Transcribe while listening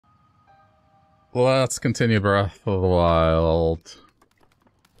let's continue Breath of the Wild.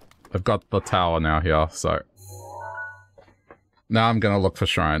 I've got the tower now here, so... Now I'm gonna look for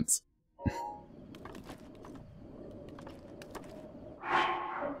shrines.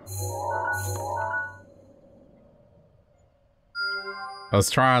 I was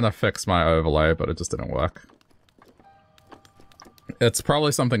trying to fix my overlay, but it just didn't work. It's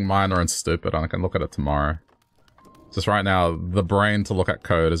probably something minor and stupid, and I can look at it tomorrow. Just right now, the brain to look at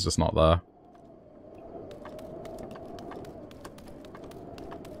code is just not there.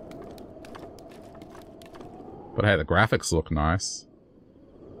 But hey, the graphics look nice.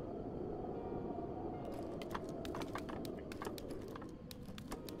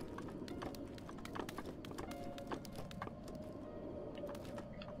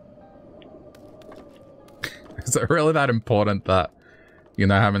 Is it really that important that you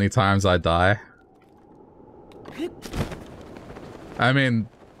know how many times I die? I mean,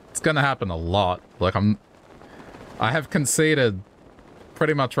 it's gonna happen a lot. Like, I have conceded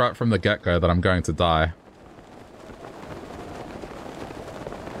pretty much right from the get-go that I'm going to die.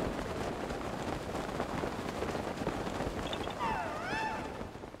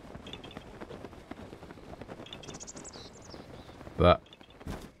 That.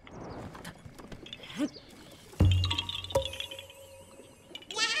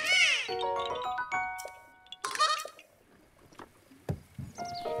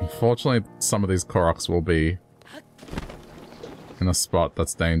 Unfortunately, some of these Koroks will be in a spot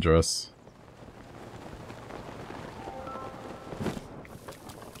that's dangerous.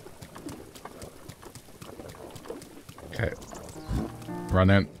 Okay. Run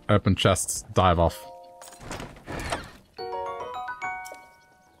in, open chests, dive off.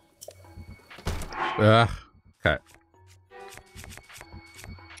 Ugh. Okay.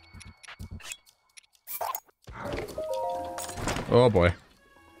 Oh boy.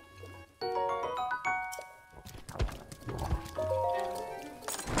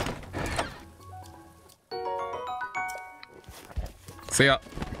 See ya.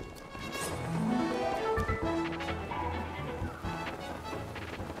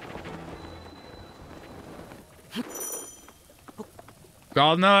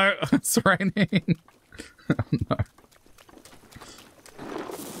 Oh no, it's raining. Oh no.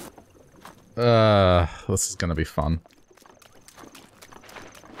 This is gonna be fun.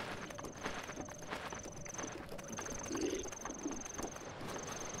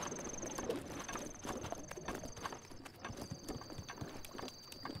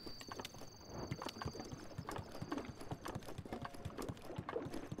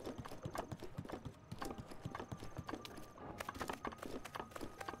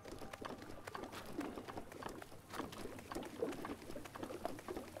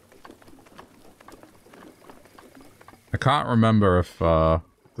 I can't remember if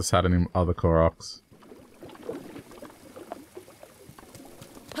this had any other Koroks.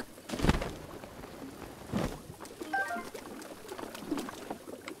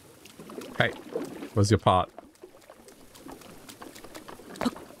 Hey, where's your pot?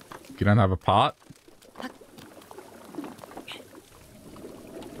 You don't have a pot?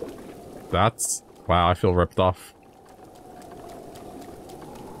 That's... wow, I feel ripped off.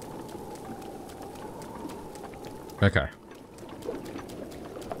 Okay.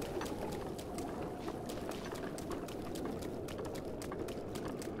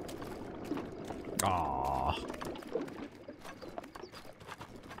 Aww.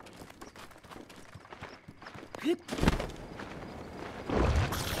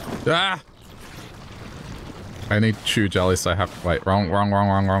 Ah! I need chew jelly, so I have to wait. Wrong.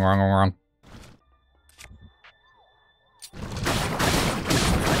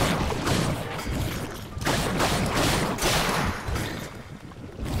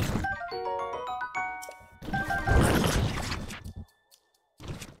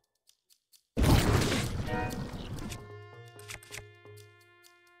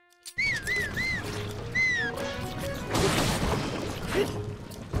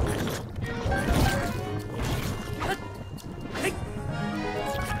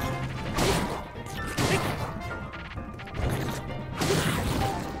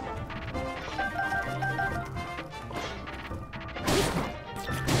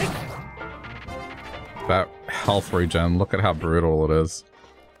 That health regen, look at how brutal it is.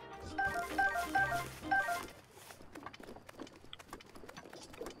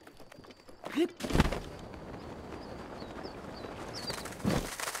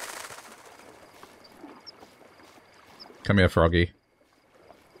 Come here, Froggy.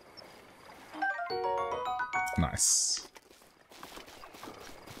 Nice.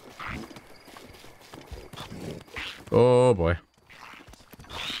 Oh boy.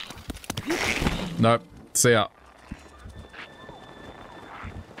 Nope. See ya.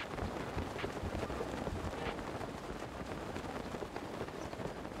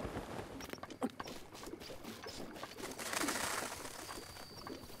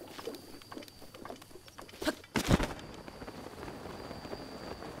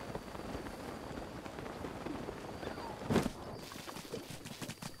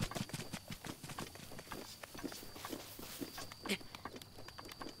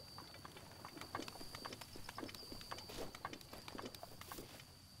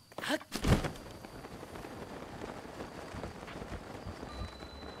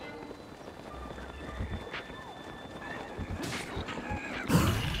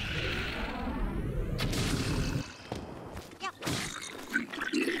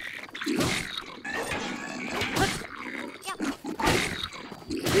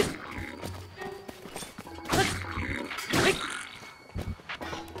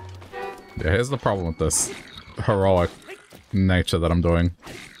 Yeah, here's the problem with this heroic nature that I'm doing.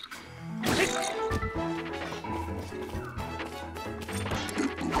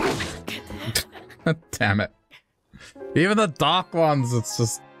 Damn it. Even the dark ones, it's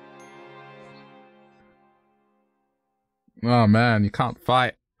just... Oh man, you can't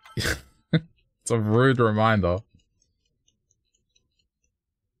fight. It's a rude reminder.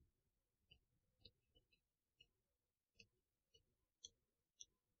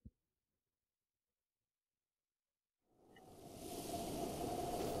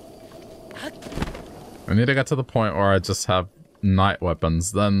 I need to get to the point where I just have night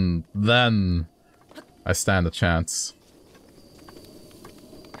weapons, then I stand a chance.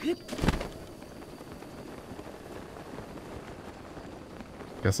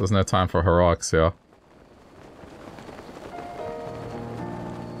 Guess there's no time for heroics here.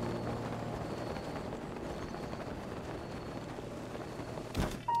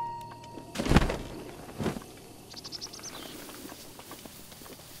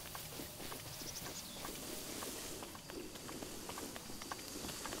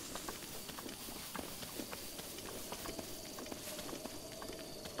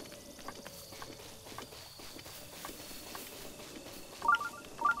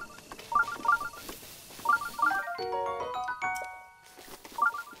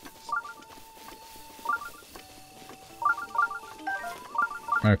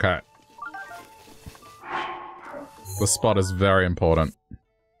 Okay. The spot is very important.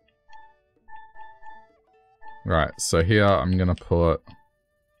 Right, so here I'm gonna put...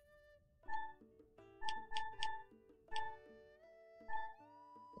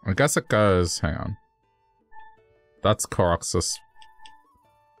 I guess it goes... Hang on. That's Coroxus.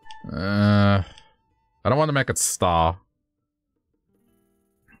 I don't want to make it star.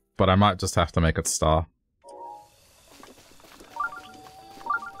 But I might just have to make it star.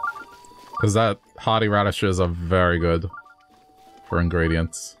 Because that hardy radishes are very good for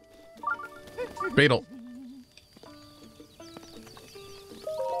ingredients. Beetle!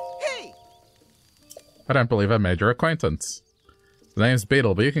 Hey! I don't believe I made your acquaintance. The name's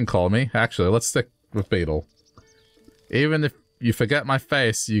Beetle, but you can call me. Actually, let's stick with Beetle. Even if you forget my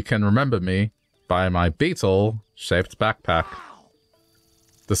face, you can remember me by my beetle-shaped backpack.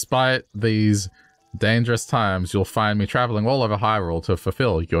 Despite these dangerous times, you'll find me traveling all over Hyrule to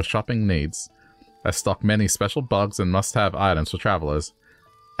fulfill your shopping needs. I stock many special bugs and must-have items for travelers.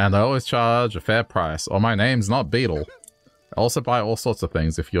 And I always charge a fair price, or my name's not Beetle. I also buy all sorts of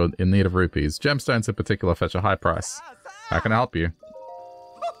things if you're in need of rupees. Gemstones in particular fetch a high price. How can I help you?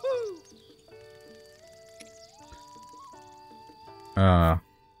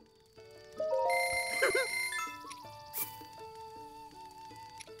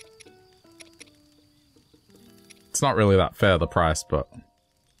 It's not really that fair, the price, but...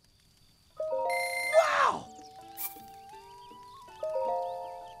 Wow!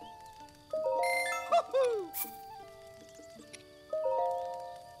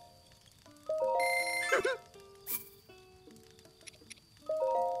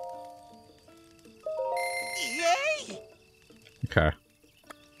 Yay! Okay.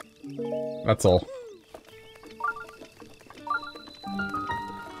 That's all.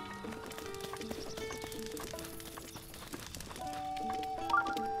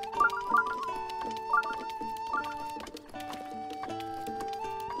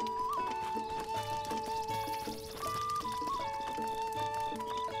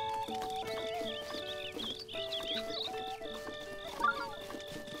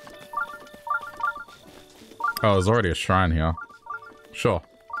 Oh, there's already a shrine here. Sure.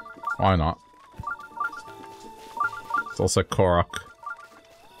 Why not? It's also Korok.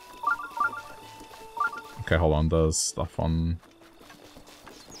 Okay, hold on. There's stuff on...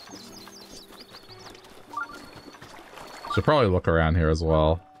 Should probably look around here as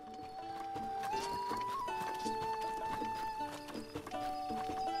well.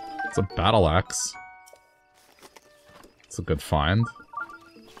 It's a battle axe. It's a good find.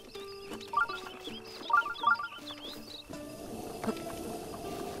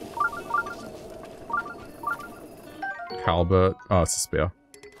 Halbert. Oh, it's a spear.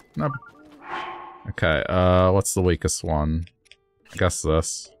 Nope. Okay, what's the weakest one? I guess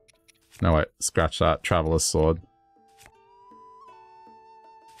this. No, wait. Scratch that. Traveler's sword.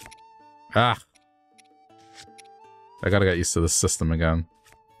 Ah! I gotta get used to this system again.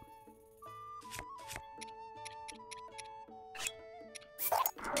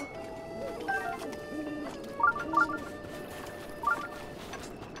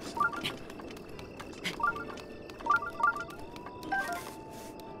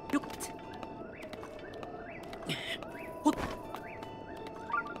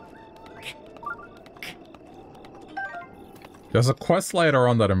 There's a quest later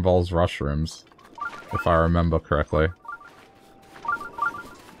on that involves mushrooms, if I remember correctly.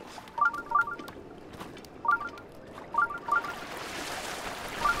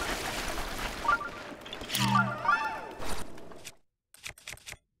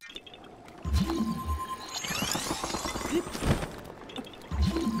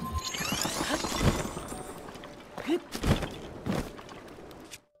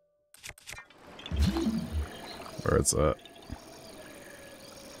 Where is it?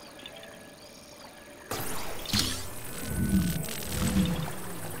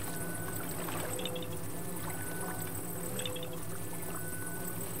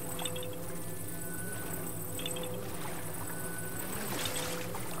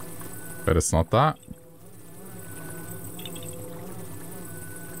 But it's not that.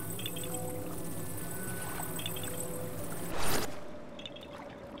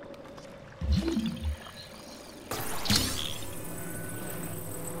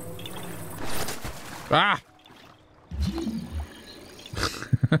 Ah!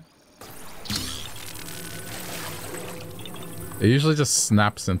 It usually just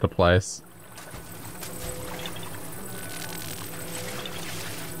snaps into place.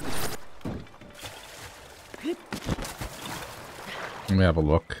 Let me have a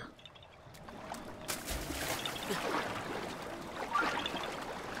look.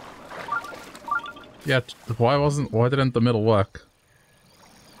 Yeah, why didn't the middle work?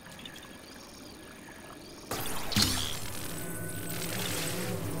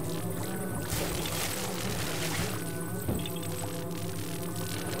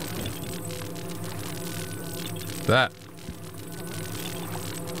 That.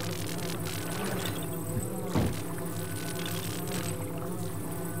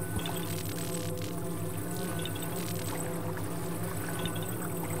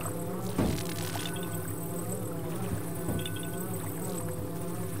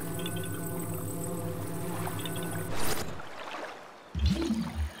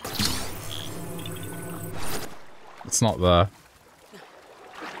 It's not there.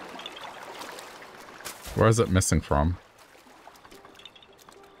 Where is it missing from?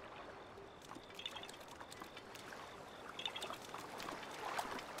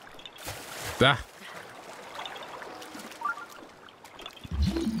 Ah.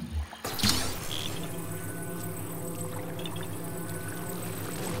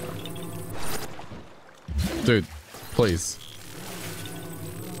 Dude, please.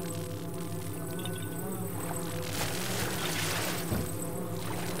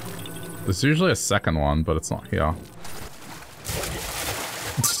 There's usually a second one, but it's not here.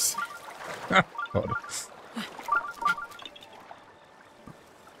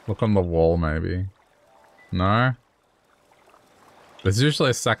 Look on the wall, maybe. No? There's usually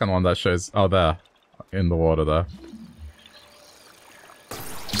a second one that shows... Oh, there. In the water, there.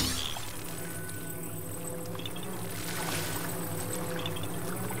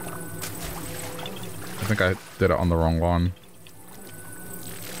 I think I did it on the wrong one.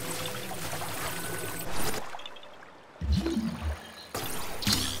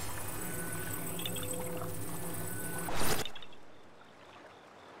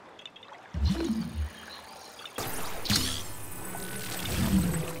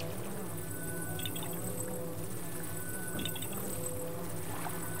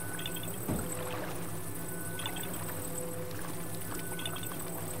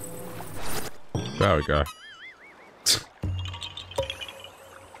 There we go.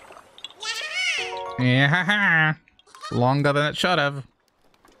 Yeah, longer than it should have.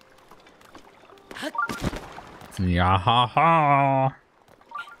 Yeah, ha ha.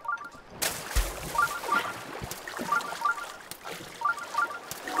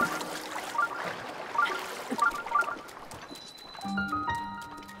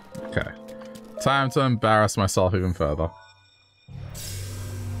 Time to embarrass myself even further.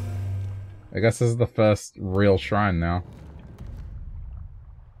 I guess this is the first real shrine now.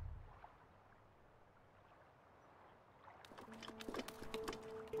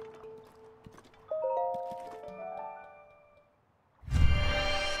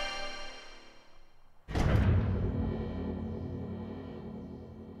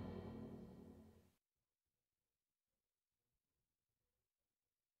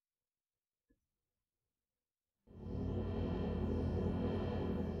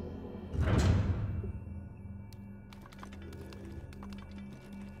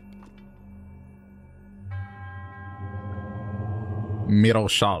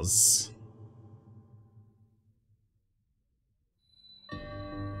 Miroshaz.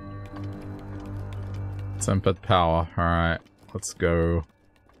 Tempered power. Alright, let's go.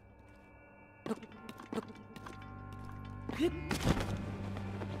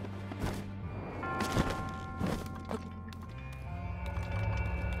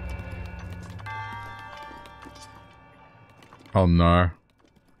 Oh no.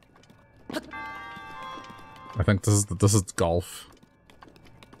 I think this is golf.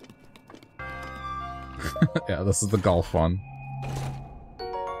 Yeah, this is the golf one.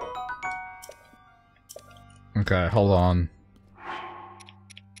 Okay, hold on.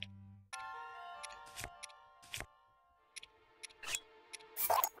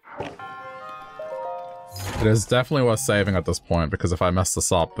 It is definitely worth saving at this point, because if I mess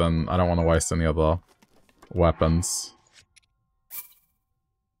this up, then I don't want to waste any other weapons.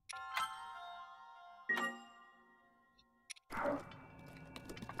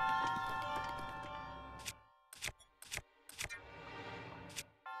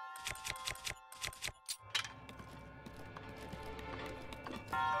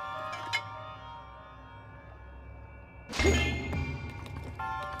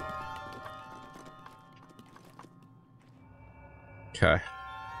 Okay.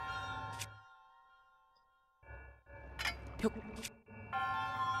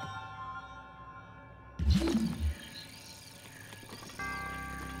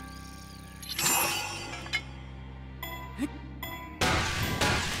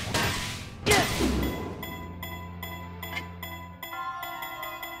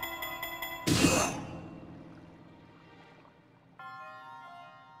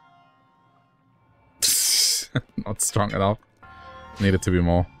 Not strong enough. Needed to be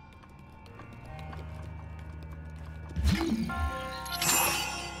more.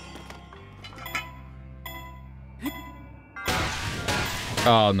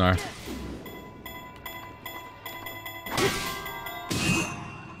 Oh no.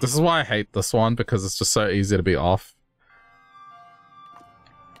 This is why I hate this one, because it's just so easy to be off.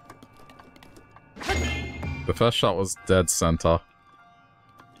 The first shot was dead center.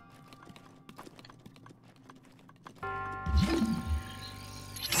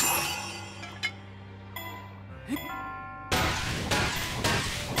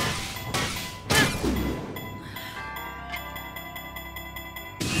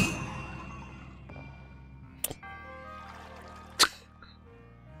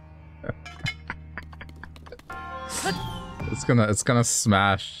 It's gonna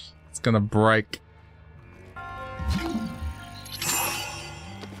smash. It's gonna break.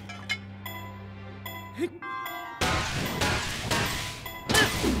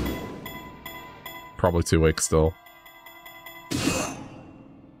 Probably too weak still.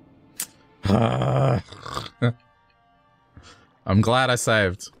 I'm glad I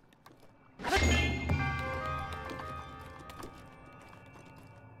saved.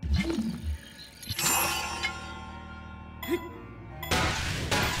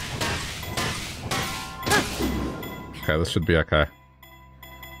 Okay, this should be okay.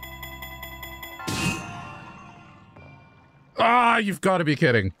 Ah, you've got to be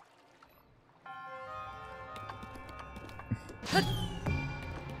kidding.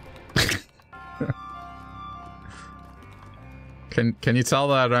 Can you tell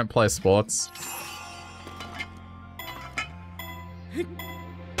that I don't play sports?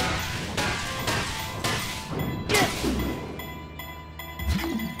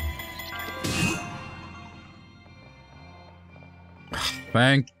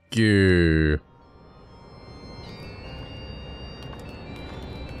 Thank you.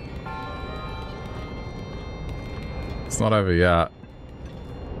 It's not over yet.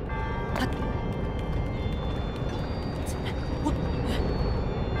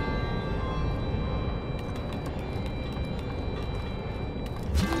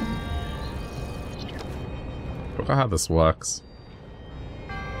 Forgot how this works.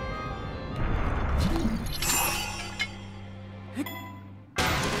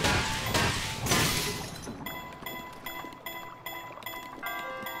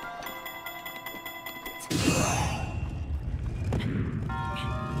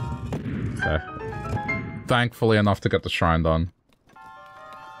 Okay. Thankfully enough to get the shrine done.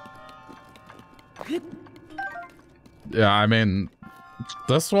 Yeah, I mean,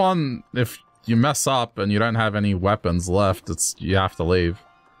 this one, if you mess up and you don't have any weapons left, you have to leave.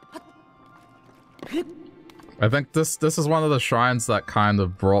 I think this is one of the shrines that kind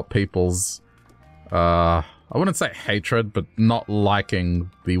of brought people's, I wouldn't say hatred, but not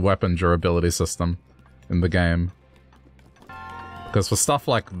liking the weapon durability system in the game. Because for stuff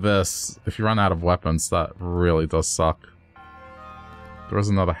like this, if you run out of weapons, that really does suck. There is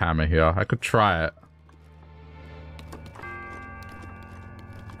another hammer here. I could try it.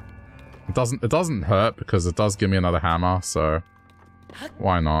 It doesn't hurt because it does give me another hammer, so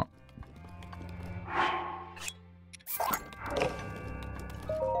why not?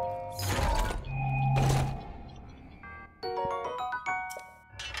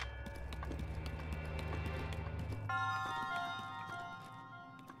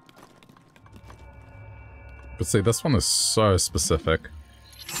 But see, this one is so specific.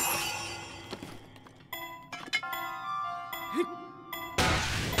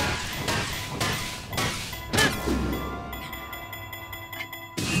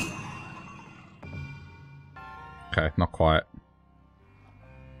 Okay, not quite.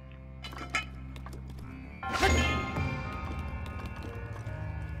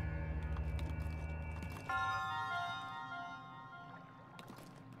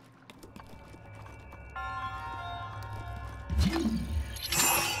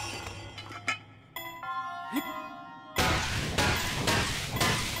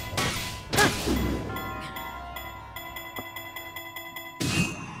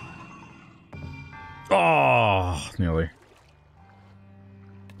 Oh, nearly.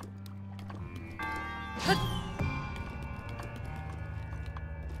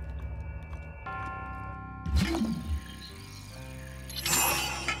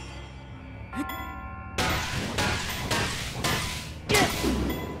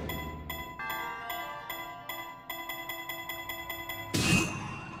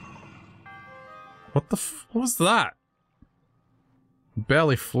 What was that?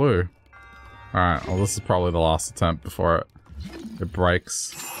 Barely flew. Alright, well this is probably the last attempt before it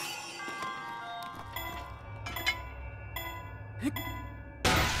breaks.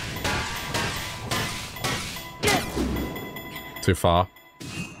 Too far.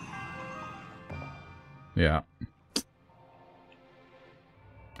 Yeah.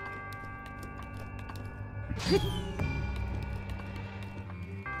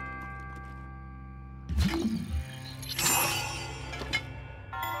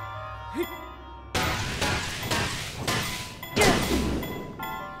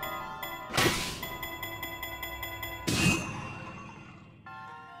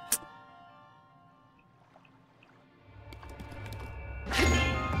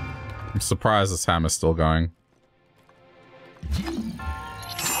 I'm surprised this hammer's still going.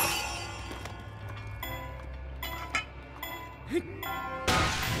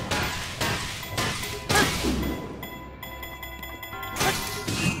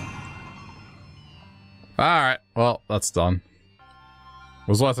 Alright, well, that's done.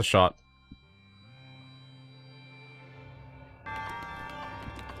 Was worth a shot.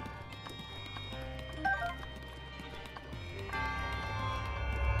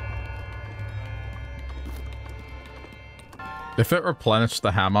 If it replenished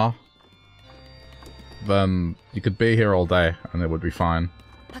the hammer, then you could be here all day and it would be fine.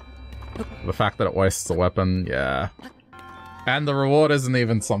 The fact that it wastes the weapon, yeah. And the reward isn't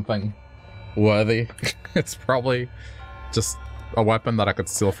even something worthy. It's probably just a weapon that I could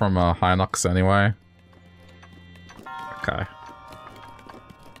steal from a Hinox anyway. Okay.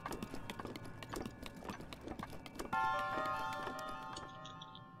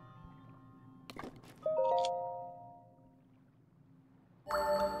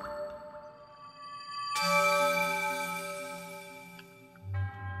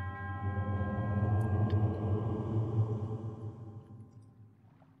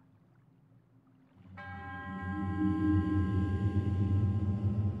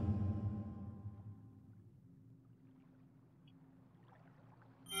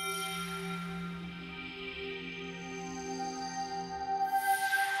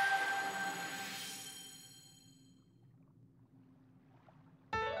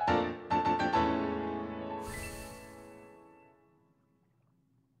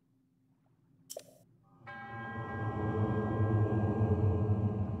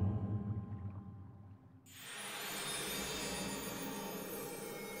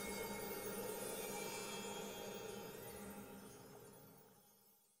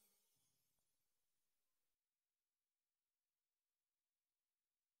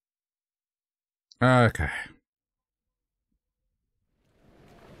 Okay.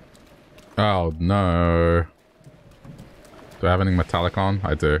 Oh, no. Do I have any metallic on?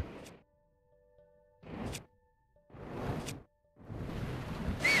 I do.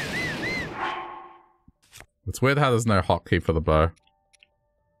 It's weird how there's no hotkey for the bow.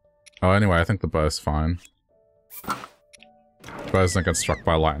 Oh, anyway, I think the bow's fine. The bow doesn't get struck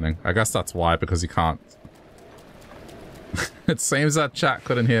by lightning. I guess that's why, because you can't... It seems that chat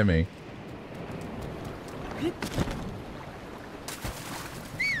couldn't hear me.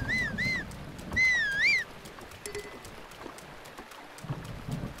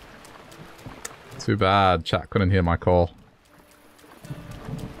 Too bad, chat couldn't hear my call.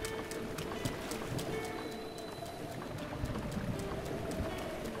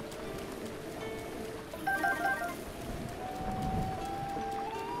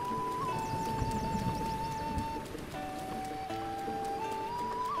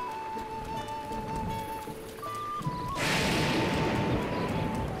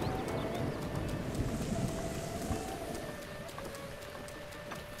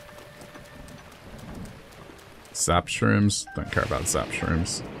 Zap shrooms? Don't care about zap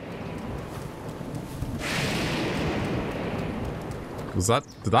shrooms.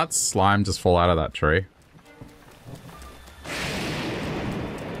 Did that slime just fall out of that tree?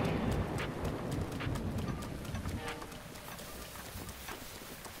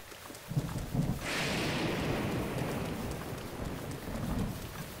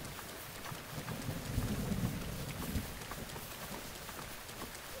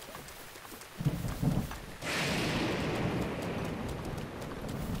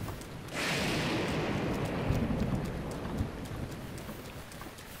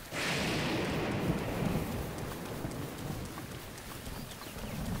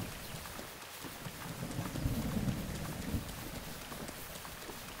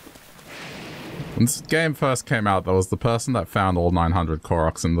 When this game first came out, there was the person that found all 900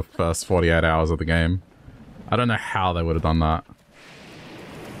 Koroks in the first 48 hours of the game. I don't know how they would have done that.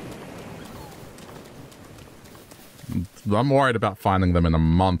 I'm worried about finding them in a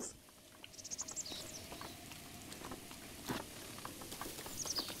month.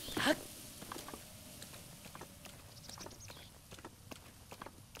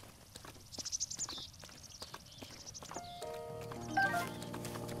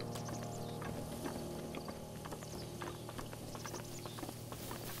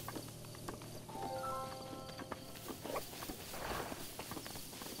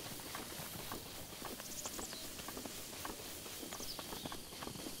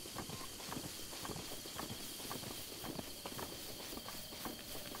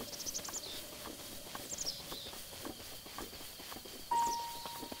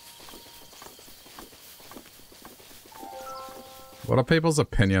 What are people's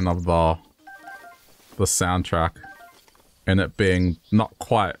opinion of the soundtrack and it being not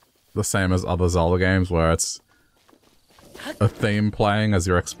quite the same as other Zelda games where it's a theme playing as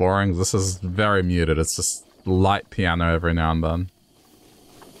you're exploring? This is very muted. It's just light piano every now and then.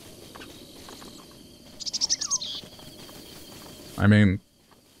 I mean,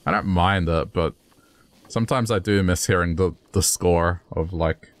 I don't mind it, but sometimes I do miss hearing the score of,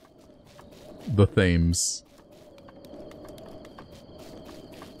 like, the themes.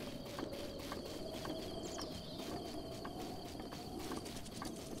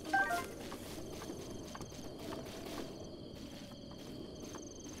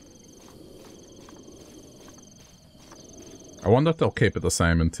 I wonder if they'll keep it the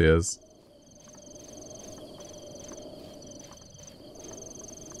same in Tears.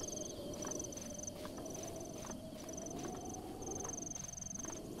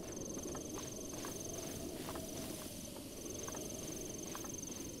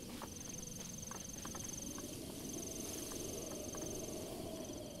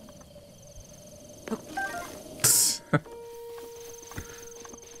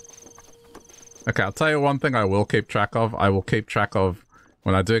 Okay, I'll tell you one thing I will keep track of. I will keep track of,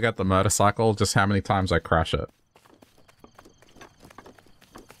 when I do get the motorcycle, just how many times I crash it.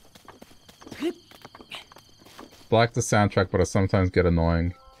 I like the soundtrack, but I sometimes get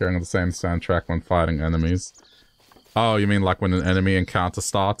annoying hearing the same soundtrack when fighting enemies. Oh, you mean like when an enemy encounter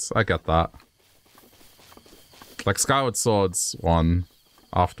starts? I get that. Like Skyward Sword's one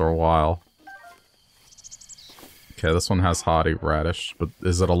after a while. Okay, this one has Hardy Radish, but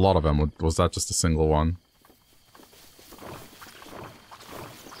is it a lot of them, or was that just a single one?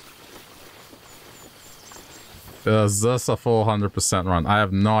 Is this a full 100% run? I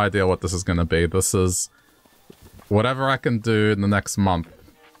have no idea what this is going to be. This is whatever I can do in the next month.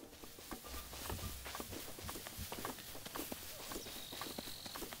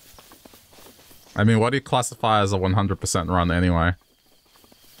 I mean, what do you classify as a 100% run anyway?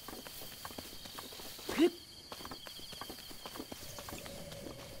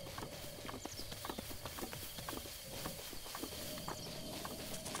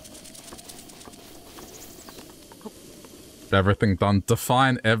 Everything done.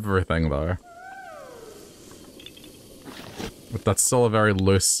 Define everything, though. But that's still a very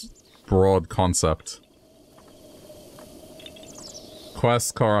loose, broad concept.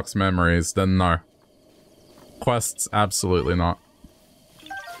 Quests, Korok's memories, then no. Quests, absolutely not.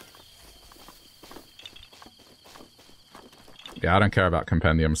 Yeah, I don't care about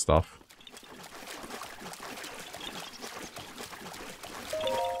compendium stuff.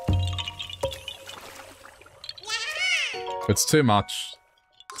 It's too much,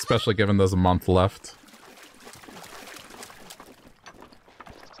 especially given there's a month left.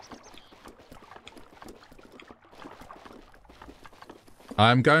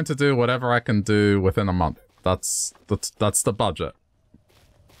 I'm going to do whatever I can do within a month. That's the budget.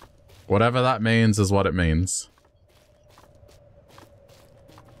 Whatever that means is what it means.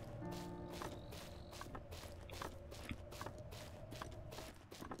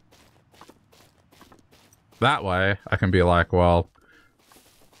 That way, I can be like, well,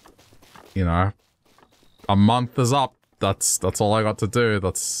 you know, a month is up. That's all I got to do.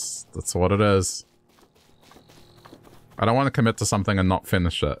 That's what it is. I don't want to commit to something and not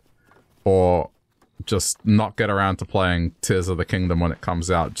finish it. Or just not get around to playing Tears of the Kingdom when it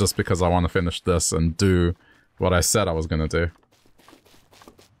comes out just because I want to finish this and do what I said I was going to do.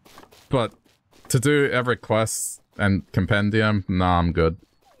 But to do every quest and compendium, nah, I'm good.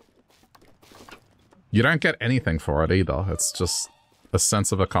 You don't get anything for it either. It's just a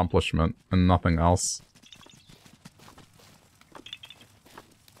sense of accomplishment and nothing else.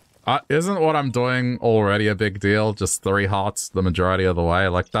 Isn't what I'm doing already a big deal? Just 3 hearts the majority of the way?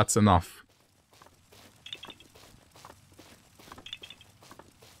 Like, that's enough.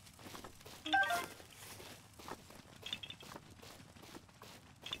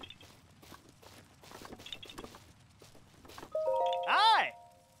 Hi!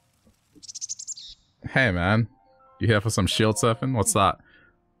 Hey, man. You here for some shield surfing? What's that?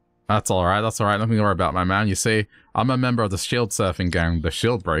 That's alright, that's alright. Nothing to worry about, my man. You see, I'm a member of the shield surfing gang, the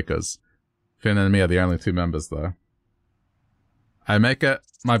Shield Breakers. Finn and me are the only 2 members, though. I make it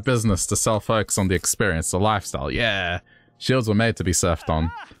my business to sell folks on the experience, the lifestyle. Yeah! Shields were made to be surfed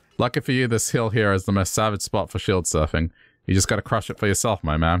on. Lucky for you, this hill here is the most savage spot for shield surfing. You just gotta crush it for yourself,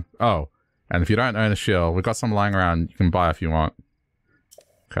 my man. Oh, and if you don't own a shield, we've got some lying around you can buy if you want.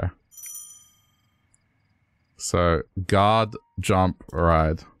 Okay. So, guard, jump,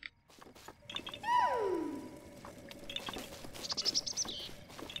 ride.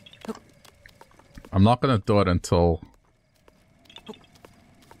 I'm not gonna do it until...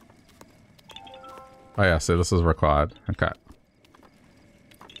 Oh yeah, see, this is required. Okay.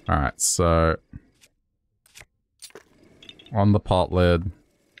 Alright, so... on the pot lid.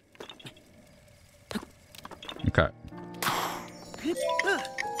 Okay.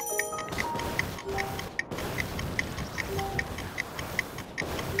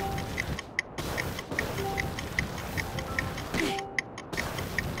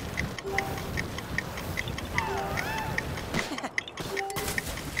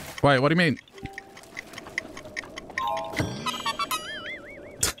 Wait, what do you mean?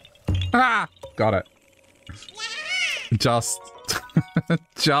 Ah! Got it. Just...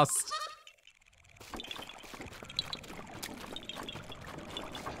 just...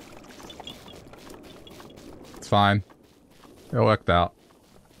 It's fine. It worked out.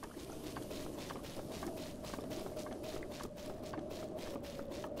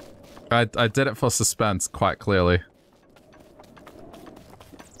 I did it for suspense, quite clearly.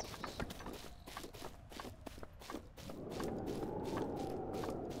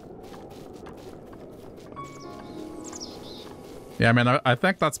 Yeah, I mean, I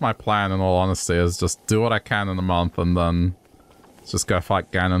think that's my plan, in all honesty, is just do what I can in a month and then just go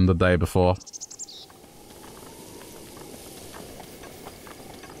fight Ganon the day before.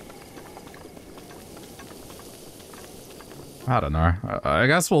 I don't know. I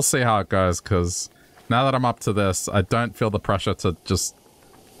guess we'll see how it goes, because now that I'm up to this, I don't feel the pressure to just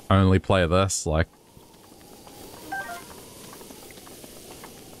only play this, like...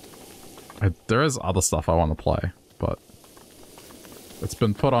 there is other stuff I want to play, but... it's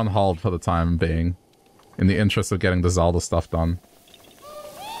been put on hold for the time being, in the interest of getting the Zelda stuff done.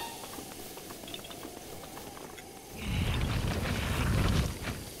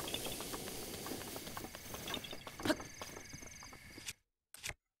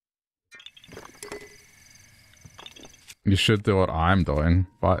 You should do what I'm doing,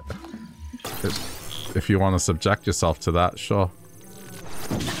 but If you want to subject yourself to that, sure.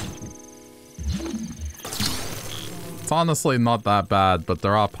 It's honestly not that bad, but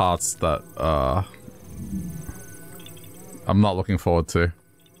there are parts that, I'm not looking forward to.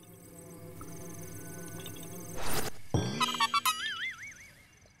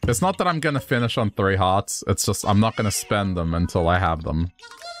 It's not that I'm gonna finish on 3 hearts, it's just I'm not gonna spend them until I have them.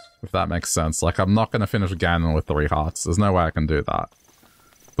 If that makes sense. Like, I'm not gonna finish Ganon with 3 hearts. There's no way I can do that.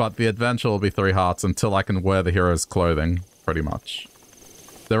 But the adventure will be 3 hearts until I can wear the hero's clothing, pretty much.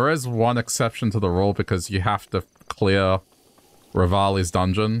 There is one exception to the rule because you have to clear Rivali's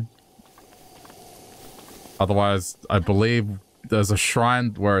dungeon. Otherwise, I believe there's a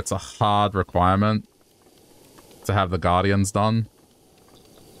shrine where it's a hard requirement to have the Guardians done.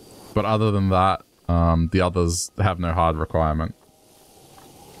 But other than that, the others have no hard requirement.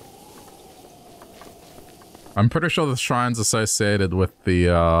 I'm pretty sure the shrine's associated with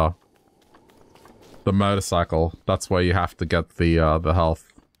the motorcycle. That's where you have to get the health.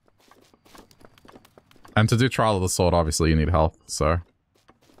 And to do Trial of the Sword, obviously you need health, so...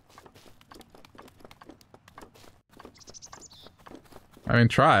 I mean,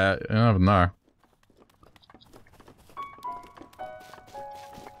 try it. You never know.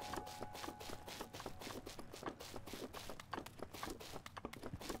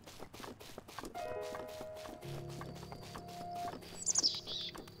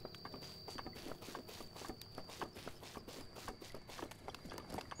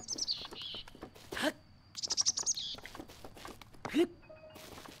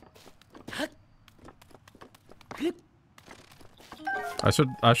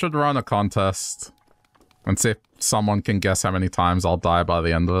 I should run a contest and see if someone can guess how many times I'll die by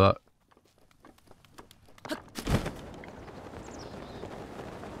the end of it.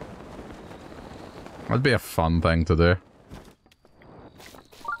 That'd be a fun thing to do.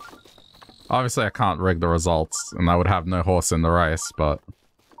 Obviously I can't rig the results and I would have no horse in the race, but...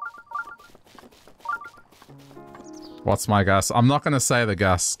 What's my guess? I'm not gonna say the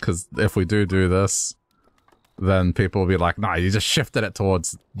guess, because if we do this, then people will be like, nah, you just shifted it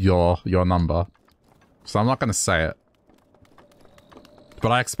towards your number. So I'm not gonna say it.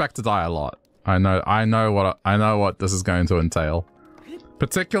 But I expect to die a lot. I know what this is going to entail.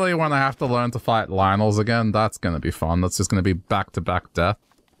 Particularly when I have to learn to fight Lionels again, that's gonna be fun. That's just gonna be back-to-back death.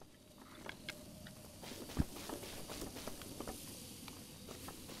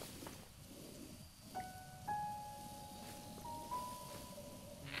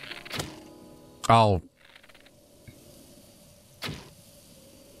 Oh.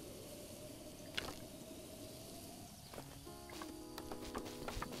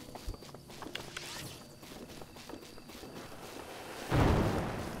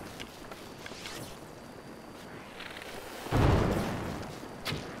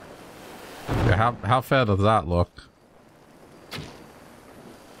 Yeah, how fair does that look?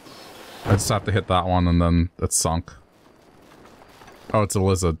 I just have to hit that one and then it's sunk. Oh, it's a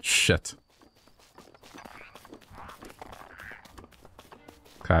lizard. Shit.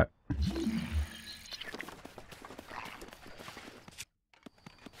 Okay.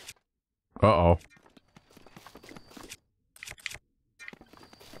 Uh-oh.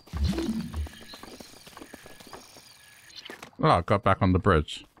 Oh, I got back on the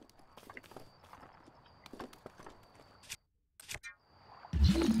bridge.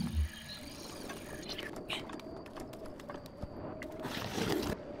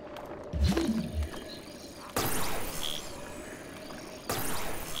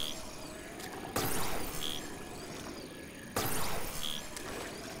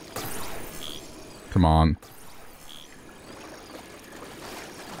 Come on.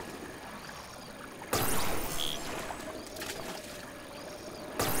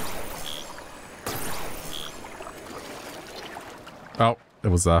 Oh, it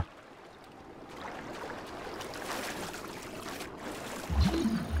was got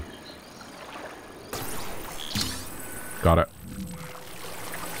it.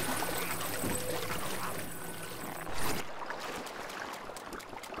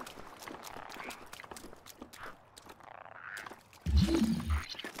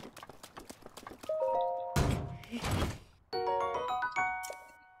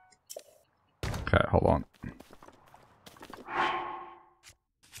 Okay, hold on.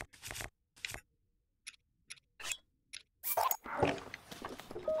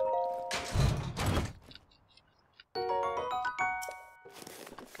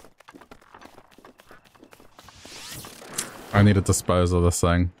 I need to dispose of this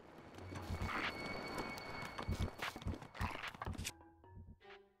thing.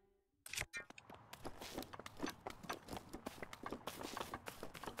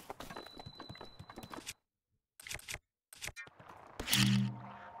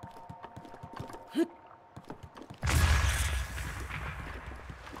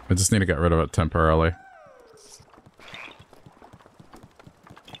 I just need to get rid of it temporarily.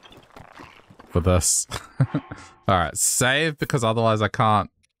 For this. Alright, save, because otherwise I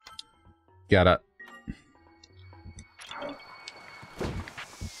can't get it.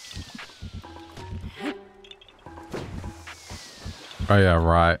 Oh yeah,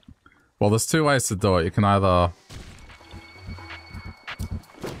 right. Well, there's two ways to do it. You can either...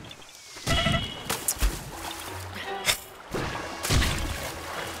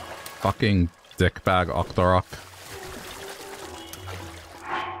 Fucking dickbag Octorok.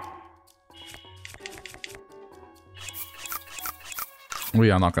 We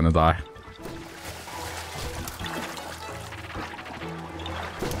are not gonna die.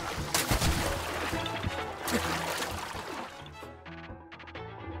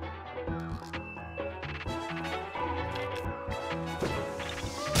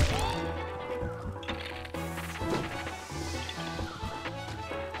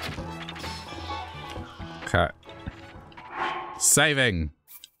 Okay. Saving.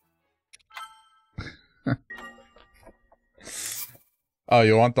 Oh,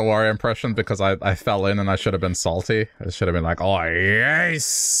 you want the warrior impression? Because I fell in and I should have been salty. I should have been like, oh,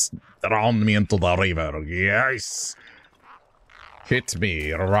 yes! Drown me into the river, yes! Hit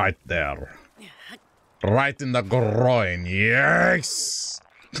me right there. Right in the groin, yes!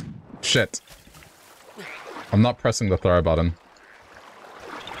 Shit. I'm not pressing the throw button.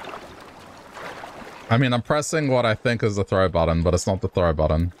 I mean, I'm pressing what I think is the throw button, but it's not the throw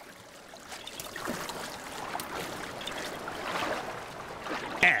button.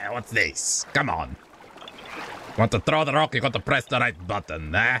 What's this? Come on. Want to throw the rock, you got to press the right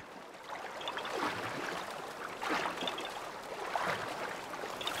button, eh?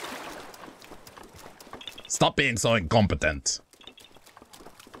 Stop being so incompetent.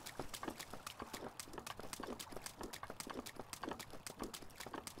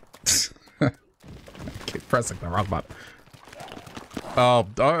 Keep pressing the wrong button. Oh,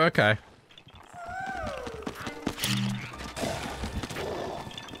 okay.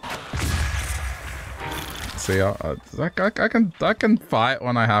 See, I can fight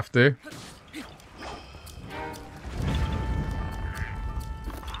when I have to.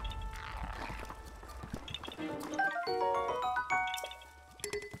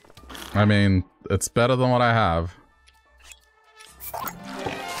 I mean, it's better than what I have.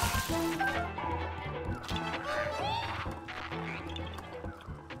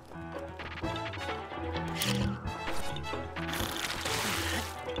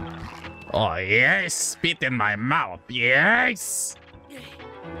 Oh, yes! Spit in my mouth, yes!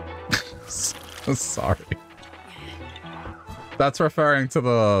 Sorry. That's referring to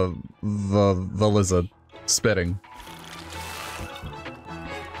the lizard spitting.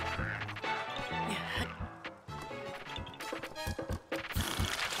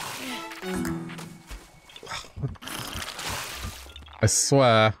 I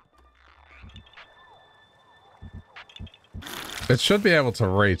swear. It should be able to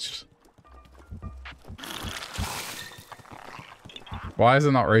reach. Why is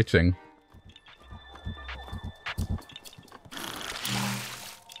it not reaching?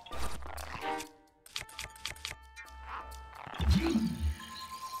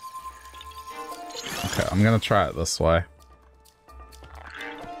 Okay, I'm gonna try it this way.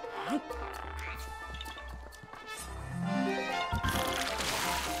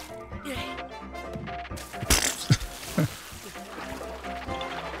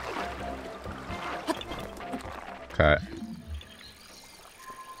 Okay.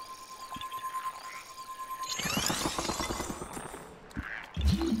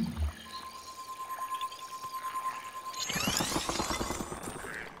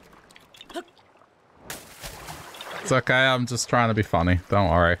 It's okay, I'm just trying to be funny. Don't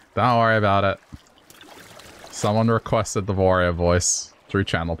worry. Don't worry about it. Someone requested the warrior voice through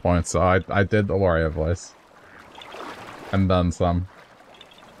channel points, so I did the warrior voice. And then some.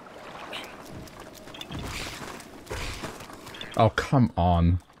 Oh, come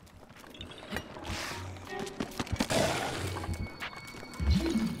on.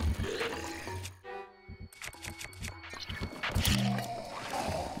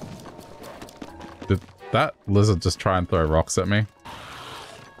 Did that lizard just try and throw rocks at me?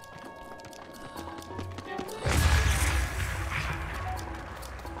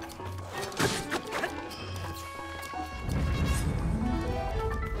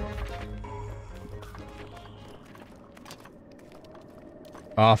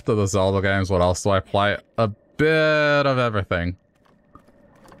 After the Zelda games, what else do I play? A bit of everything.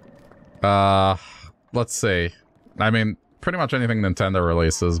 Let's see. I mean, pretty much anything Nintendo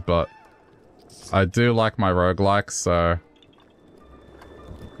releases, but I do like my roguelikes, so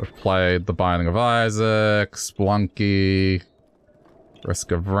I've played The Binding of Isaac, Splunky,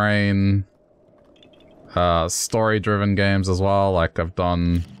 Risk of Rain, story-driven games as well, like I've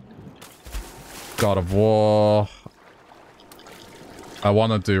done God of War. I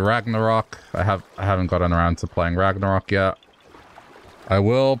want to do Ragnarok. I haven't gotten around to playing Ragnarok yet. I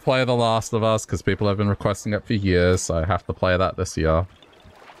will play The Last of Us because people have been requesting it for years, so I have to play that this year.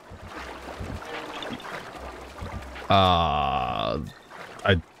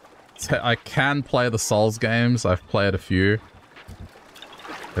 I can play the Souls games. I've played a few.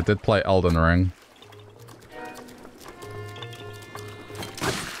 I did play Elden Ring.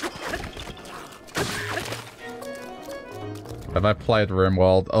 Have I played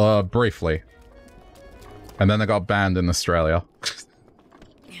RimWorld? Briefly. And then I got banned in Australia.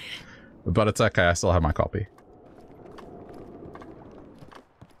 But it's okay, I still have my copy.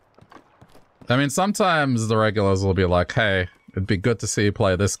 I mean, sometimes the regulars will be like, hey, it'd be good to see you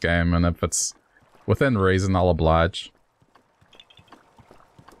play this game, and if it's within reason, I'll oblige.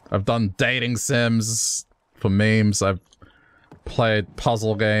 I've done dating sims for memes, I've played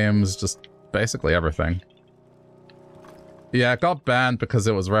puzzle games, just basically everything. Yeah, it got banned because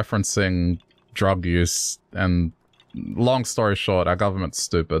it was referencing drug use, and long story short, our government's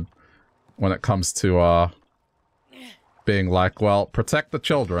stupid when it comes to, being like, well, protect the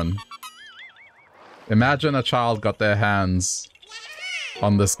children. Imagine a child got their hands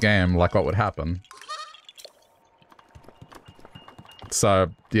on this game, like what would happen?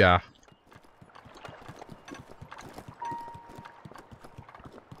 So, yeah.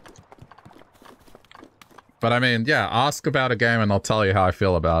 But I mean, yeah, ask about a game and I'll tell you how I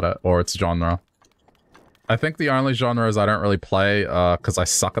feel about it, or its genre. I think the only genres I don't really play, because I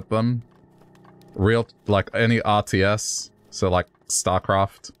suck at them. Like any RTS, so like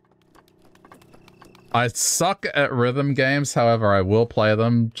StarCraft. I suck at rhythm games, however I will play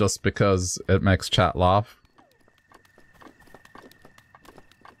them just because it makes chat laugh.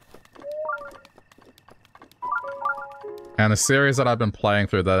 And a series that I've been playing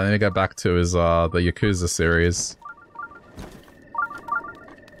through that I need to go back to is the Yakuza series.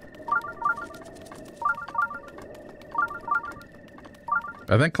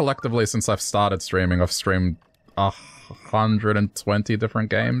 I think collectively since I've started streaming, I've streamed 120 different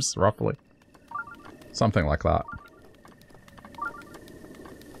games, roughly. Something like that.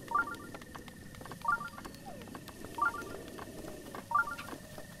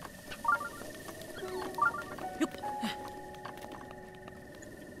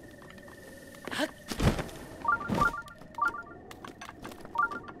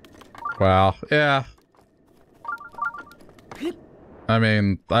 Wow, yeah. I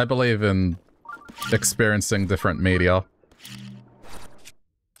mean, I believe in experiencing different media.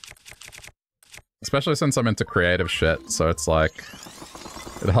 Especially since I'm into creative shit, so it's like,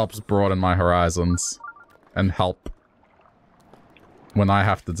 it helps broaden my horizons and help when I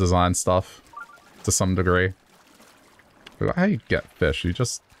have to design stuff to some degree. How do you get fish? You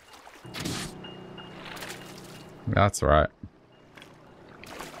just... That's right.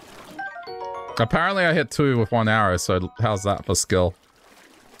 Apparently I hit 2 with 1 arrow, so how's that for skill?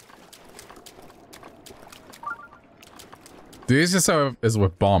 The easiest is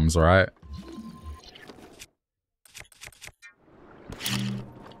with bombs, right?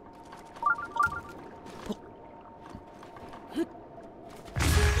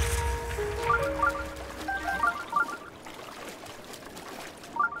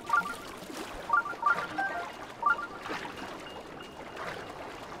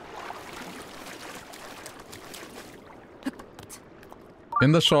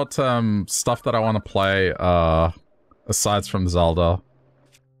 In the short term, stuff that I want to play, aside from Zelda,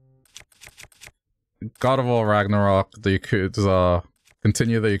 God of War Ragnarok, the Yakuza,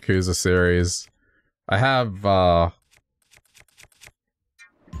 continue the Yakuza series. I have a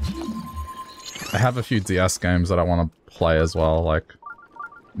few DS games that I want to play as well, like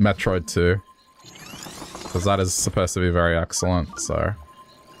Metroid 2, because that is supposed to be very excellent, so...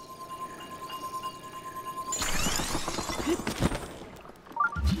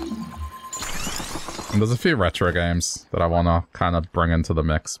 And there's a few retro games that I want to kind of bring into the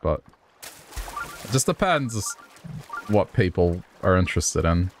mix, but it just depends what people are interested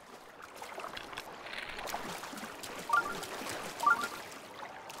in.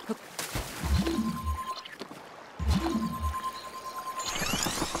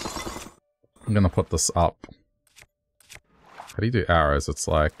 I'm gonna put this up. How do you do arrows? It's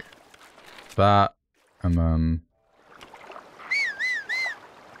like that, and then...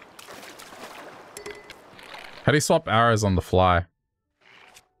 How do you swap arrows on the fly?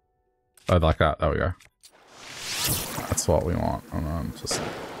 Oh, like that. There we go. That's what we want. And then just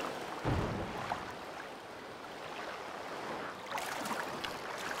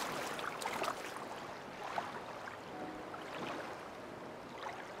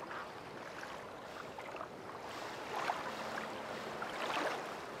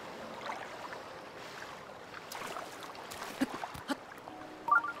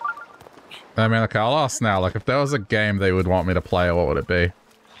I mean, okay, I'll ask now. Like, if there was a game they would want me to play, what would it be?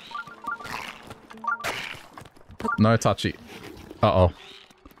 No touchy. Uh-oh.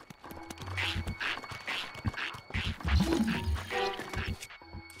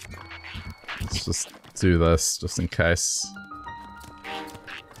 Let's just do this, just in case.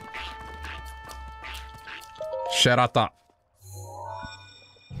 Shirata.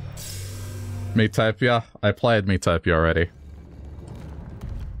 Metopia? I played Metopia already.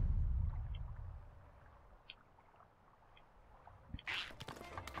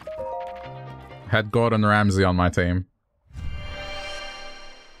 Had Gordon Ramsay on my team.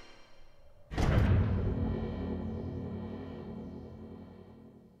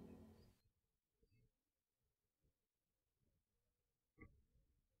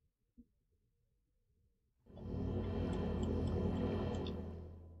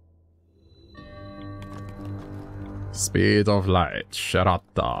 Speed of light,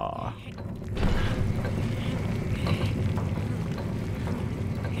 Shirata.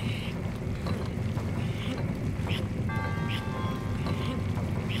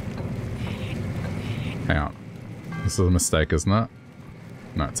 Hang on. This is a mistake, isn't it?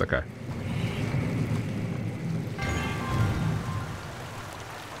 No, it's okay.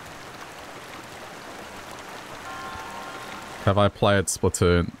 Have I played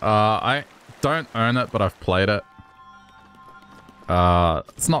Splatoon? I don't own it, but I've played it.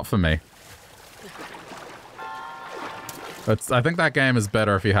 It's not for me. I think that game is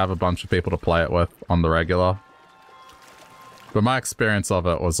better if you have a bunch of people to play it with on the regular. But my experience of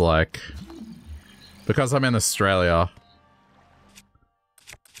it was like... Because I'm in Australia,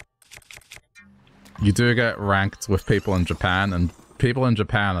 you do get ranked with people in Japan, and people in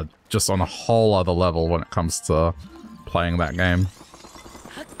Japan are just on a whole other level when it comes to playing that game.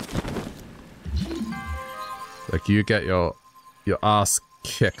 Like, you get your ass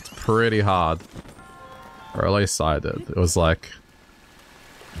kicked pretty hard. Or at least I did. It was like...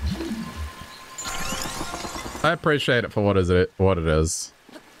 I appreciate it for what it is.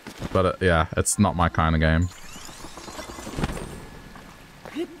 But yeah, it's not my kind of game.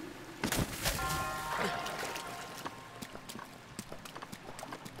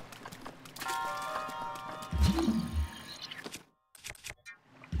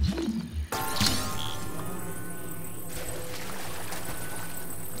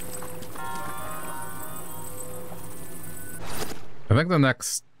 I think the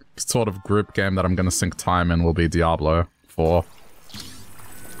next sort of group game that I'm going to sink time in will be Diablo 4.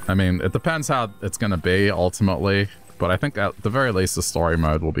 I mean, it depends how it's going to be, ultimately, but I think at the very least the story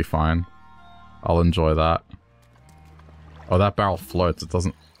mode will be fine. I'll enjoy that. Oh, that barrel floats. It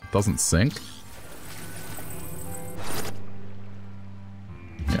doesn't sink?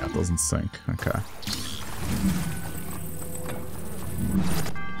 Yeah, it doesn't sink. Okay.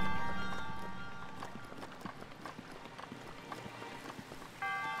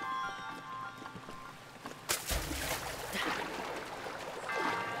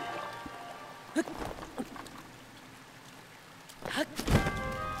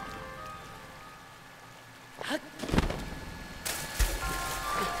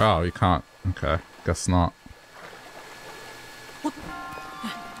 Oh, you can't. Okay, guess not. I'm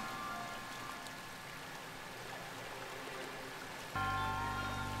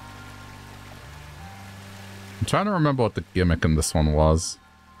trying to remember what the gimmick in this one was.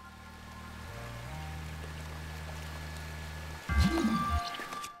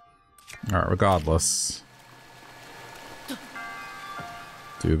 Alright, regardless.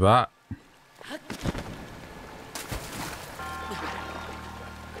 Do that.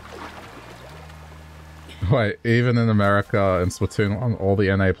 Wait, even in America, in Splatoon 1, all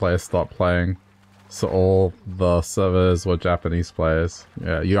the NA players stopped playing. So all the servers were Japanese players.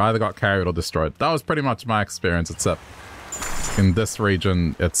 Yeah, you either got carried or destroyed. That was pretty much my experience, except in this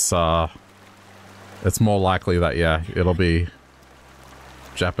region, it's more likely that, yeah, it'll be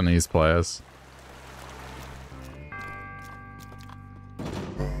Japanese players.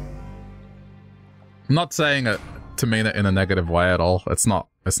 I'm not saying it to mean it in a negative way at all. It's not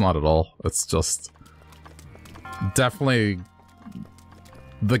at all. It's just... Definitely,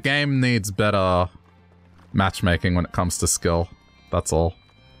 the game needs better matchmaking when it comes to skill. That's all.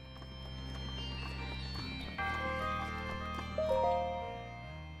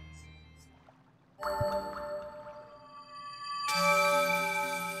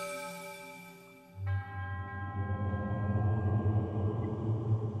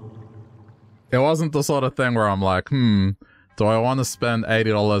 It wasn't the sort of thing where I'm like, do I want to spend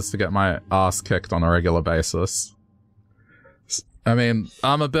 $80 to get my ass kicked on a regular basis? I mean,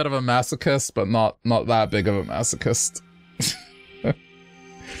 I'm a bit of a masochist, but not that big of a masochist.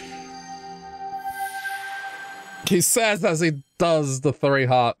 He says as he does the 3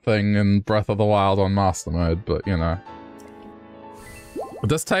 heart thing in Breath of the Wild on Master Mode, but you know.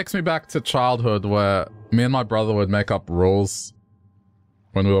 This takes me back to childhood where me and my brother would make up rules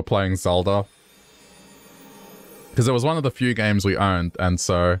when we were playing Zelda. Because it was one of the few games we owned, and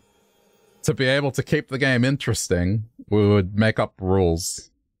so to be able to keep the game interesting, we would make up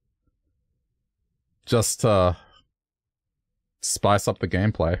rules. Just to spice up the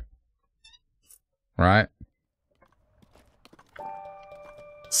gameplay. Right?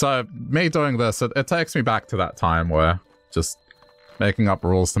 So, me doing this, it takes me back to that time where just making up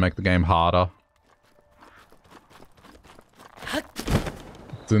rules to make the game harder.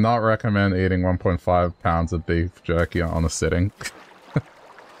 Do not recommend eating 1.5 pounds of beef jerky on a sitting.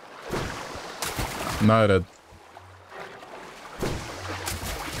 Noted.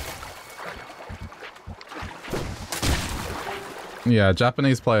 Yeah,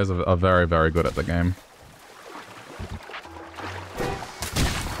 Japanese players are very, very good at the game.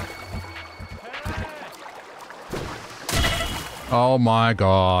 Oh my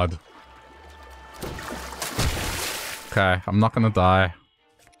god. Okay, I'm not gonna die.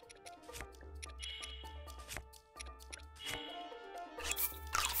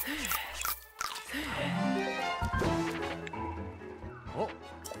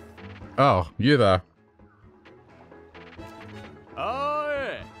 Oh, you there.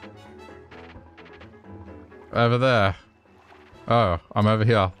 Over there. Oh, I'm over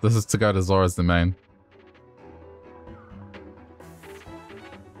here. This is to go to Zora's domain.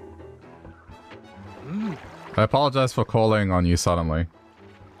 I apologize for calling on you suddenly.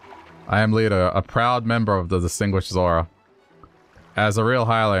 I am Leader, a proud member of the distinguished Zora. As a real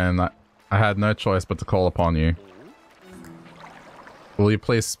Hylian, I had no choice but to call upon you. Will you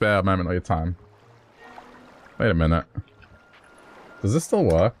please spare a moment of your time? Wait a minute. Does this still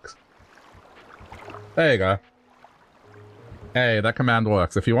work? There you go. Hey, that command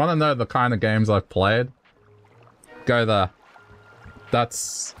works. If you want to know the kind of games I've played, go there.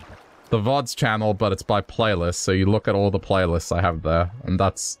 That's the VODs channel, but it's by playlist, so you look at all the playlists I have there, and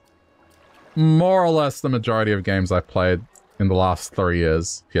that's more or less the majority of games I've played in the last 3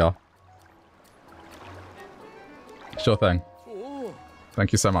 years here. Sure thing.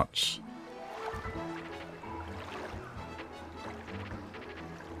 Thank you so much.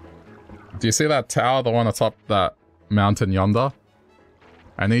 Do you see that tower, the one atop that mountain yonder?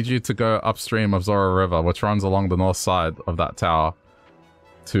 I need you to go upstream of Zora River, which runs along the north side of that tower,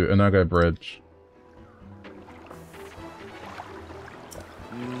 to Inogo Bridge.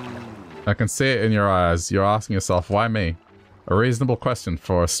 I can see it in your eyes. You're asking yourself, why me? A reasonable question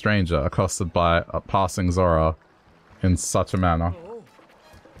for a stranger accosted by a passing Zora in such a manner.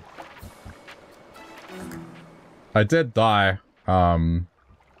 I did die.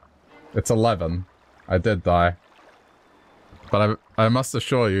 It's 11. I did die. But I must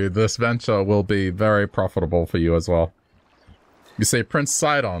assure you, this venture will be very profitable for you as well. You see, Prince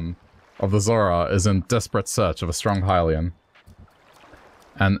Sidon of the Zora is in desperate search of a strong Hylian.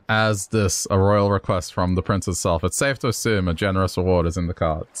 And as this a royal request from the prince itself, it's safe to assume a generous reward is in the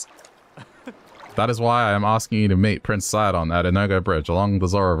cards. That is why I am asking you to meet Prince Sidon at Inogo Bridge along the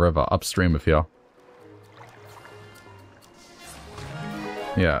Zora River upstream of here.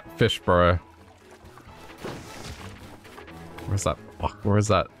 Yeah, fish bro. Where's that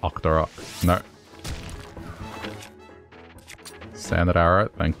Octorok? No. Standard arrow,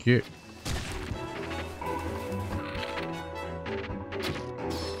 thank you.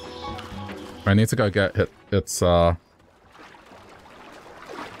 I need to go get its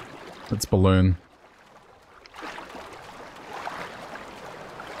balloon.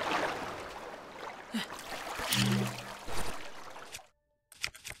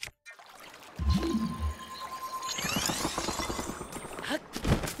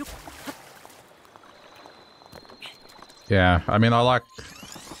 Yeah, I mean, I like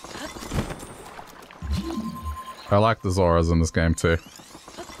the Zoras in this game too.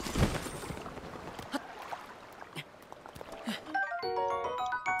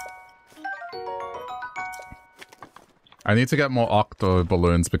 I need to get more octo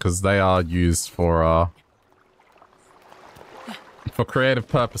balloons because they are used for creative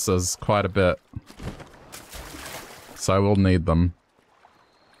purposes quite a bit. So I will need them.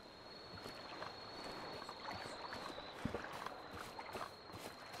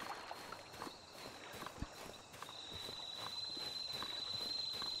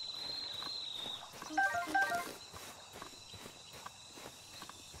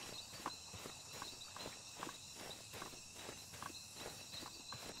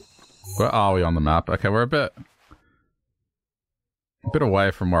 Where are we on the map? Okay, we're a bit away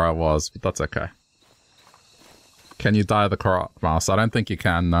from where I was, but that's okay. Can you die the Korok mouse? I don't think you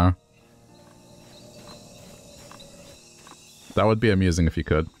can, no. That would be amusing if you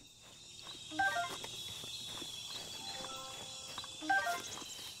could.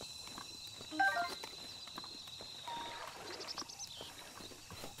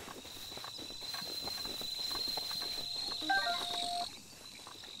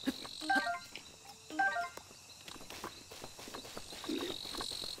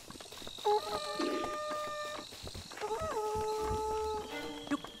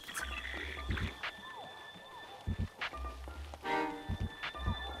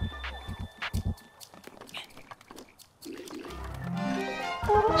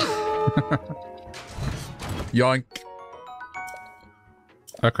 Yoink.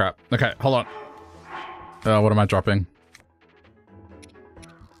 Oh crap. Okay, hold on. What am I dropping?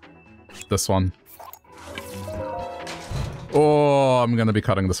 This one. Oh, I'm gonna be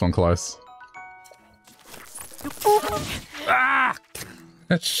cutting this one close. Ah!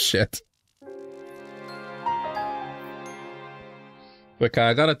 Shit. Okay,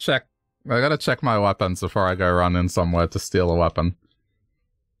 I gotta check my weapons before I go run in somewhere to steal a weapon.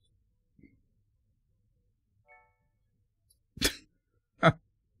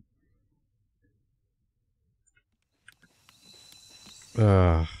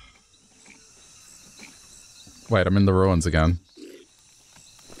 Wait, I'm in the ruins again.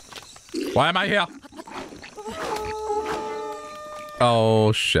 Why am I here?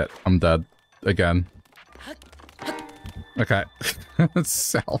 Oh shit, I'm dead. Again. Okay. It's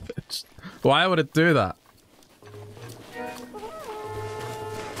salvaged. Why would it do that?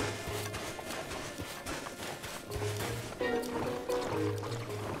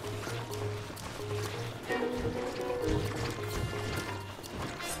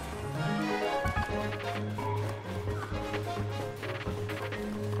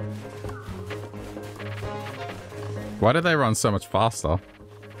 Why did they run so much faster?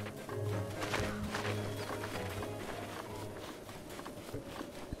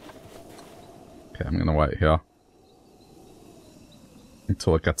 Okay, I'm gonna wait here.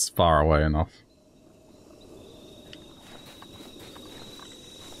 Until it gets far away enough.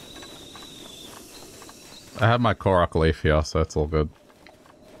 I have my Korok leaf here, so it's all good.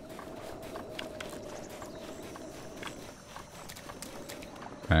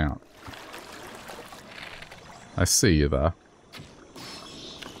 Hang on. I see you there.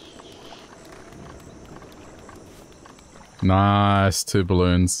 Nice, 2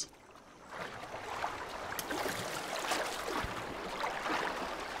 balloons.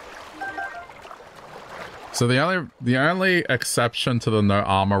 So the only exception to the no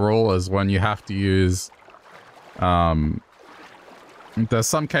armor rule is when you have to use there's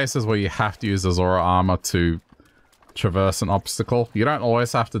some cases where you have to use the Zora armor to traverse an obstacle. You don't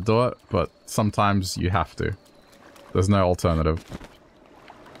always have to do it, but sometimes you have to. There's no alternative.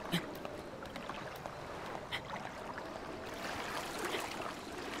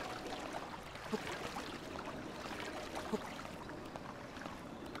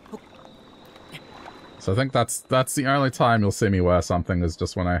 So I think that's the only time you'll see me wear something is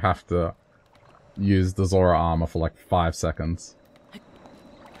just when I have to use the Zora armor for like 5 seconds.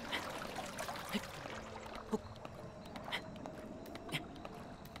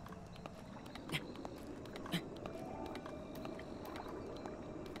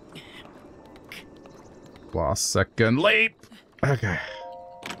 Last second leap! Okay.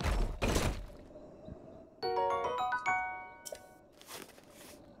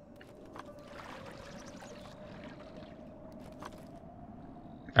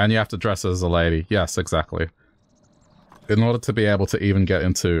 And you have to dress as a lady. Yes, exactly. In order to be able to even get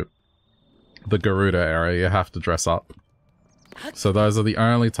into the Garuda area, you have to dress up. So those are the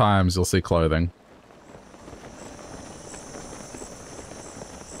only times you'll see clothing.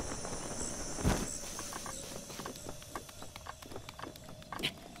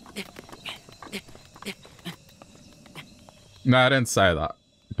 No, I didn't say that.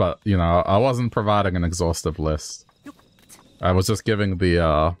 But, you know, I wasn't providing an exhaustive list. I was just giving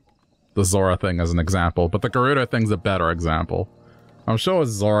the Zora thing as an example, but the Garuda thing's a better example. I'm sure with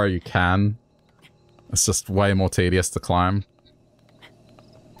Zora you can. It's just way more tedious to climb.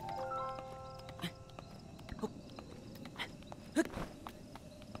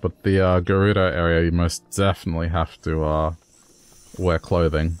 But the Garuda area, you most definitely have to wear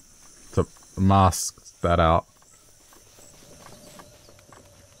clothing to mask that out.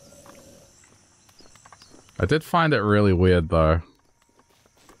 I did find it really weird, though.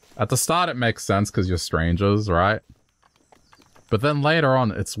 At the start, it makes sense because you're strangers, right? But then later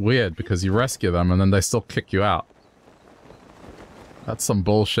on, it's weird because you rescue them and then they still kick you out. That's some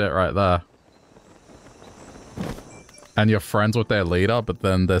bullshit right there. And you're friends with their leader, but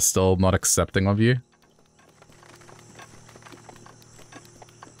then they're still not accepting of you.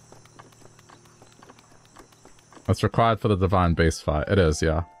 It's required for the Divine Beast fight. It is,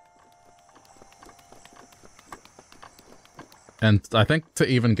 yeah. And I think to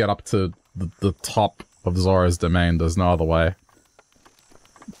even get up to the top of Zora's domain, there's no other way.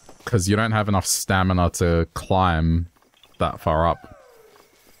 Because you don't have enough stamina to climb that far up.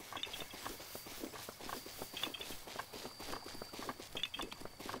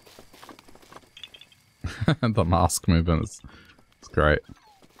 The mask movement is great.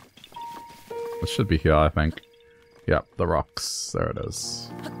 It should be here, I think. Yep, the rocks. There it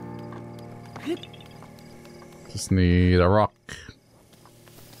is. Just need a rock.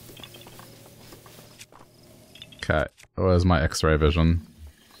 Okay, where's my X-ray vision?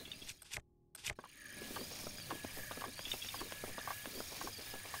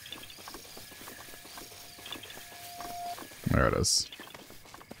 There it is.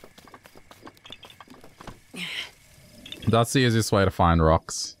 That's the easiest way to find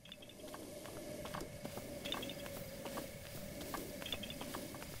rocks.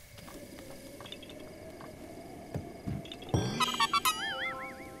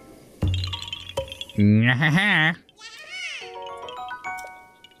 I'm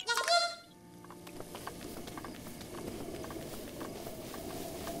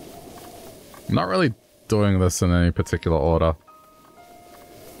not really doing this in any particular order.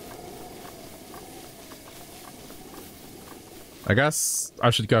 I guess I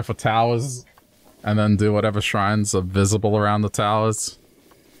should go for towers and then do whatever shrines are visible around the towers.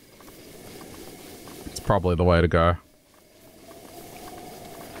 It's probably the way to go.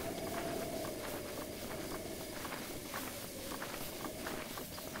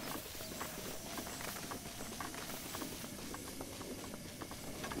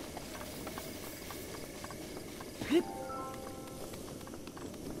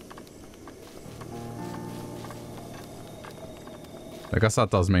 I guess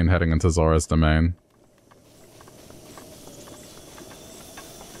that does mean heading into Zora's domain.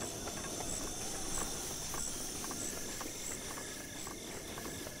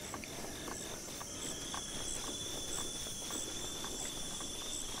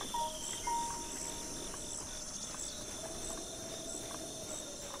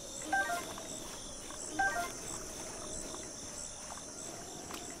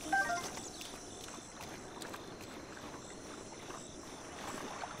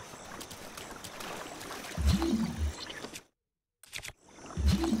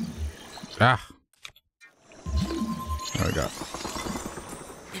 Ah. There we go.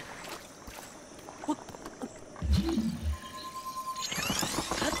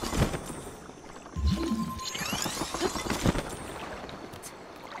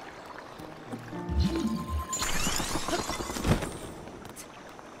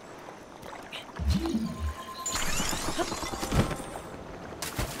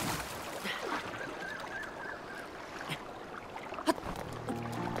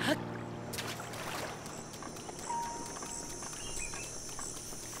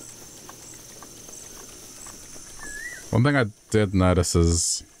 One thing I did notice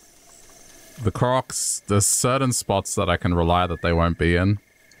is the Crocs, there's certain spots that I can rely that they won't be in.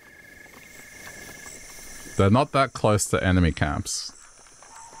 They're not that close to enemy camps.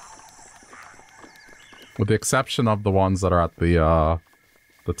 With the exception of the ones that are at the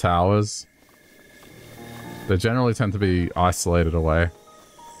towers. They generally tend to be isolated away.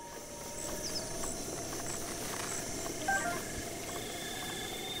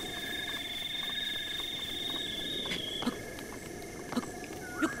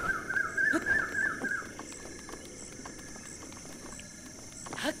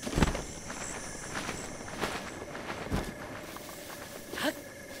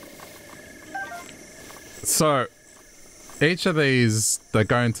 So, each of these, they're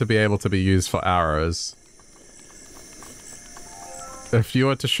going to be able to be used for arrows. If you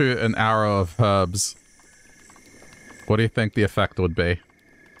were to shoot an arrow of herbs, what do you think the effect would be?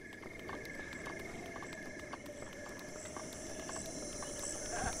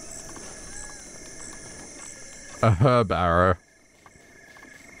 A herb arrow.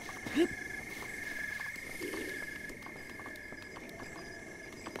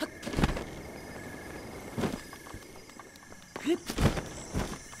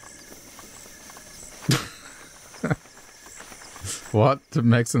 What? It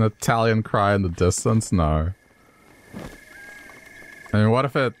makes an Italian cry in the distance? No. I mean, what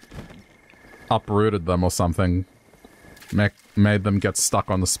if it uprooted them or something? made them get stuck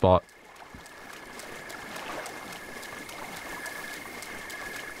on the spot.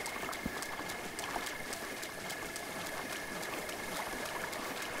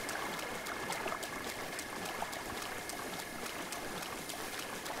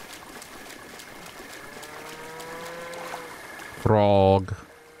 Frog.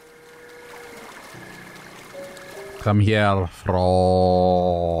 Come here,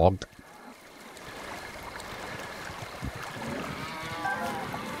 frog.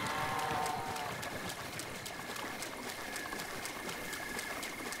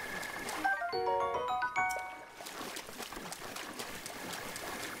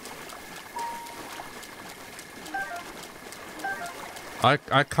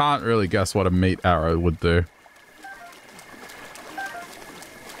 I can't really guess what a meat arrow would do.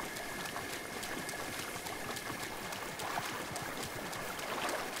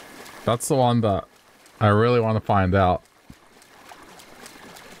 That's the one that I really want to find out.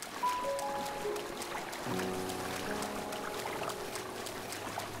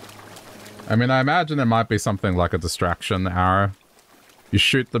 I mean, I imagine it might be something like a distraction arrow. You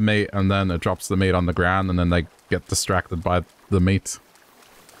shoot the meat and then it drops the meat on the ground and then they get distracted by the meat.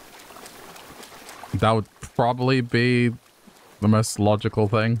 That would probably be the most logical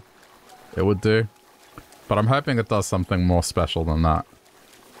thing it would do. But I'm hoping it does something more special than that.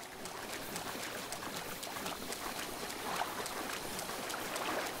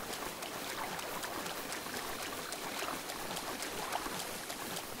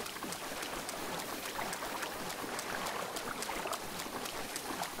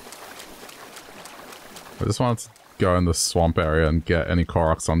 I just wanted to go in the swamp area and get any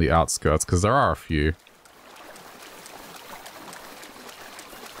Koroks on the outskirts, because there are a few.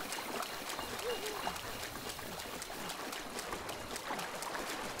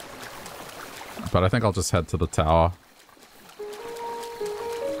 But I think I'll just head to the tower.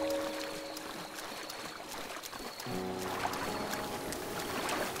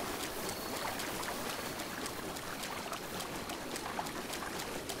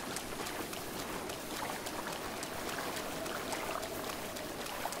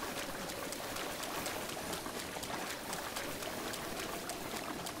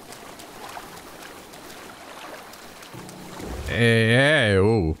 Hey,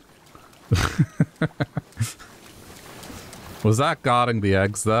 ooh. Was that guarding the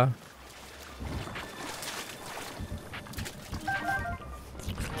eggs there?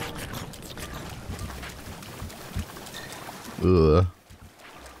 Ugh.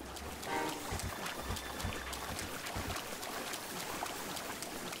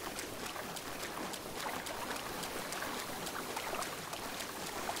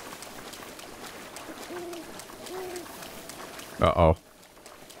 Uh-oh.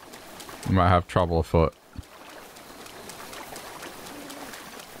 We might have trouble afoot.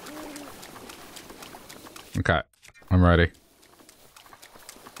 Okay, I'm ready.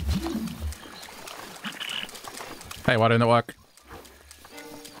 Hey, why didn't it work?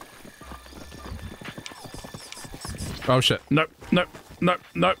 Oh shit. Nope, nope, nope,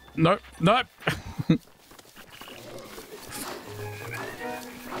 nope, nope, nope.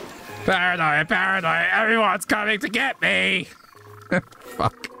 Paranoia, paranoia, everyone's coming to get me!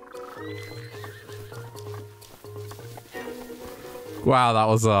 Fuck. Wow, that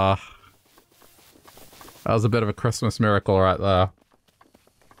was a bit of a Christmas miracle right there.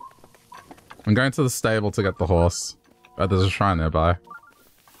 I'm going to the stable to get the horse. Oh, there's a shrine nearby.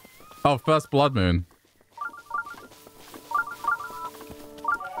 Oh, first blood moon.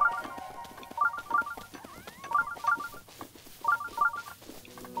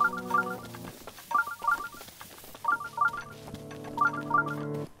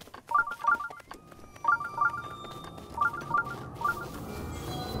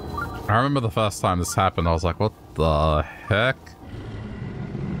 I remember the first time this happened, I was like, what the heck?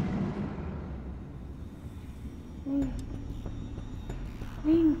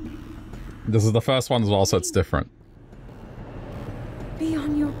 This is the first one as well, so it's different. Be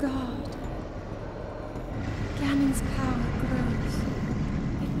on your guard. Ganon's power grows.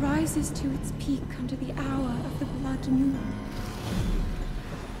 It rises to its peak under the hour of the blood moon.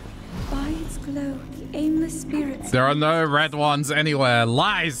 By its glow, the aimless spirits... There are no red ones anywhere.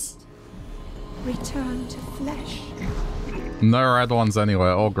 Lies! Return to flesh. No red ones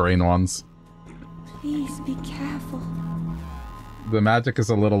anywhere, all green ones. Please be careful. The magic is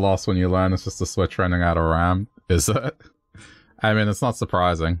a little lost when you learn it's just a switch running out of RAM. Is it? I mean, it's not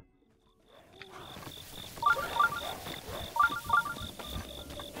surprising.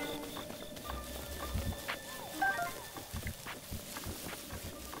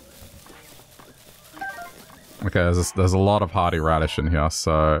 Okay, there's a lot of hardy radish in here,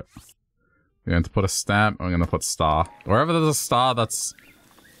 so we're going to put a stamp, and we're going to put star. Wherever there's a star, that's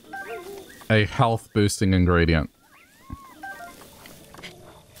a health boosting ingredient.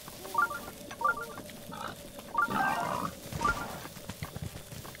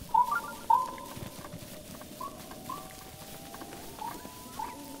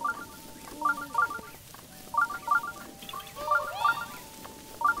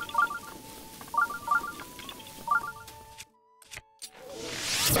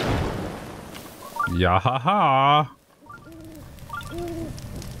 Yahaha!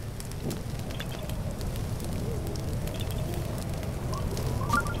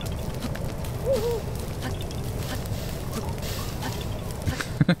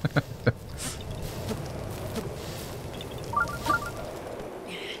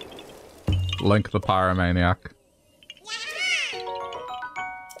 Link the pyromaniac.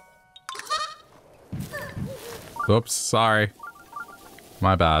 Oops, sorry.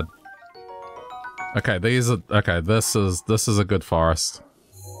 My bad. Okay, these are okay, this is a good forest.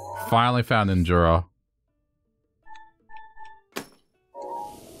 Finally found Endura. I'm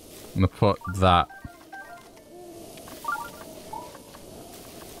gonna put that.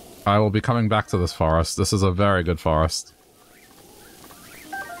 I will be coming back to this forest. This is a very good forest.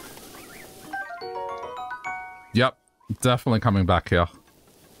 Yep, definitely coming back here.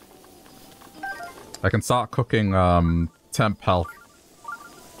 I can start cooking temp health.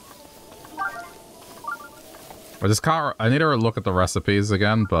 I just can't... I need to look at the recipes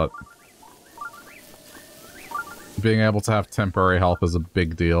again, but... being able to have temporary health is a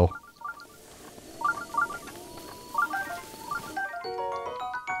big deal.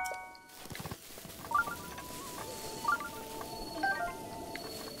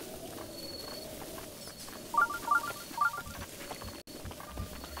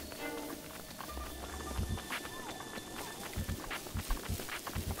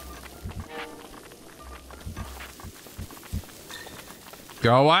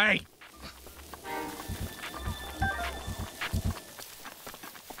 Go away!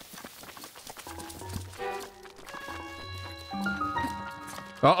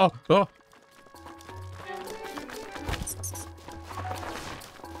 Uh-oh! Oh!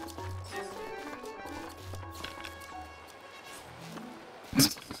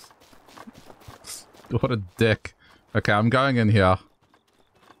 What a dick. Okay, I'm going in here.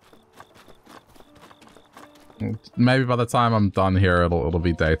 Maybe by the time I'm done here, it'll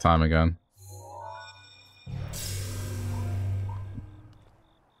be daytime again.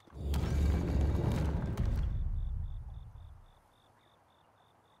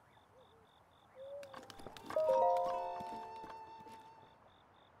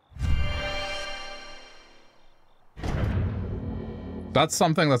 That's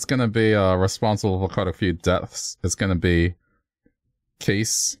something that's gonna be responsible for quite a few deaths. It's gonna be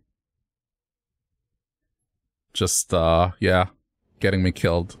Keese. Just, yeah, getting me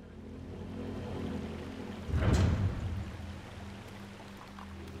killed.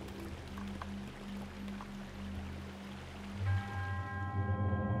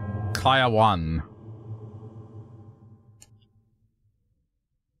 Kaya 1.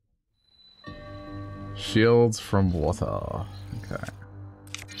 Shields from water. Okay.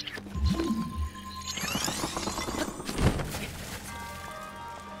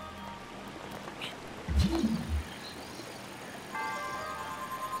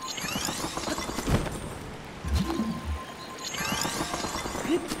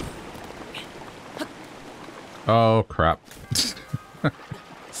 Oh, crap.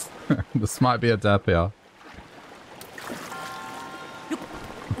 This might be a death here.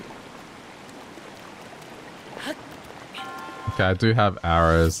 Okay, I do have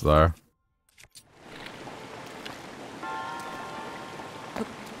arrows, though.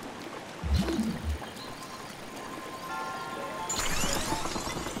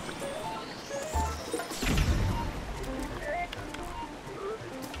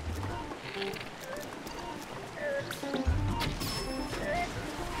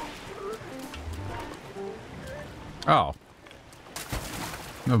 Oh.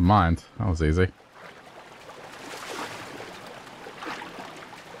 Never mind. That was easy.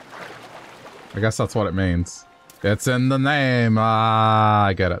 I guess that's what it means. It's in the name. Ah,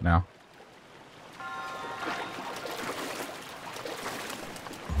 I get it now.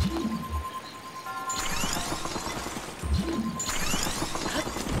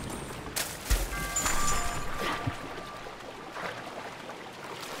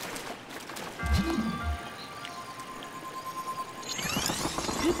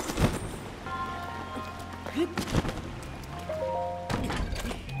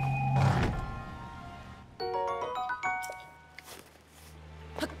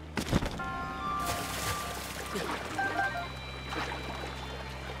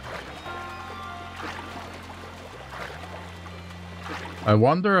 I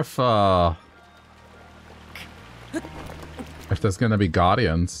wonder if there's gonna be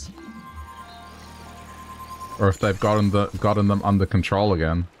guardians. Or if they've gotten them under control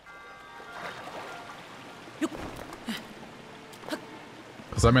again.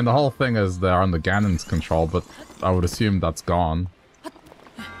 Because, I mean, the whole thing is they're under Ganon's control, but I would assume that's gone.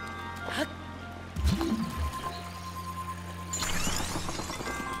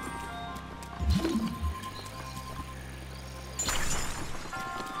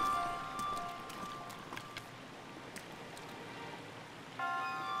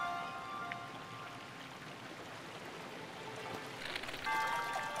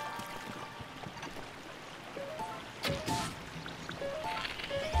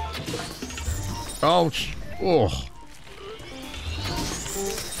 Ouch! Oh.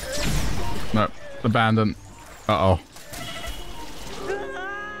 No, abandon. Uh-oh.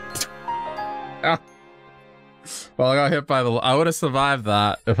 Ah. Well, I got hit by the... I would have survived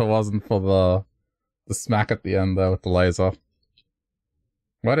that if it wasn't for the smack at the end there with the laser.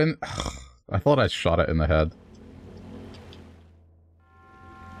 Why didn't... I thought I shot it in the head.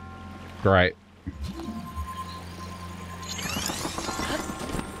 Great.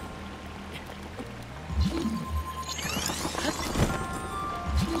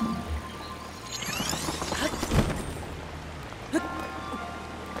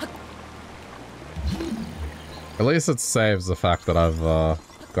 At least it saves the fact that I've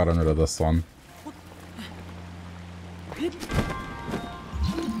gotten rid of this one.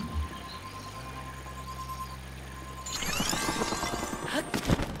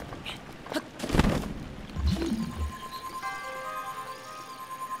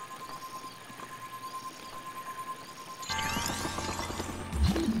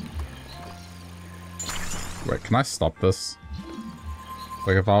 Wait, can I stop this?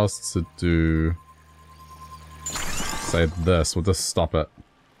 Like if I was to do... say this, would this stop it?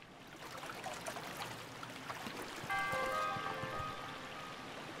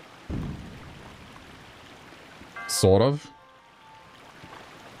 Sort of.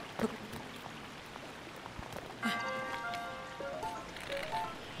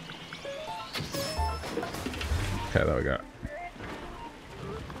 Okay, there we go.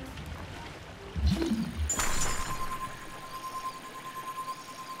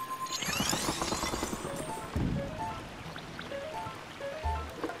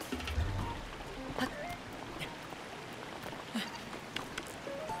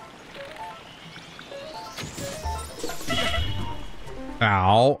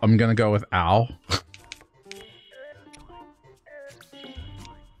 Ow. I'm gonna go with ow.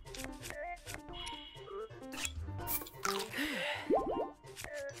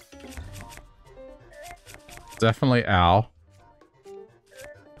 Definitely ow.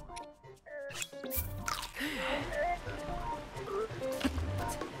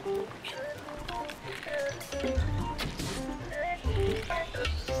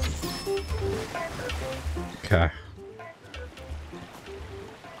 Okay.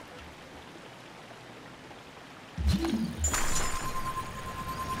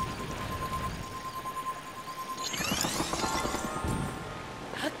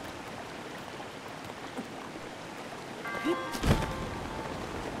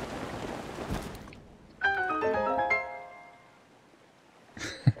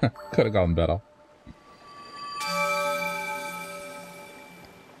 Could have gone better.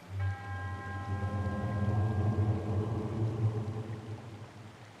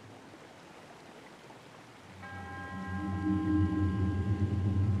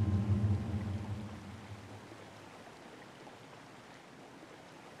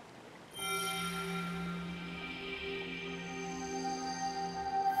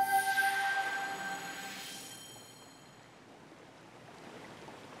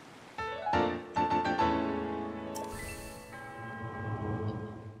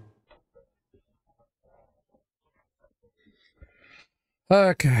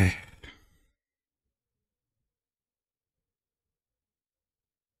 Okay.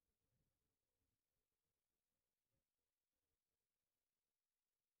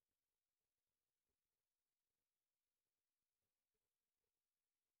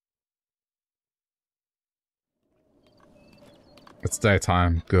 It's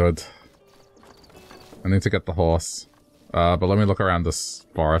daytime. Good. I need to get the horse. But let me look around this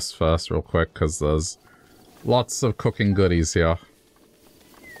forest first real quick, because there's lots of cooking goodies here.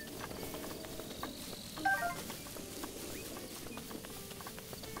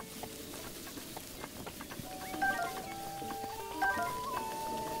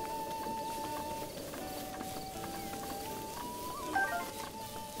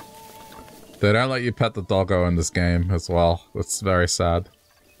 They don't let you pet the doggo in this game as well. That's very sad.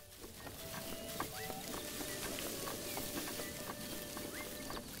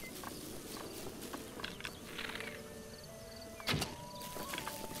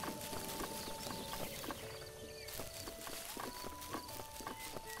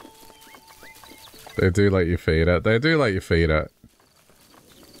 They do let you feed it. They do let you feed it.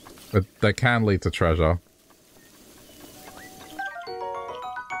 But they can lead to treasure.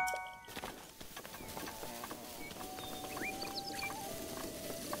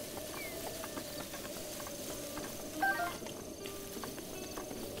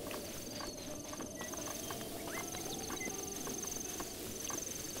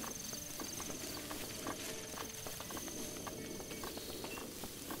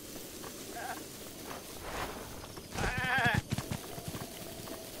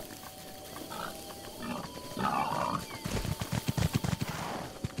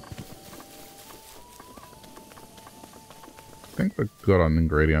 I think we're good on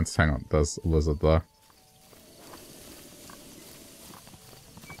ingredients. Hang on, there's a lizard there.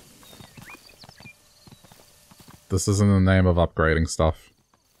 This is in the name of upgrading stuff.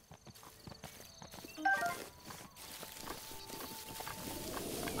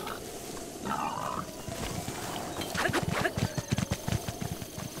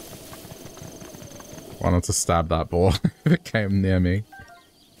 Wanted to stab that ball if it came near me.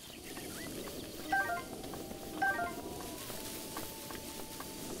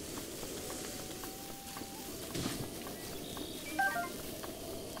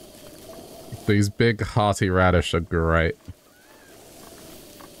 These big hearty radish are great.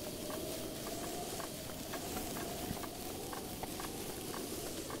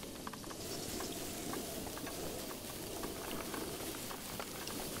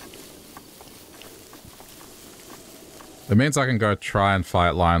 It means I can go try and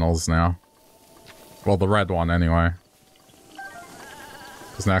fight Lionel's now. Well, the red one anyway.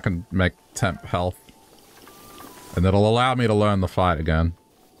 Because now I can make temp health. And it'll allow me to learn the fight again.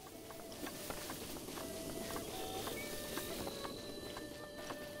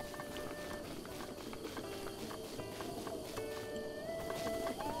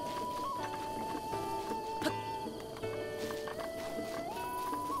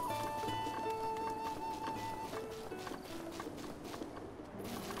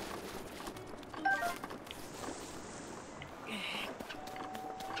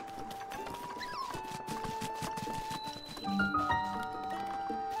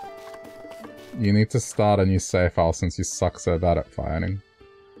 You need to start a new save file since you suck so bad at fighting.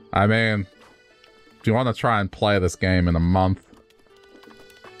 I mean, if you want to try and play this game in a month,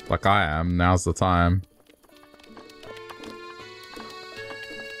 like I am, now's the time.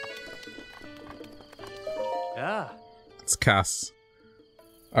 Yeah. It's Cass.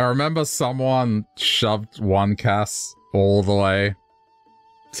 I remember someone shoved one Cass all the way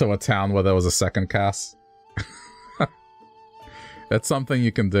to a town where there was a second Cass. It's something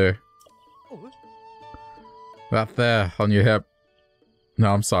you can do. That there, on your hip.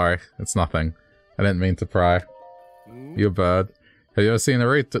 No, I'm sorry. It's nothing. I didn't mean to pry. You bird. Have you ever seen a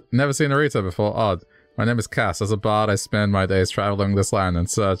Rita? Never seen a Rita before? Odd. My name is Cass. As a bard, I spend my days traveling this land in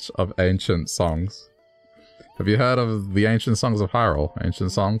search of ancient songs. Have you heard of the ancient songs of Hyrule?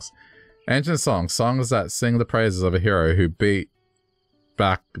 Ancient songs? Ancient songs. Songs that sing the praises of a hero who beat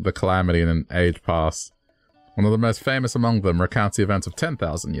back the calamity in an age past. One of the most famous among them recounts the events of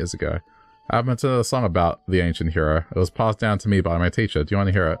 10,000 years ago. I happen to know a song about the ancient hero. It was passed down to me by my teacher. Do you want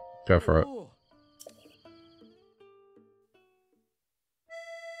to hear it? Go for it.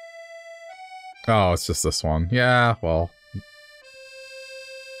 Oh, it's just this one. Yeah, well.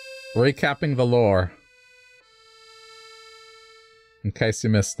 Recapping the lore. In case you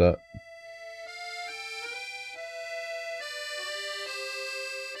missed it.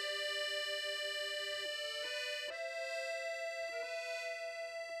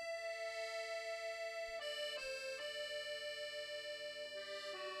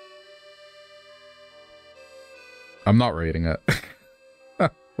 I'm not reading it.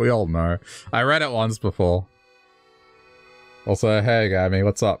 We all know. I read it once before. Also, hey Gabby,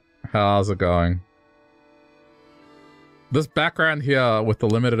 what's up? How's it going? This background here with the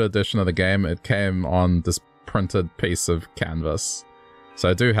limited edition of the game, it came on this printed piece of canvas. So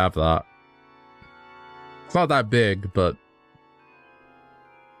I do have that. It's not that big, but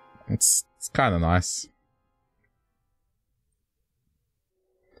it's kind of nice.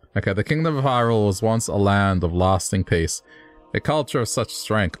 Okay, the Kingdom of Hyrule was once a land of lasting peace, a culture of such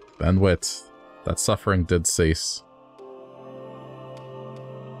strength and wit that suffering did cease.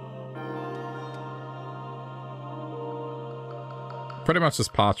 Pretty much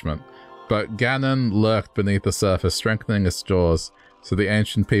just parchment. But Ganon lurked beneath the surface, strengthening its jaws, so the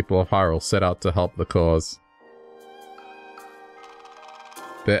ancient people of Hyrule set out to help the cause.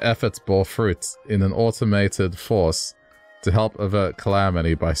 Their efforts bore fruit in an automated force to help avert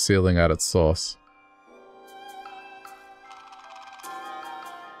calamity by sealing at its source.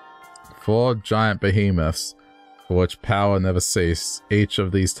 4 giant behemoths, for which power never ceased. Each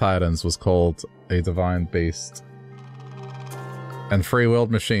of these titans was called a divine beast. And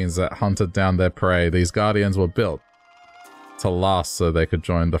free-willed machines that hunted down their prey, these guardians were built to last so they could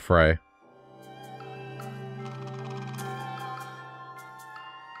join the fray.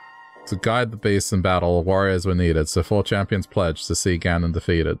 To guide the beasts in battle, warriors were needed, so 4 champions pledged to see Ganon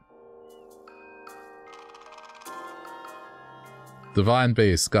defeated. Divine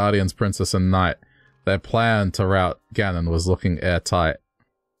beasts, guardians, princess, and knight. Their plan to rout Ganon was looking airtight.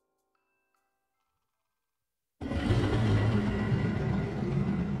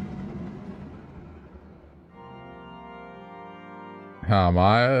 How am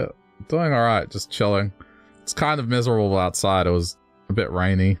I? Doing alright, just chilling. It's kind of miserable outside. It was a bit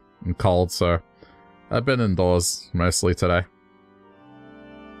rainy and cold, so I've been indoors mostly today.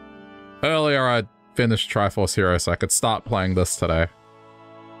 Earlier I finished Triforce Hero so I could start playing this today.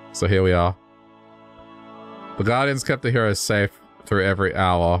 So here we are. The Guardians kept the heroes safe through every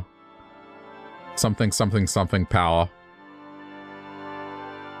hour. Something, something, something power.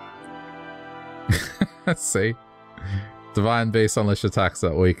 Let's see. Divine Beasts unleash attacks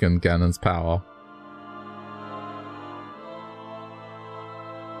that weaken Ganon's power.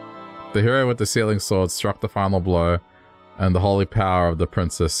 The hero with the sealing sword struck the final blow, and the holy power of the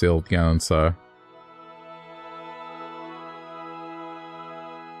princess sealed Ganon so.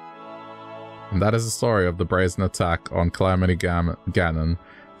 And that is the story of the brazen attack on Calamity Ganon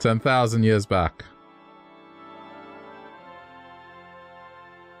 10,000 years back.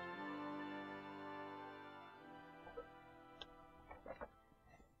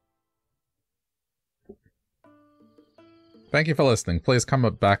 Thank you for listening. Please come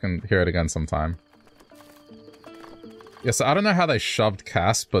back and hear it again sometime. Yes, I don't know how they shoved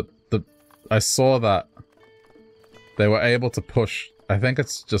Cass, but I saw that they were able to push. I think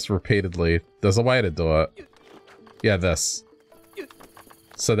it's just repeatedly. There's a way to do it. Yeah, this.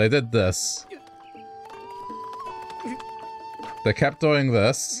 So they did this. They kept doing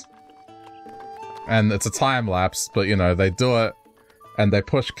this. And it's a time lapse, but you know, they do it and they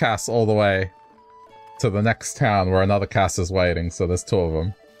push Cass all the way to the next town where another Cass is waiting, so there's 2 of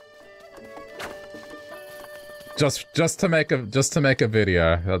them. Just to make a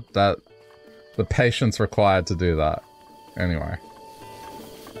video, that the patience required to do that. Anyway.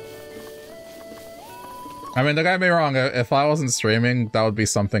 I mean, don't get me wrong, if I wasn't streaming, that would be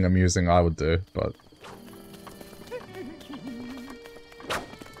something amusing I would do, but...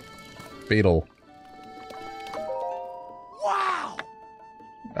 Beetle. Wow!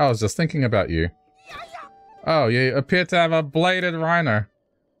 I was just thinking about you. Oh, you appear to have a bladed rhino.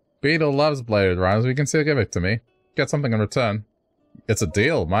 Beetle loves bladed rhinos. You can still give it to me. Get something in return. It's a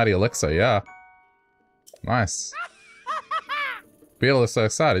deal. Mighty elixir, yeah. Nice. Beetle is so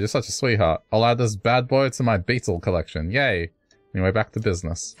excited. You're such a sweetheart. I'll add this bad boy to my Beetle collection. Yay. Anyway, back to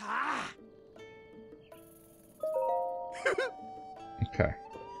business. Okay.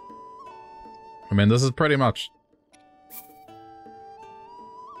 I mean, this is pretty much...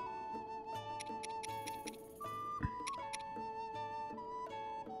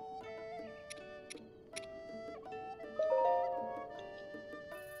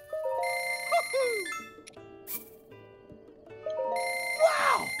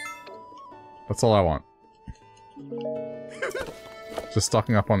 That's all I want. Just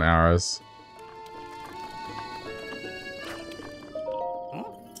stocking up on arrows.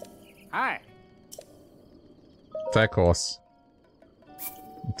 Hi. Take course.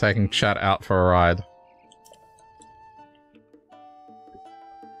 I'm taking chat out for a ride.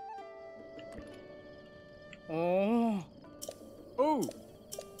 Oh. Oh.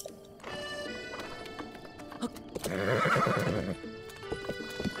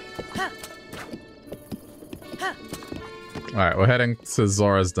 Alright, we're heading to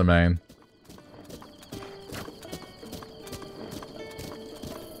Zora's domain.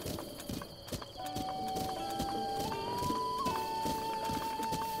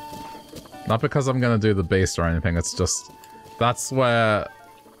 Not because I'm gonna do the beast or anything, it's just... That's where...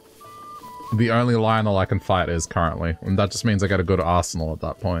 the only Lionel I can fight is currently. And that just means I get a good arsenal at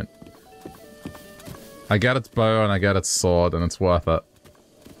that point. I get its bow and I get its sword and it's worth it.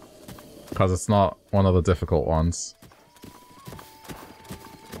 Because it's not one of the difficult ones.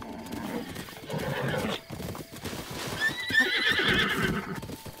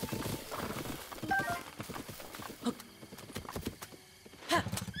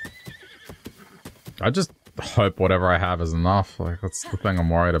 I just hope whatever I have is enough. Like, that's the thing I'm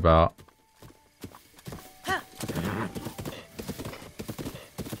worried about.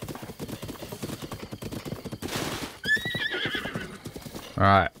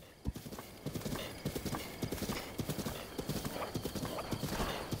 Alright.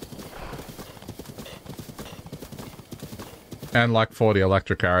 And like 40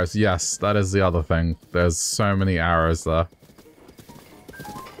 electric arrows. Yes, that is the other thing. There's so many arrows there.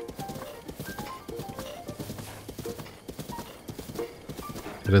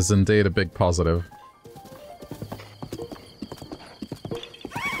 It is indeed a big positive.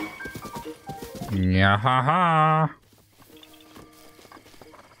 Nyahaha!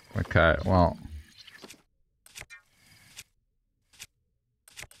 Okay, well.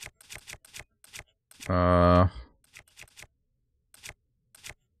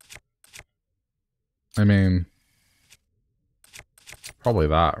 I mean, probably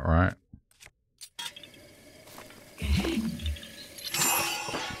that, right?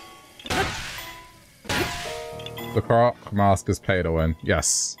 The Croc mask is pay to win.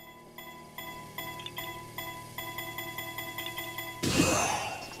 Yes.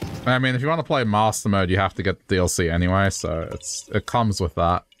 I mean, if you want to play Master Mode, you have to get the DLC anyway, so it comes with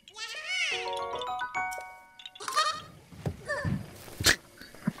that.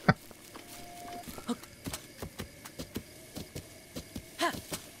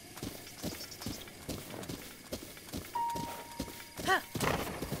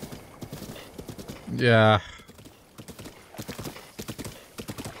 Yeah.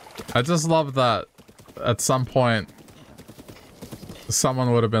 I just love that at some point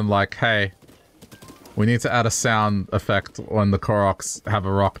someone would have been like, hey, we need to add a sound effect when the Koroks have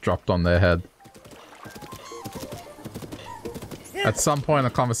a rock dropped on their head. At some point a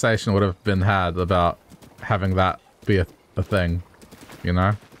conversation would have been had about having that be a thing, you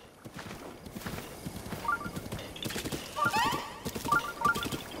know?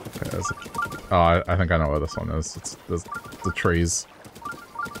 Okay, oh, I think I know where this one is. It's the trees.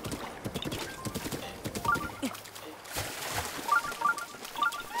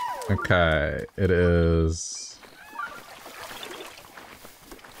 Okay, it is...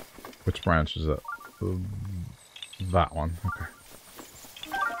 Which branch is it? That one, okay.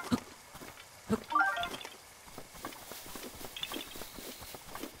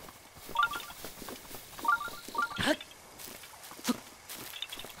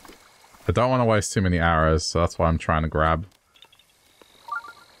 I don't want to waste too many arrows, so that's why I'm trying to grab.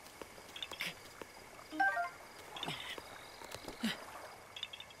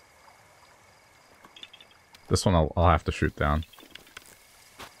 This one I'll have to shoot down.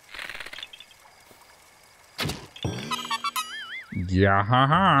 Yeah,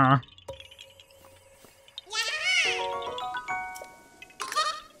 haha.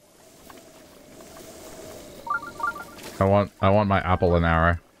 I want my apple and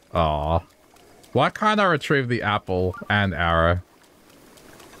arrow. Aw. Why can't I retrieve the apple and arrow?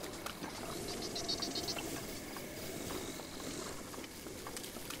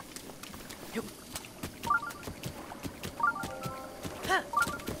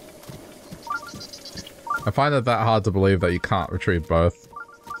 I find it that hard to believe that you can't retrieve both.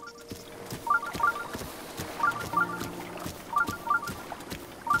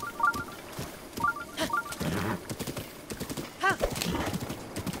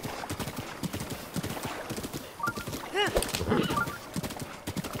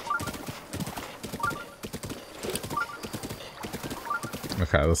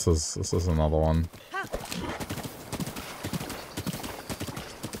 Okay, this is another one.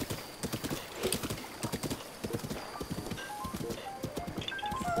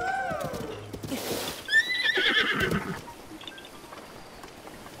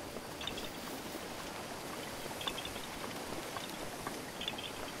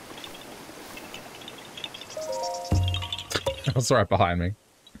 It's right behind me.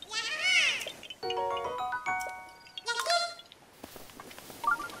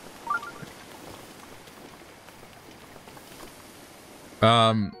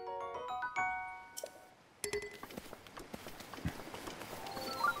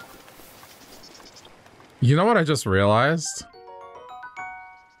 You know what I just realized?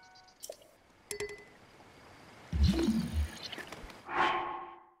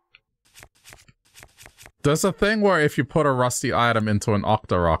 There's a thing where if you put a rusty item into an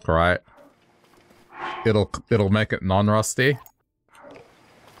Octorok, right? It'll make it non-rusty.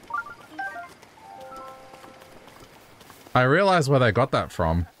 I realize where they got that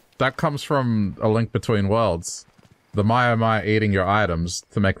from. That comes from A Link Between Worlds. The Maya eating your items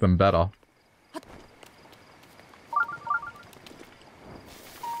to make them better.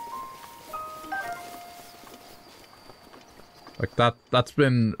 Like, that's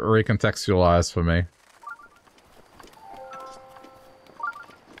been recontextualized for me.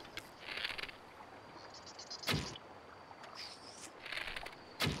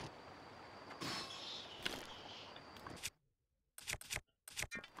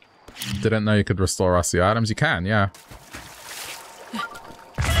 Didn't know you could restore rusty items. You can, yeah.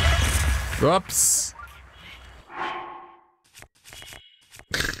 Whoops!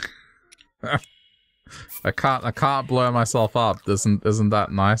 I can't blow myself up. Isn't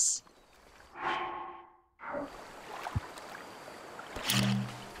that nice?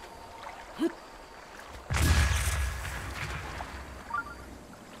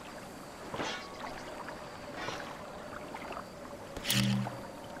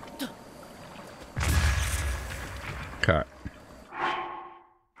 Okay.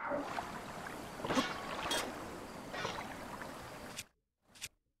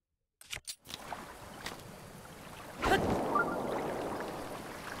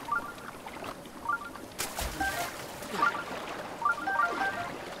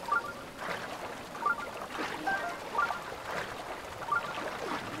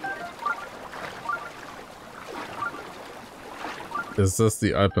 Is this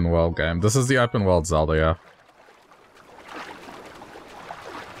the open world game? This is the open world Zelda, yeah.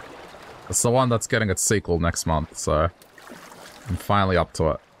 It's the one that's getting its sequel next month, so I'm finally up to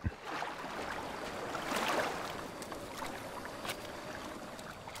it.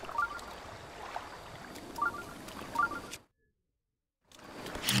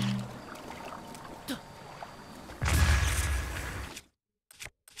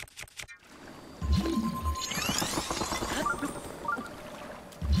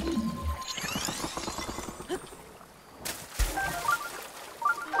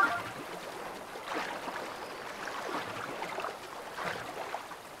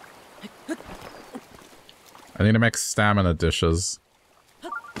 I need to make stamina dishes,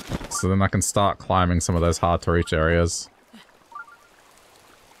 so then I can start climbing some of those hard-to-reach areas.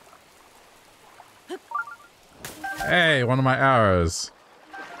 Hey, one of my arrows!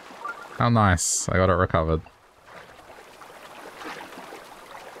 How nice, I got it recovered.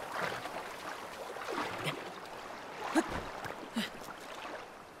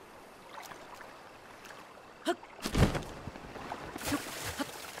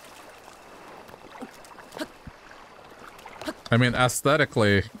 I mean,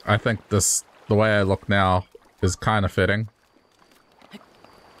 aesthetically, I think the way I look now is kind of fitting.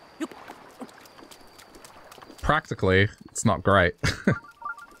 Practically, it's not great.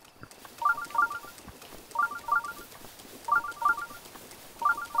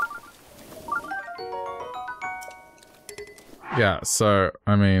 Yeah, so,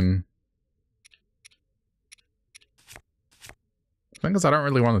 I mean... the thing is, I don't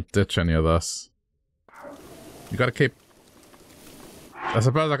really want to ditch any of this. You gotta keep... I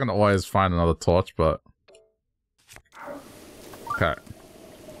suppose I can always find another torch, but... okay.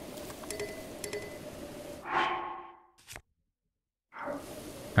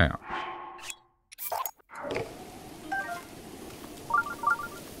 Hang on.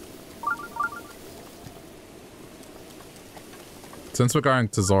 Since we're going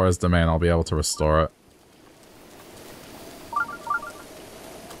to Zora's domain, I'll be able to restore it.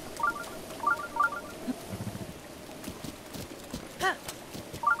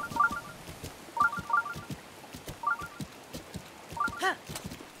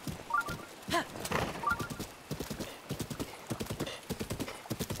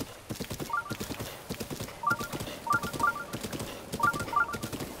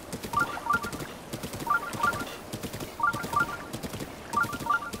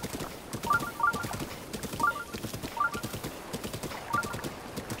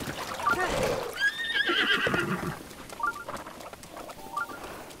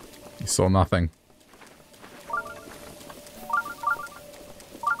 Saw nothing.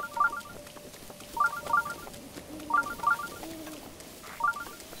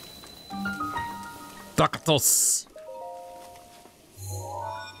 Dactos.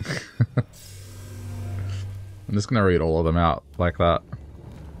 I'm just gonna read all of them out like that.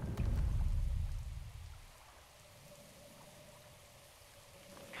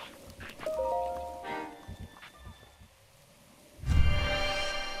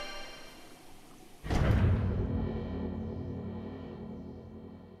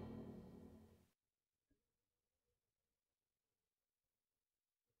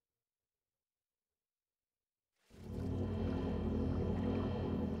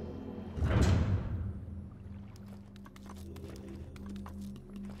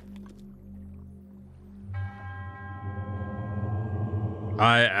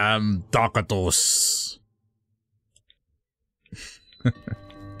 I am Dakatos.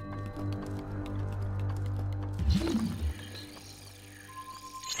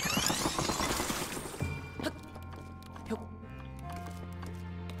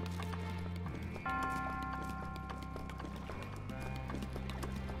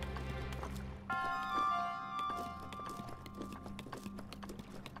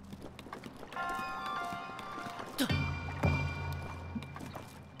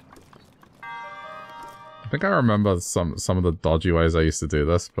 I think I remember some of the dodgy ways I used to do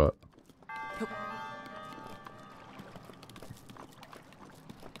this, but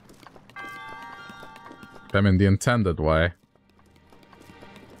I mean the intended way.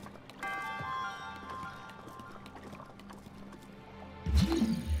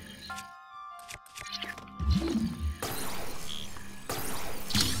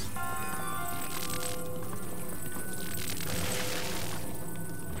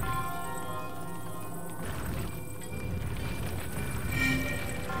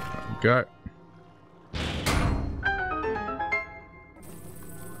 Go.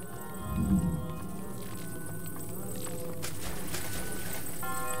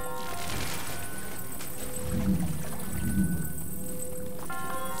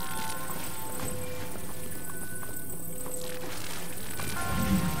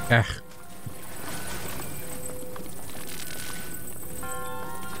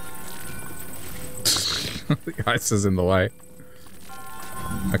 The ice is in the way.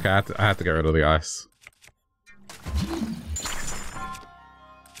 Okay, I had to get rid of the ice.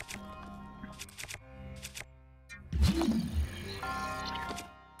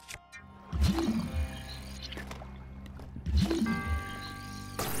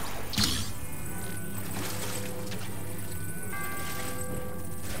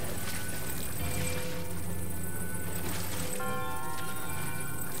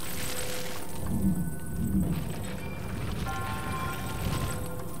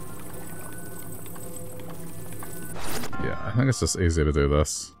 I think it's just easy to do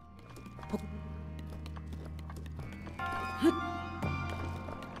this.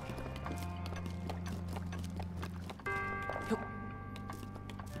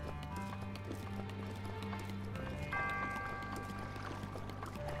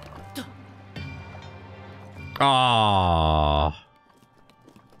 Ah,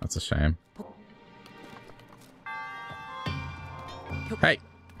 that's a shame. Hey,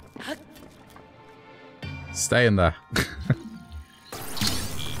 stay in there.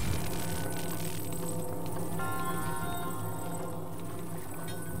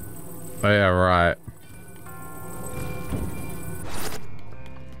 Oh yeah, right.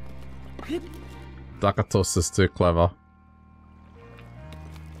 Dakatos is too clever.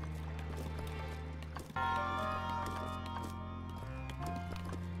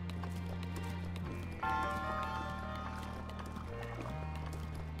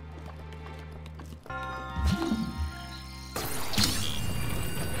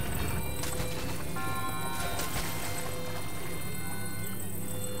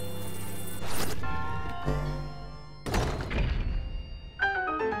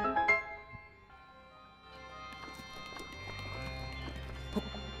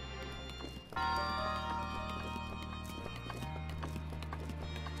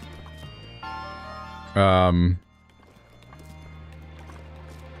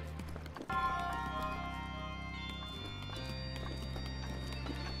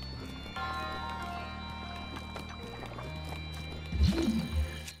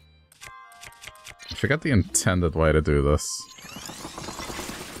 I forget the intended way to do this.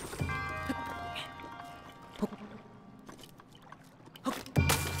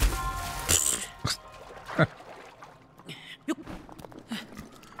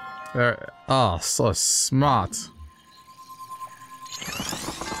 There. Oh, so smart.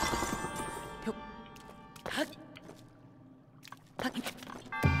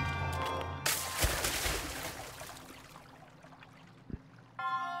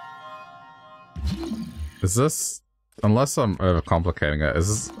 Is this, unless I'm overcomplicating it, is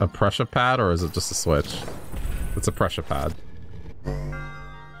this a pressure pad or is it just a switch? It's a pressure pad.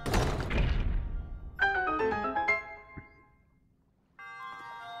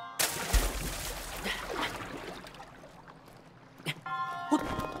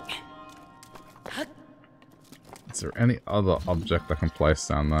 Is there any other object I can place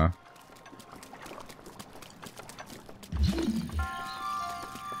down there?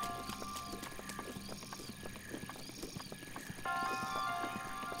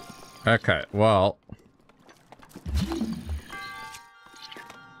 Okay, well,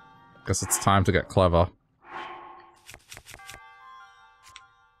 guess it's time to get clever.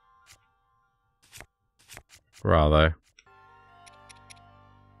 Where are they?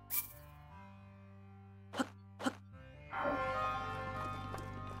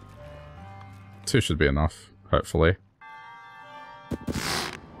 2 should be enough, hopefully.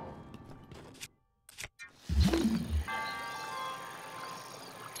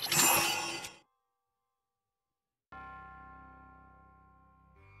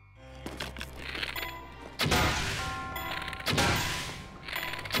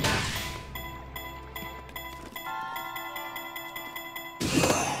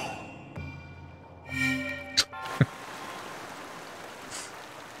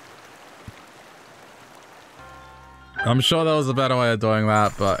 I'm sure there was a better way of doing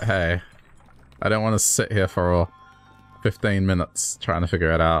that, but hey, I don't want to sit here for 15 minutes trying to figure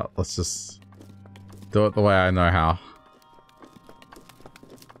it out. Let's just do it the way I know how.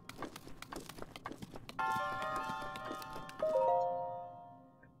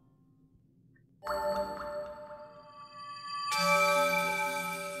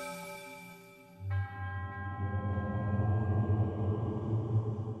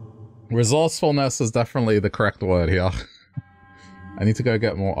 Resourcefulness is definitely the correct word here. I need to go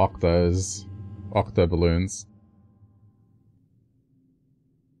get more octo balloons.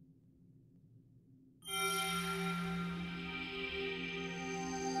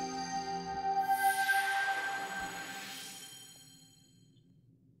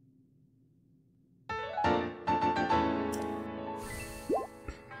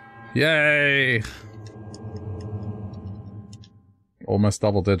 Yay! Almost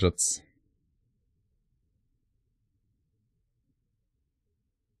double digits.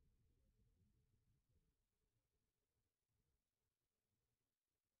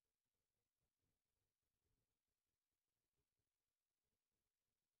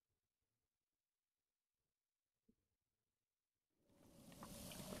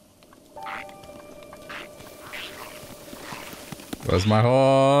 Where's my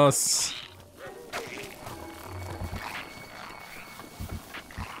horse?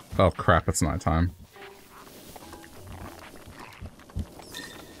 Oh crap, it's nighttime.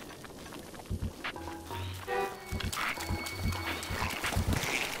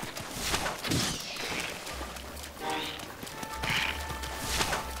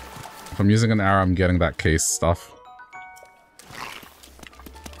 If I'm using an arrow, I'm getting that case stuff.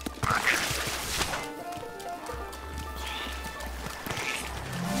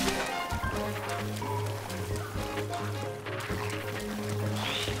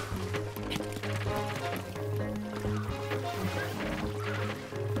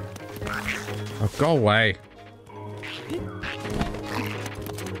 Go away.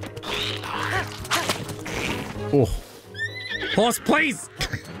 Oh. Horse, please!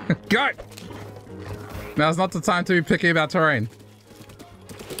 Go! Now's not the time to be picky about terrain.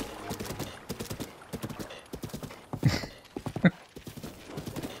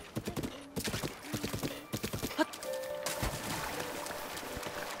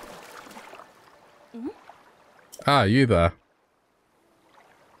 Ah, you there.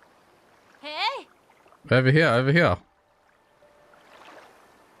 Over here, over here.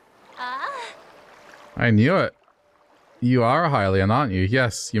 I knew it. You are a Hylian, aren't you?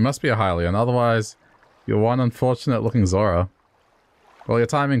 Yes, you must be a Hylian, otherwise you're one unfortunate looking Zora. Well, your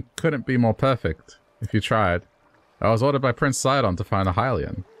timing couldn't be more perfect, if you tried. I was ordered by Prince Sidon to find a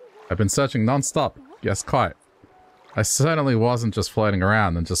Hylian. I've been searching non-stop. Yes, quite. I certainly wasn't just floating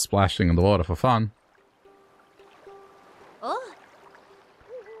around and just splashing in the water for fun.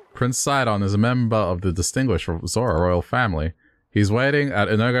 Prince Sidon is a member of the distinguished Zora royal family. He's waiting at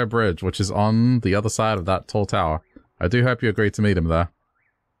Inogo Bridge, which is on the other side of that tall tower. I do hope you agree to meet him there.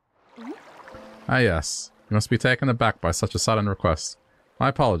 Ah yes, you must be taken aback by such a sudden request. My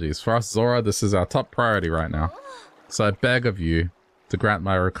apologies. For us Zora, this is our top priority right now. So I beg of you to grant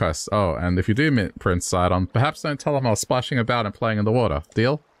my request. Oh, and if you do meet Prince Sidon, perhaps don't tell him I was splashing about and playing in the water.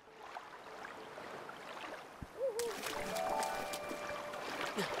 Deal?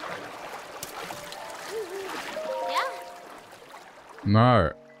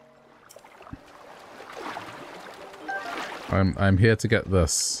 No. I'm here to get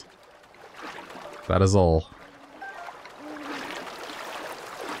this. That is all.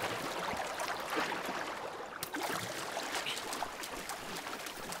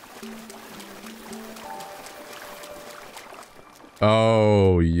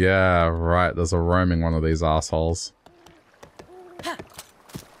 Oh, yeah, right. There's a roaming one of these assholes.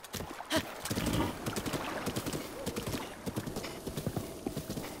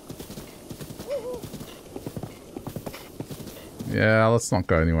 Yeah, let's not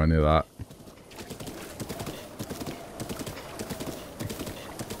go anywhere near that.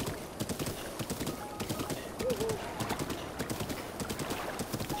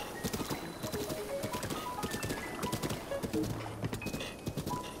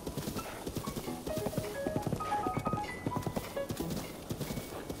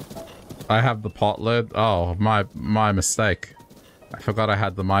 I have the pot lid. Oh, my mistake. I forgot I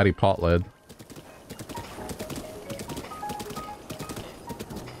had the mighty pot lid.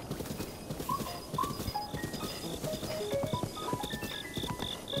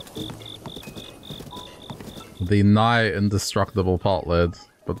 The nigh indestructible pot lid,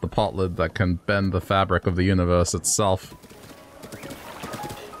 but the pot lid that can bend the fabric of the universe itself.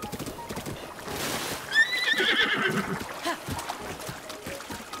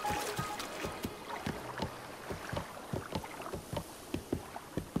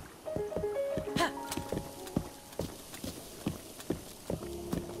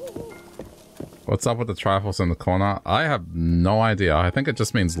 What's up with the trifles in the corner? I have no idea. I think it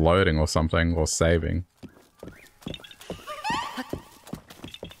just means loading or something, or saving.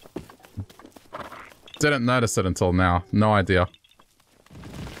 Didn't notice it until now. No idea.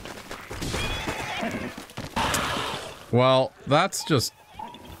 Well, that's just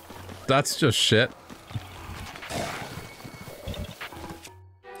shit.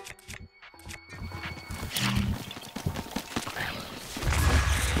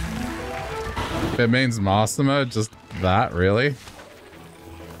 It means master mode? Just that, really?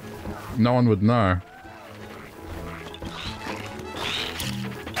 No one would know.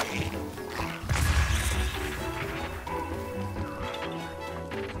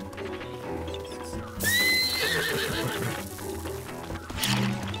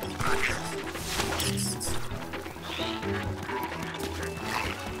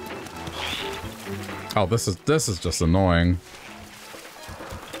 Oh, this is just annoying.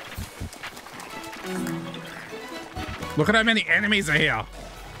 Look at how many enemies are here.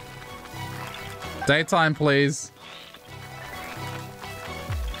 Daytime, please.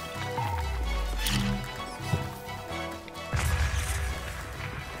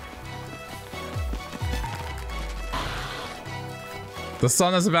 The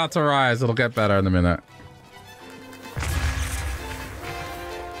sun is about to rise. It'll get better in a minute.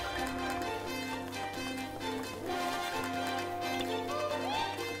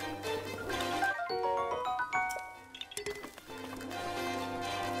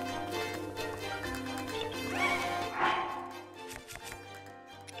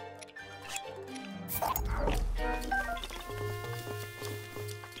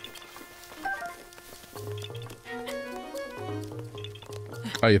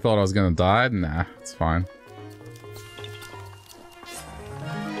 Oh, you thought I was gonna die? Nah, it's fine.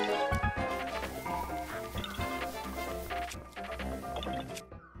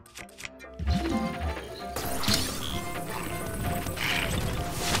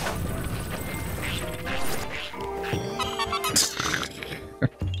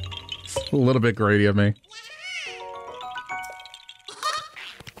 A little bit greedy of me.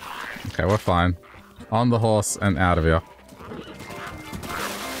 Okay, we're fine. On the horse and out of here.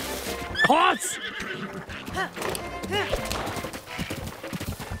 Horse!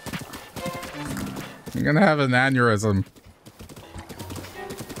 I'm gonna have an aneurysm.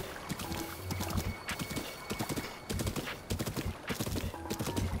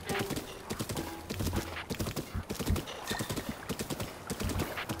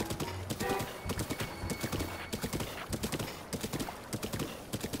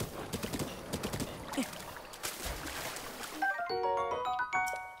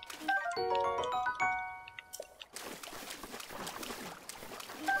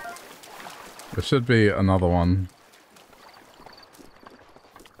 There should be another one.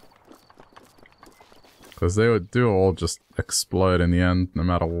 Because they would do all just explode in the end, no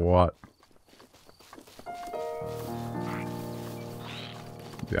matter what.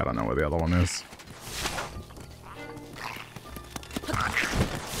 Yeah, I don't know where the other one is.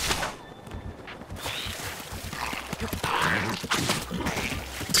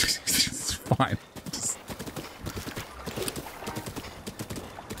 It's fine. Just...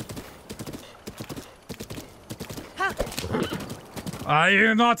 Are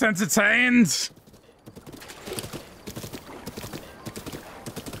you not entertained?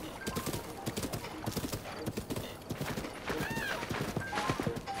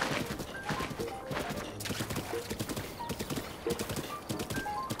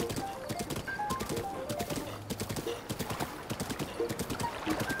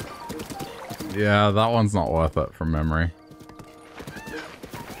 Yeah, that one's not worth it from memory.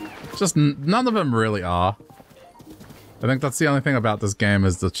 Just none of them really are. I think that's the only thing about this game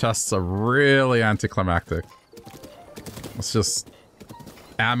is the chests are really anticlimactic. It's just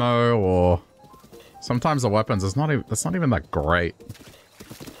ammo or sometimes the weapons. It's not even, that's not even that great.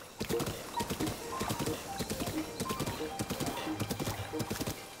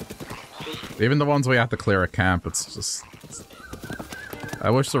 Even the ones where you have to clear a camp, it's just I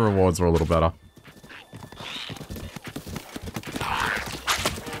wish the rewards were a little better.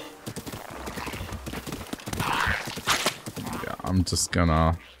 Yeah, I'm just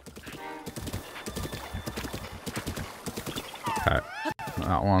gonna... Okay,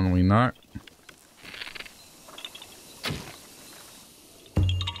 that one we know.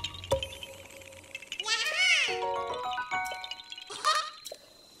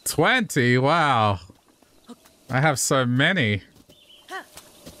 $20? Wow. I have so many.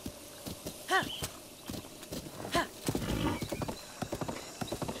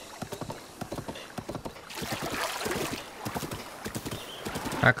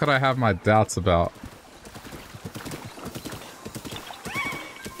 How could I have my doubts about?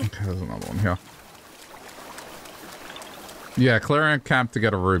 Okay, there's another one here. Yeah, clearing a camp to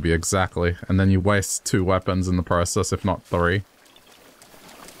get a ruby, exactly. And then you waste 2 weapons in the process, if not 3.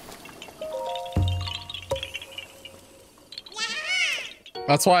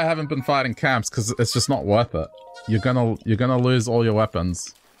 That's why I haven't been fighting camps, because it's just not worth it. You're gonna lose all your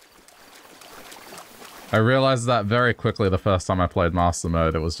weapons. I realized that very quickly the first time I played Master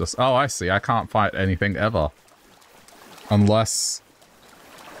Mode. It was just, oh, I see, I can't fight anything ever. Unless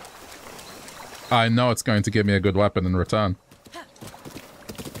I know it's going to give me a good weapon in return.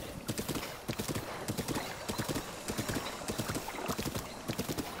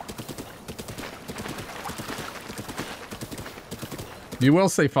 You will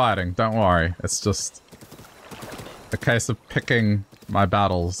see fighting, don't worry. It's just a case of picking my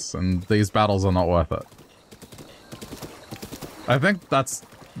battles, and these battles are not worth it. I think that's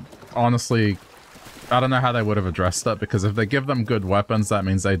honestly... I don't know how they would have addressed it, because if they give them good weapons, that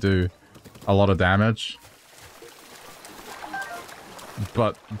means they do a lot of damage.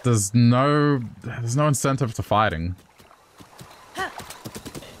 But there's no incentive to fighting.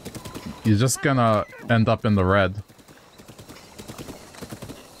 You're just gonna end up in the red.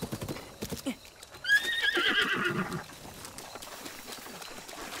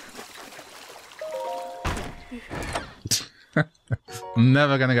 I'm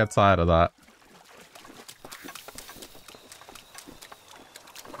never gonna get tired of that.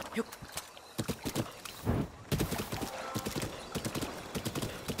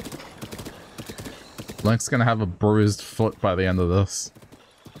 Link's gonna have a bruised foot by the end of this.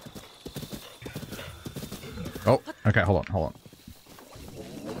 Oh, okay, hold on.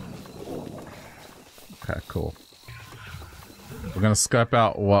 Okay, cool. We're gonna scope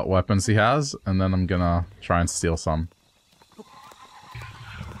out what weapons he has, and then I'm gonna try and steal some.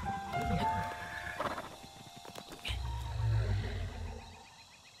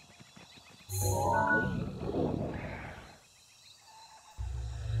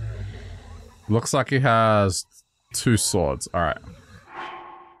 Looks like he has 2 swords. Alright.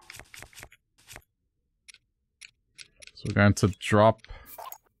 So we're going to drop...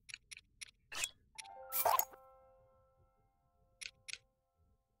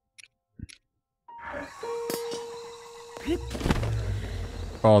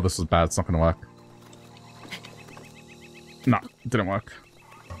 Oh, this is bad. It's not going to work. No, it didn't work.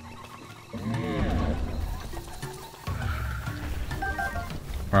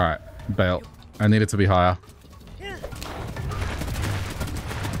 Alright, bail. I need it to be higher.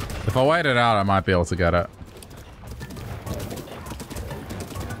 If I wait it out, I might be able to get it.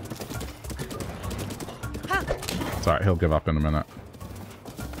 Sorry, he'll give up in a minute.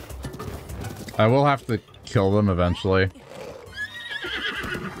 I will have to kill them eventually.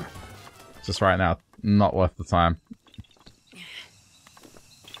 Just right now, not worth the time.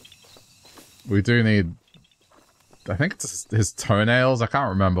 We do need... I think it's his toenails. I can't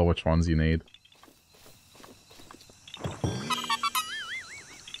remember which ones you need.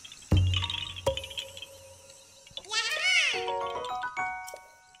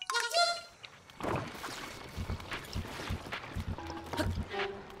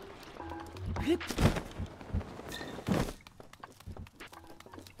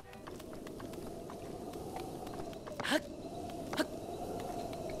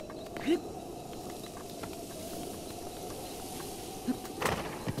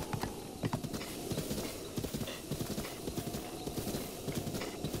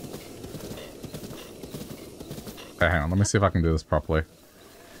 Okay, hang on. Let me see if I can do this properly.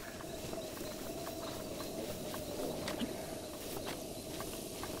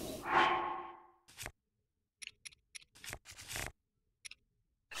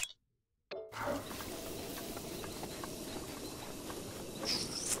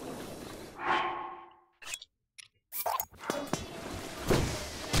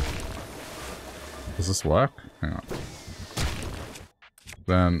 Does this work? Hang on.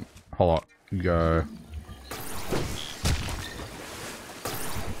 Then, hold on. Go.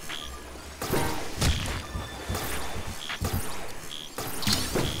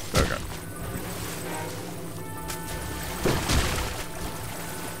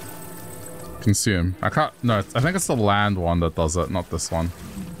 Consume. I can't... No, I think it's the land one that does it, not this one.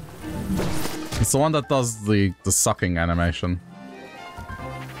 It's the one that does the sucking animation.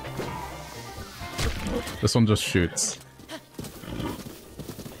 This one just shoots.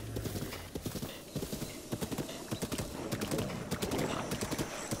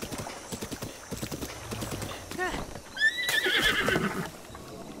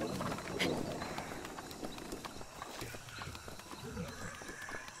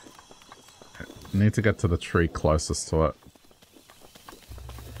 Need to get to the tree closest to it.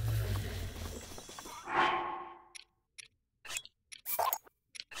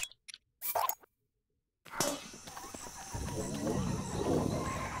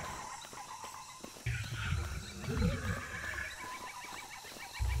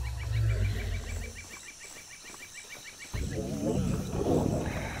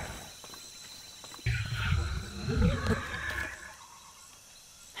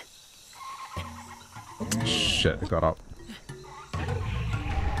 Shit, it got up.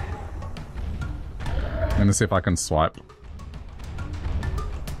 I'm gonna see if I can swipe.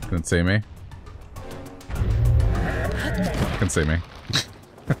 Can it see me? Can see me.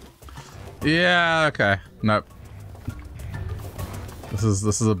 Yeah, okay. Nope. This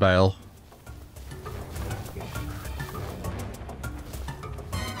is a bail.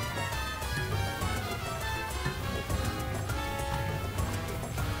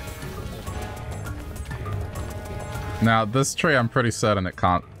 Now, this tree I'm pretty certain it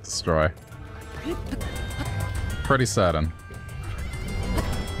can't destroy. Pretty certain.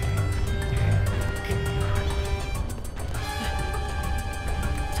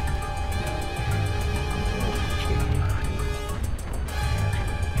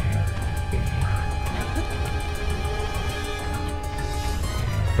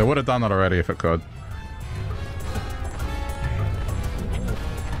 They would have done that already if it could.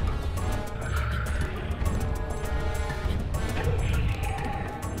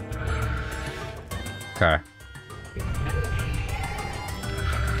 Okay.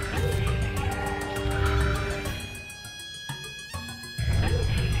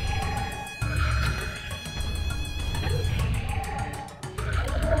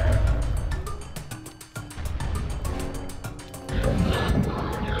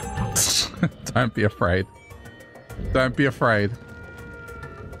 Don't be afraid. Don't be afraid.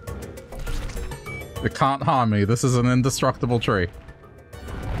 It can't harm me. This is an indestructible tree.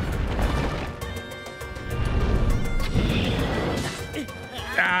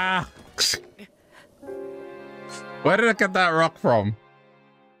 Ah! Where did I get that rock from?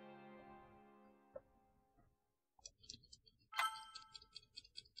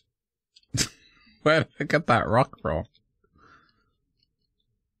 Where did I get that rock from?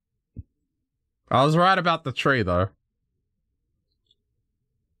 I was right about the tree, though.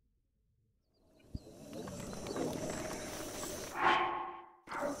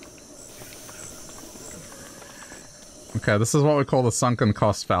 Okay, this is what we call the sunken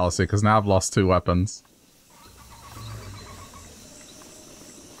cost fallacy, because now I've lost 2 weapons.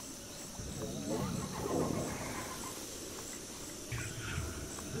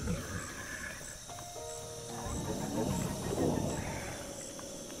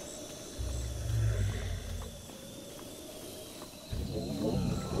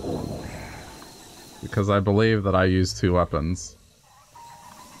 Because I believe that I used 2 weapons.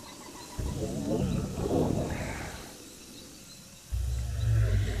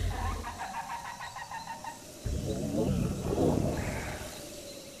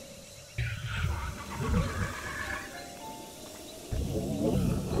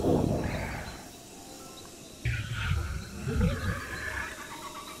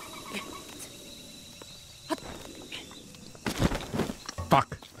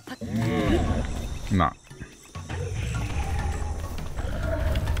 Fuck. No.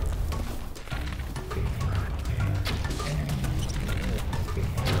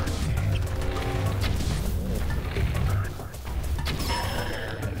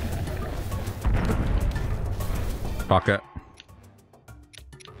 Fuck it.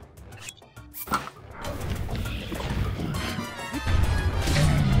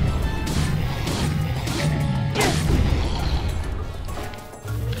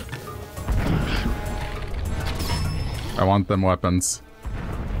 I want them weapons.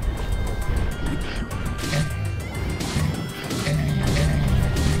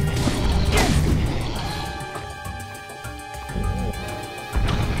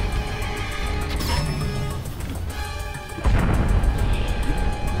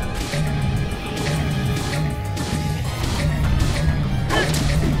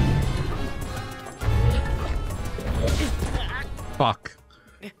 Fuck.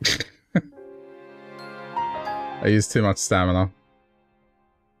 I used too much stamina.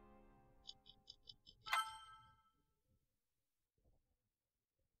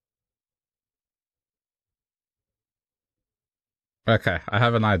 Okay, I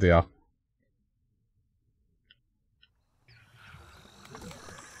have an idea.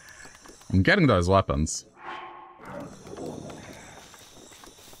 I'm getting those weapons.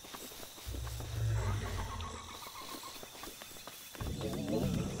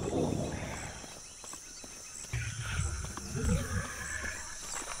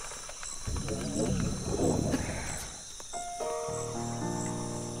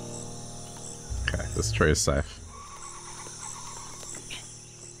 Okay, this tree is safe.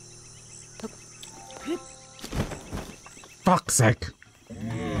 Fuck's sake!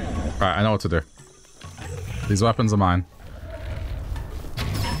 Alright, I know what to do. These weapons are mine.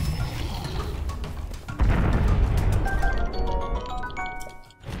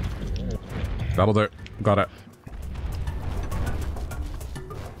 That'll do. Got it.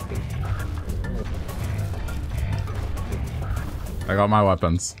 I got my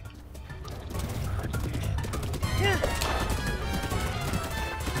weapons.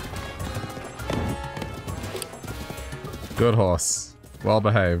 Good horse. Well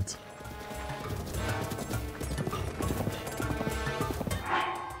behaved.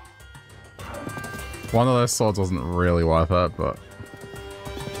 One of those swords wasn't really worth it, but...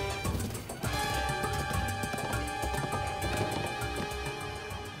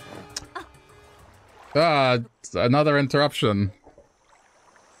 Another interruption.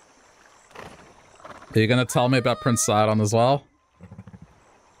 Are you gonna tell me about Prince Sidon as well?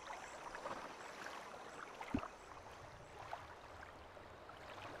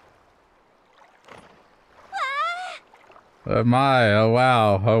 Oh my, oh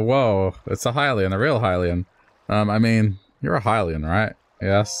wow, oh whoa. It's a Hylian, a real Hylian. I mean, you're a Hylian, right?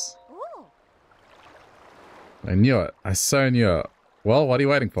 Yes? I knew it. I so knew it. Well, what are you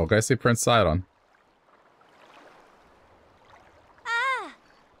waiting for? Go see Prince Sidon.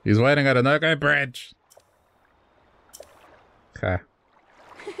 He's waiting at a no-go bridge. Okay.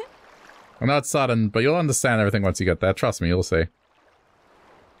 I know it's sudden, but you'll understand everything once you get there. Trust me, you'll see.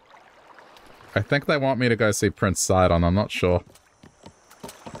 I think they want me to go see Prince Sidon. I'm not sure.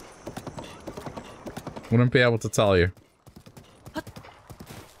 Wouldn't be able to tell you.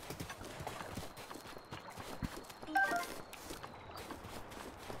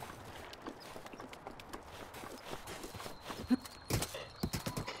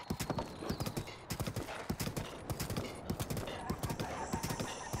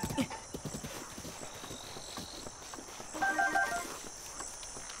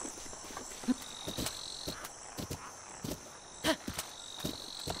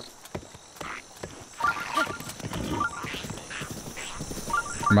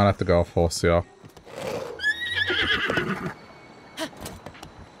 I might have to go off horse, yeah.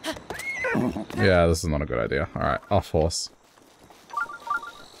 Yeah, this is not a good idea. Alright, off horse.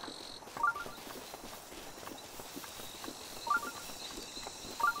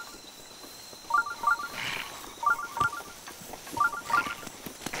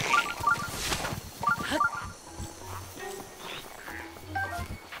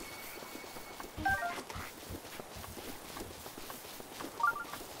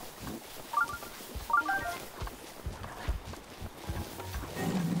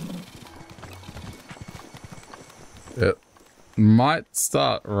 It might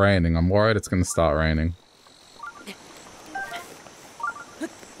start raining. I'm worried it's going to start raining.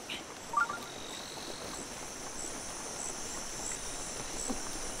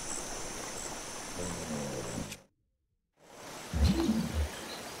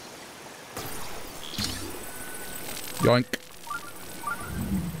 Yoink.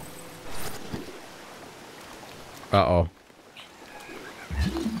 Uh-oh.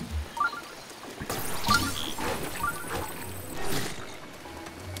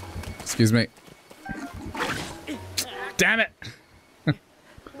 Excuse me. Damn it!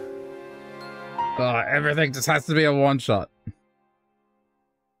 Oh, everything just has to be a one-shot.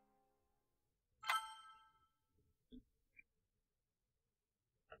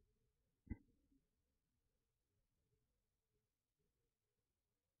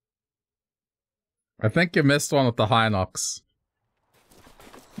 I think you missed one with the Hinox.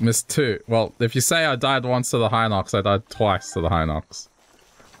 Missed two. Well, if you say I died once to the Hinox, I died twice to the Hinox.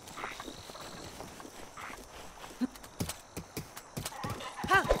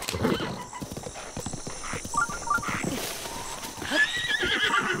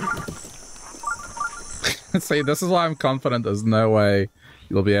 See, this is why I'm confident there's no way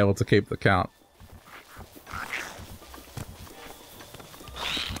you'll be able to keep the count.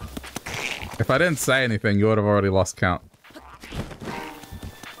 If I didn't say anything, you would have already lost count.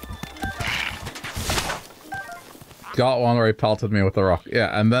 Got one where he pelted me with a rock.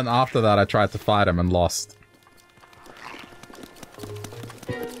 Yeah, and then after that I tried to fight him and lost.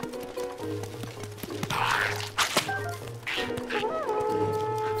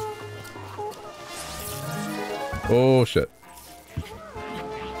 Oh shit.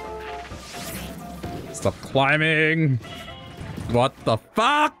 Stop climbing! What the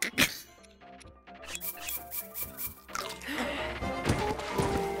fuck?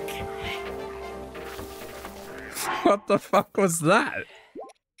 What the fuck was that?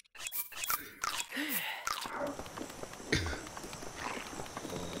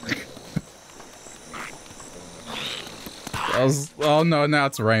 Oh no, now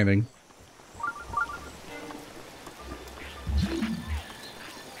it's raining.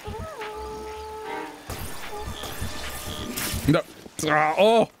 No.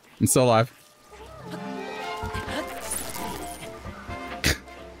 Oh, I'm still alive.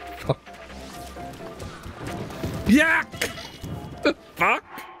 Yeah! Fuck!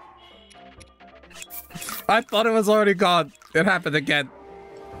 I thought it was already gone. It happened again.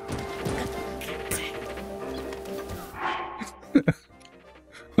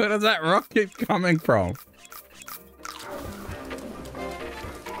 Where does that rock keep coming from?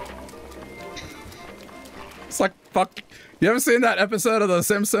 It's like, fuck. You ever seen that episode of The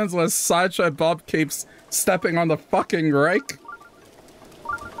Simpsons where Sideshow Bob keeps stepping on the fucking rake?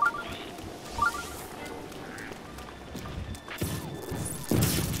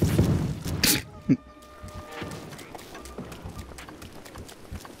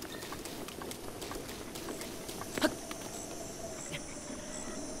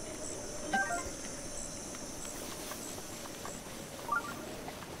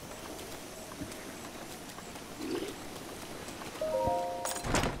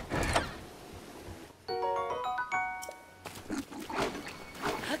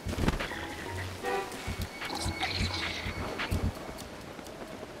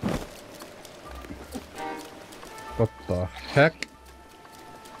 What the heck?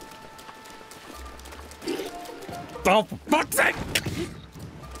 Oh, for fuck's sake!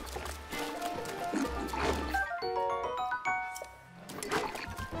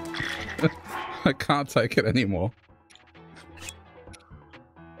 I can't take it anymore.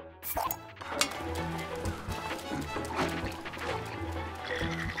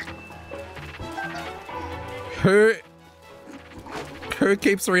 Who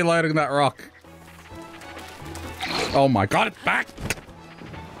keeps reloading that rock? Oh my god, it's back!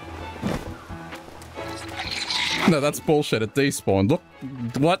 No, that's bullshit. It despawned. Look,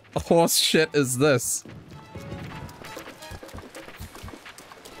 what horse shit is this?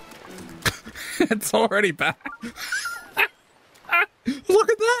 It's already back.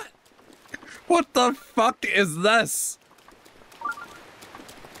 Look at that! What the fuck is this?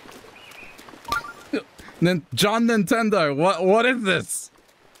 John Nintendo, what is this?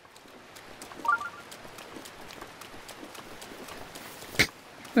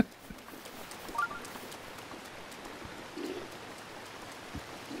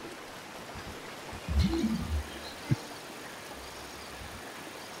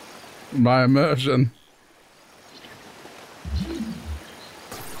 My immersion.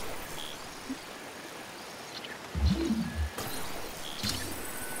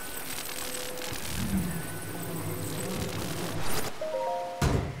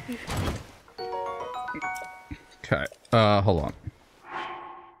 Okay, hold on.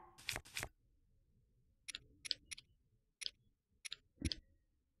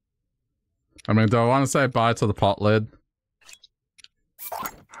 I mean, do I want to say bye to the pot lid?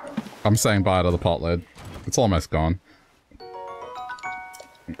 I'm saying bye to the pot lid. It's almost gone.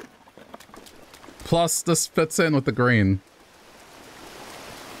 Plus, this fits in with the green.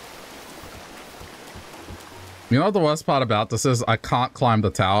 You know what the worst part about this is? I can't climb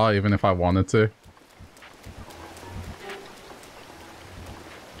the tower even if I wanted to.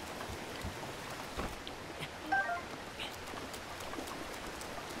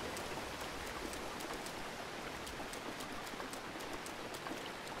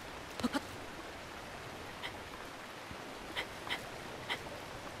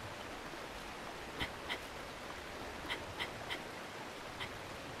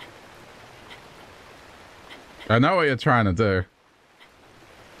 I know what you're trying to do.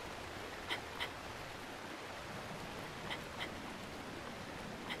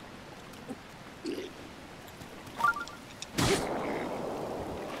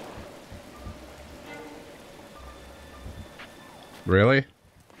 Really?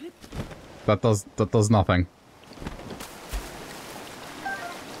 That does nothing.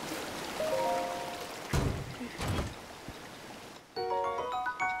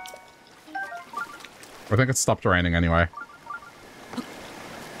 I think it stopped raining anyway.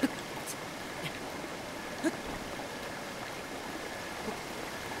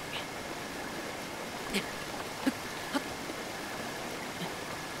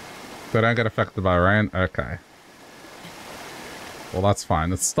 They don't get affected by rain? Okay. Well, that's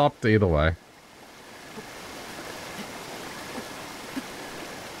fine. It stopped either way.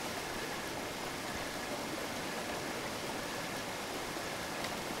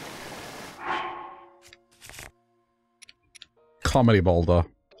 Comedy boulder.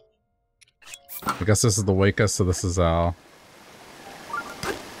 I guess this is the weakest, so this is our...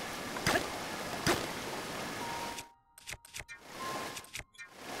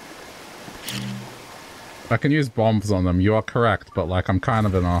 I can use bombs on them, you are correct, but like I'm kind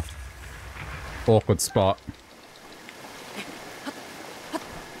of in a awkward spot.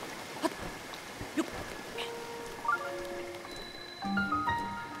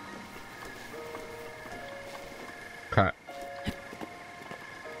 Okay.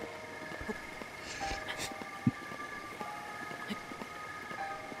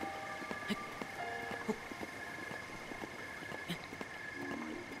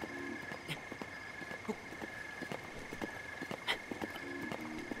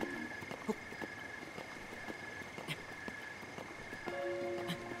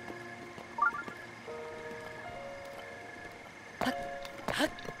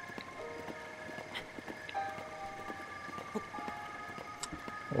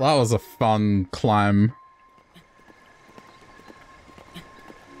 Well, that was a fun climb.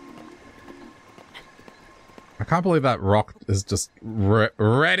 I can't believe that rock is just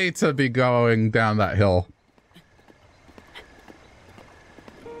ready to be going down that hill.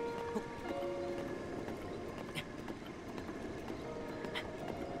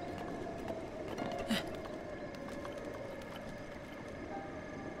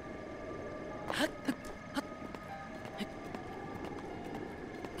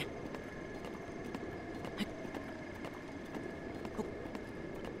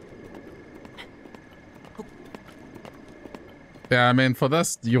 Yeah, I mean, for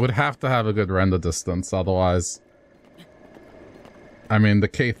this, you would have to have a good render distance, otherwise... I mean, the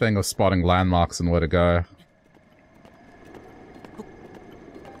key thing of spotting landmarks and where to go.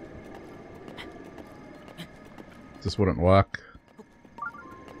 Just wouldn't work.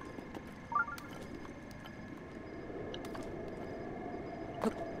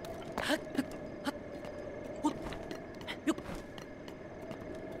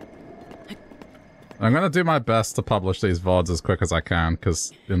 I'm gonna do my best to publish these VODs as quick as I can,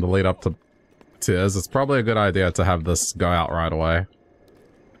 because in the lead up to Tears, it's probably a good idea to have this go out right away.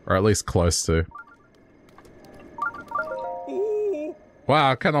 Or at least close to.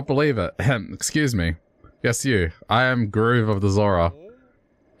 Wow, I cannot believe it. Excuse me. Yes, you. I am Groove of the Zora.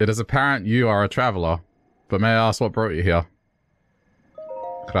 It is apparent you are a traveler, but may I ask what brought you here?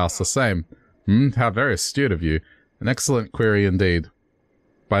 Could ask the same. How very astute of you. An excellent query indeed.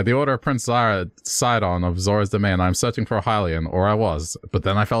 By the order of Prince Sidon of Zora's domain, I am searching for a Hylian, or I was, but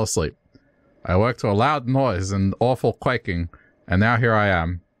then I fell asleep. I woke to a loud noise and awful quaking, and now here I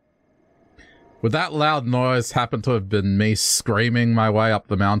am. Would that loud noise happen to have been me screaming my way up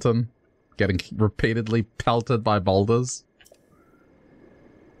the mountain? Getting repeatedly pelted by boulders?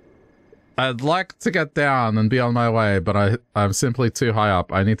 I'd like to get down and be on my way, but I'm simply too high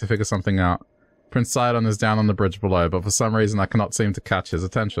up. I need to figure something out. Prince Sidon is down on the bridge below, but for some reason I cannot seem to catch his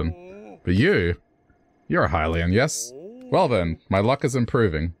attention. But you're a Hylian, yes? Well then, my luck is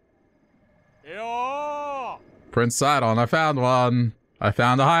improving. Prince Sidon, I found one! I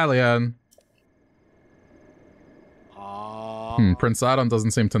found a Hylian! Prince Sidon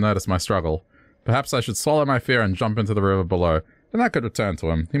doesn't seem to notice my struggle. Perhaps I should swallow my fear and jump into the river below. Then I could return to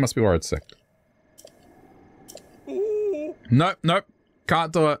him. He must be worried sick. Nope, nope.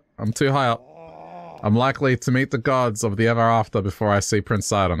 Can't do it. I'm too high up. I'm likely to meet the gods of the ever after before I see Prince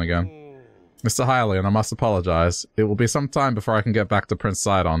Sidon again. Mr. Hylian, I must apologize. It will be some time before I can get back to Prince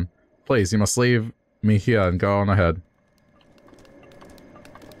Sidon. Please, you must leave me here and go on ahead.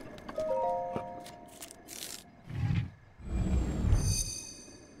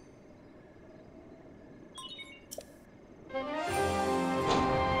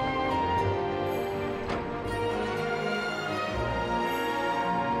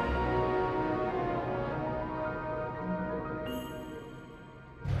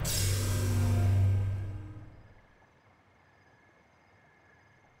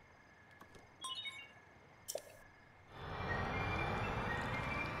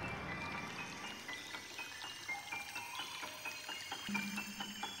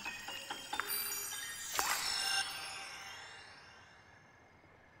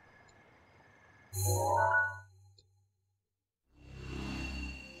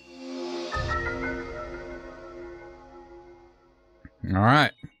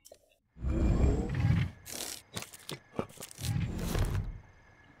 Alright.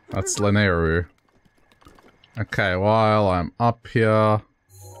 That's Linearu. Okay, while I'm up here...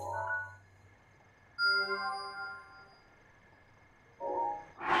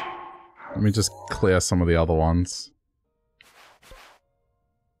 Let me just clear some of the other ones.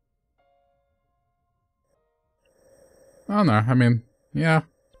 Oh no, I mean, yeah.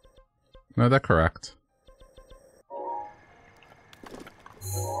 No, they're correct.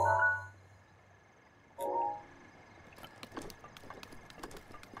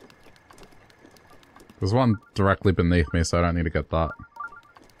 There's one directly beneath me, so I don't need to get that.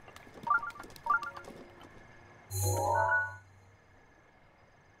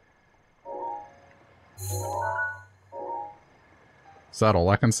 Is that all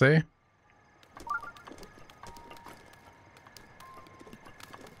I can see?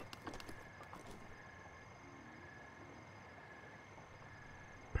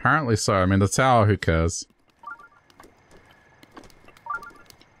 Apparently so. I mean, the tower, who cares?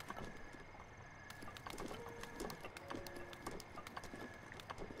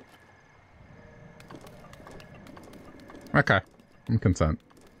 Okay. I'm content.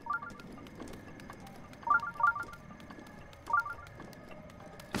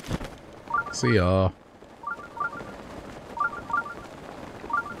 See ya.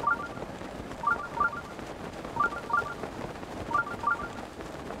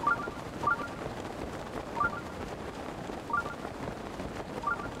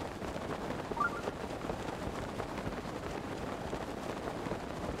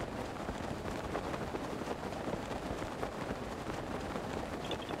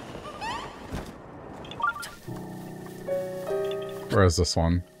 Where is this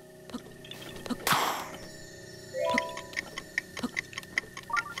one?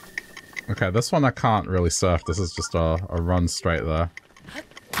 Okay, this one I can't really surf. This is just a run straight there.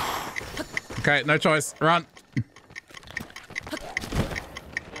 Okay, no choice. Run!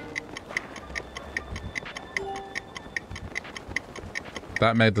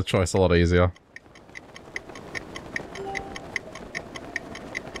 That made the choice a lot easier.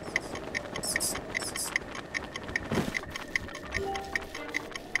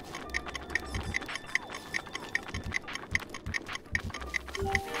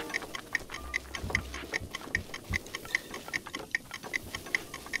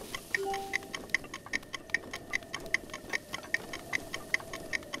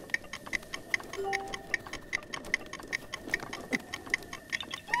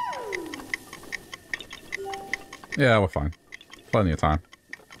 Yeah, we're fine. Plenty of time.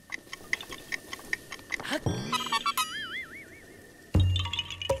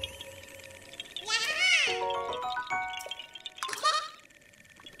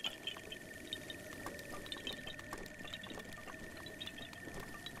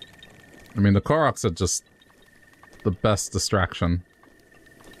 I mean, the Koroks are just the best distraction.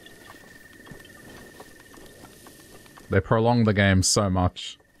 They prolong the game so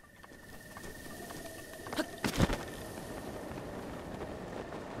much.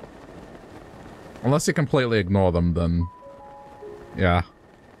 Unless you completely ignore them, then... yeah.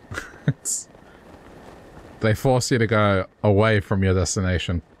 They force you to go away from your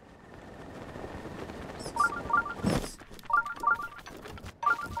destination.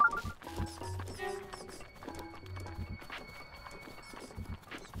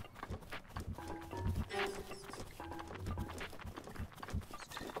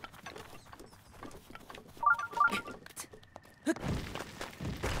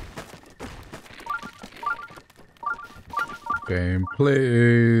 Game,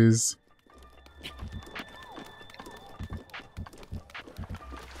 please.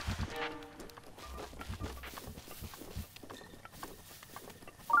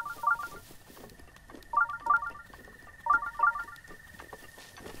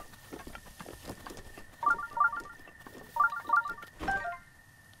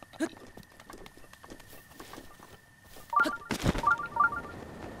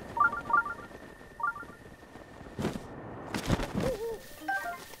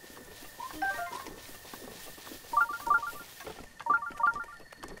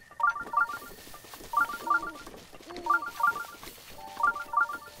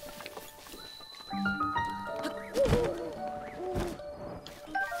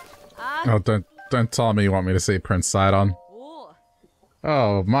 Oh, don't tell me you want me to see Prince Sidon.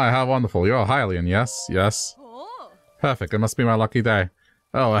 Oh my, how wonderful. You're a Hylian, yes? Yes. Perfect, it must be my lucky day.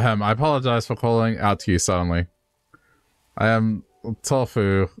 Oh, I apologize for calling out to you suddenly. I am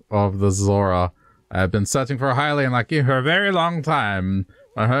Tofu of the Zora. I have been searching for a Hylian like you for a very long time.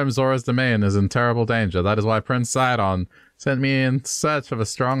 My home Zora's domain is in terrible danger. That is why Prince Sidon sent me in search of a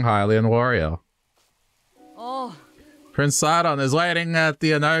strong Hylian warrior. Oh. Prince Sidon is waiting at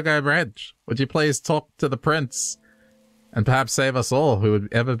the Inogo Bridge. Would you please talk to the prince and perhaps save us all, who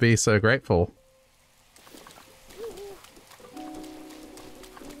would ever be so grateful?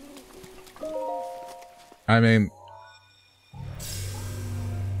 I mean,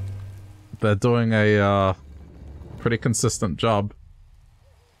 they're doing a pretty consistent job.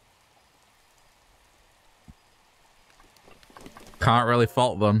 Can't really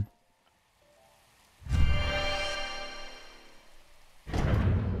fault them.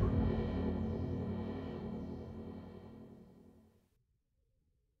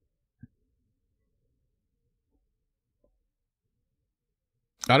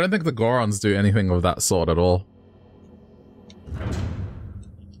 I don't think the Gorons do anything of that sort at all.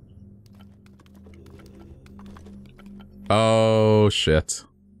 Oh, shit.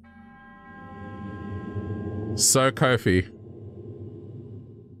 So Kofi.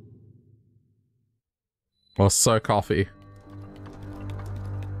 Or so coffee.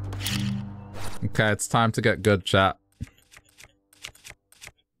 Okay, it's time to get good, chat.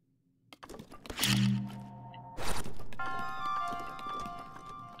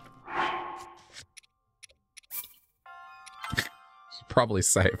 Probably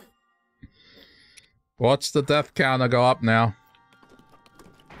safe. Watch the death counter go up now.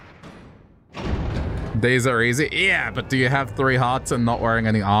 These are easy. Yeah, but do you have 3 hearts and not wearing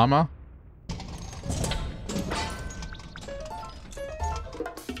any armor?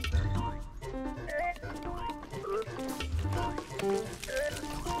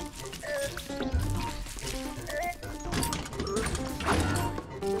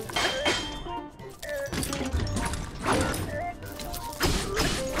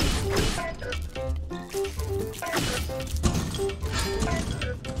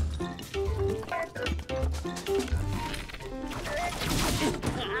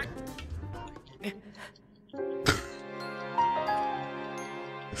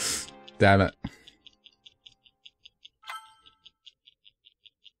 Damn it.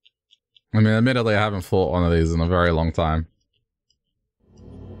 I mean, admittedly, I haven't fought one of these in a very long time.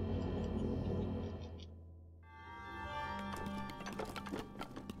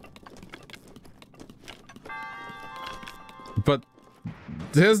 But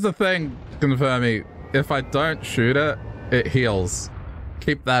here's the thing, Confirmi. If I don't shoot it, it heals.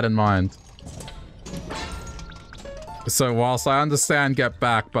 Keep that in mind. So whilst I understand get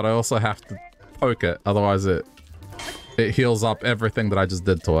back, but I also have to poke it, otherwise it heals up everything that I just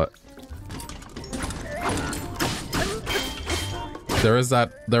did to it. There is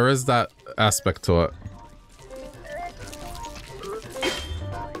that aspect to it.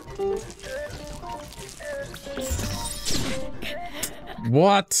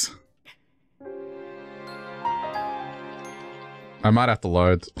 What? I might have to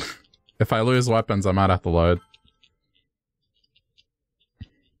load. If I lose weapons, I might have to load.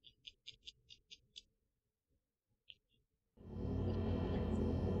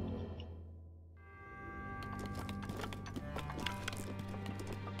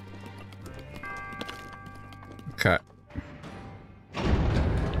 Okay.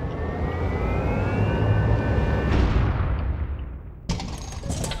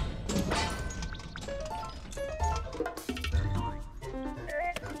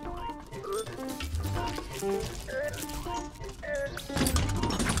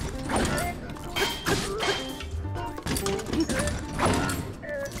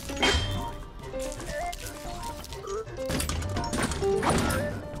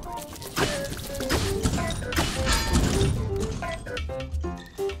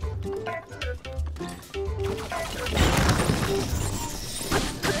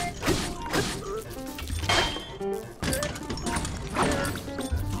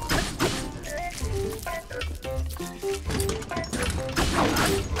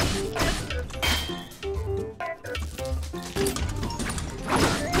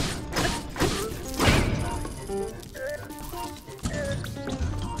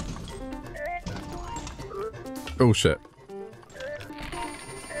 Oh shit.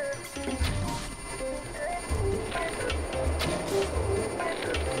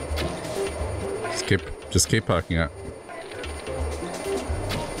 Just keep poking it.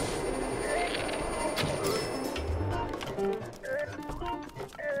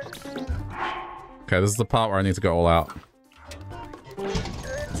 Okay, this is the part where I need to go all out.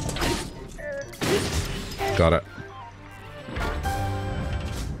 Got it.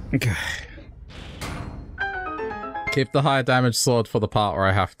 Okay. Keep the high damage sword for the part where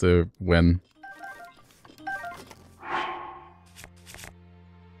I have to win.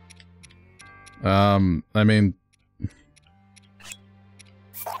 I mean,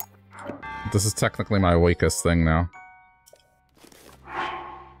 This is technically my weakest thing now.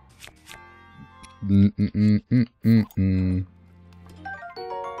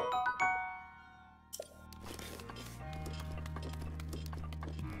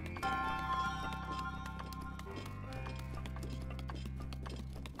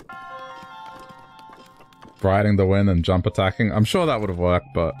 Riding the wind and jump attacking. I'm sure that would have worked,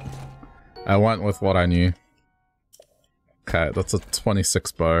 but I went with what I knew. Okay, that's a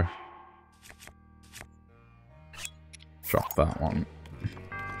 26 bow. Drop that one.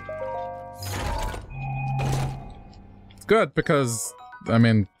 It's good because, I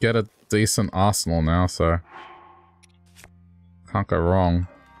mean, get a decent arsenal now, so can't go wrong.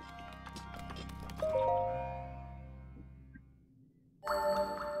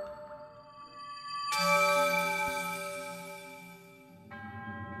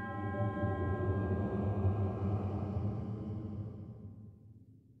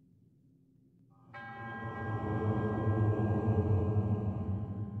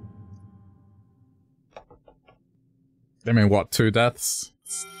 I mean, what, 2 deaths?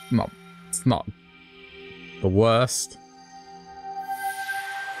 It's not the worst.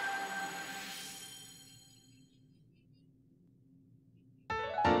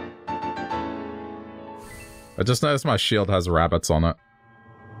 I just noticed my shield has rabbits on it.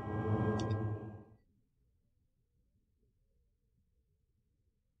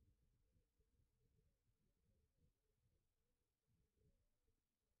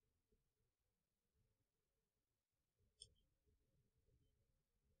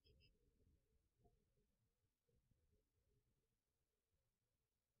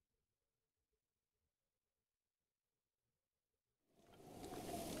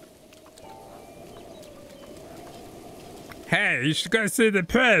 Hey, you should go see the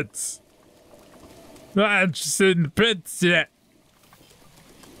prince. Not interested in the prince yet.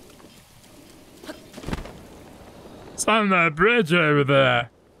 It's on that bridge over there.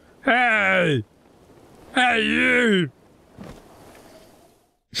 Hey! Hey, you!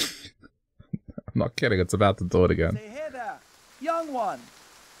 I'm not kidding, it's about to do it again. Say hey there, young one.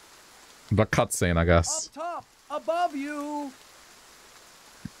 But cutscene, I guess. Up top, above you.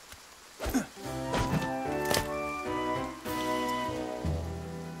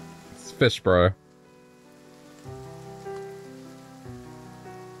 It's fish, bro.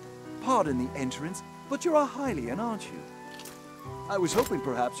 Pardon the entrance, but you're a Hylian, aren't you? I was hoping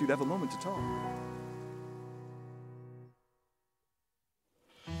perhaps you'd have a moment to talk.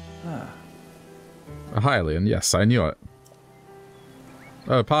 A Hylian, yes, I knew it.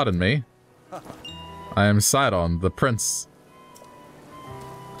 Oh, pardon me. I am Sidon, the prince.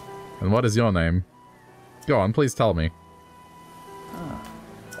 And what is your name? Go on, please tell me.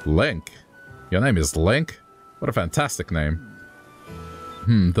 Link? Your name is Link? What a fantastic name.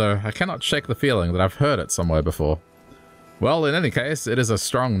 Though I cannot shake the feeling that I've heard it somewhere before. Well, in any case, it is a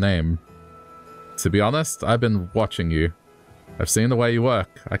strong name. To be honest, I've been watching you. I've seen the way you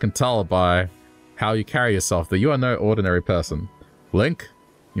work. I can tell by how you carry yourself that you are no ordinary person. Link,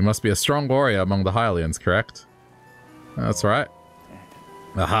 you must be a strong warrior among the Hylians, correct? That's right.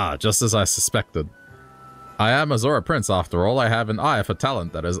 Aha, just as I suspected. I am a Zora Prince after all. I have an eye for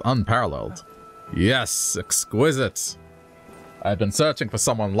talent that is unparalleled. Yes, exquisite. I've been searching for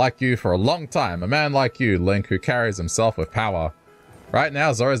someone like you for a long time. A man like you, Link, who carries himself with power. Right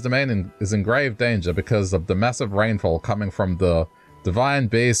now, Zora's domain is in grave danger because of the massive rainfall coming from the divine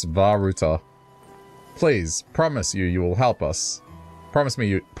beast Varuta. Please, promise you will help us. Promise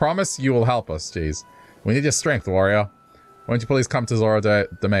you will help us, jeez. We need your strength, warrior. Won't you please come to Zora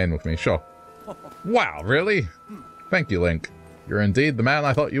domain with me? Sure. Wow, really? Thank you, Link. You're indeed the man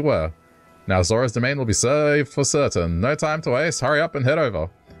I thought you were. Now Zora's domain will be saved for certain. No time to waste. Hurry up and head over.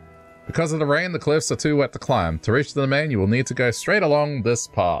 Because of the rain, the cliffs are too wet to climb. To reach the domain, you will need to go straight along this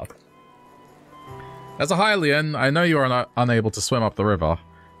path. As a Hylian, I know you are not unable to swim up the river.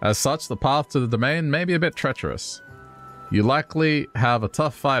 As such, the path to the domain may be a bit treacherous. You likely have a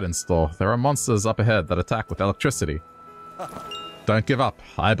tough fight in store. There are monsters up ahead that attack with electricity. Don't give up.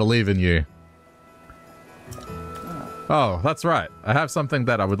 I believe in you. Oh, that's right. I have something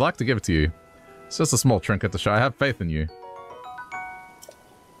that I would like to give to you. It's just a small trinket to show I have faith in you.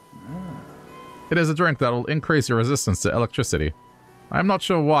 It is a drink that will increase your resistance to electricity. I'm not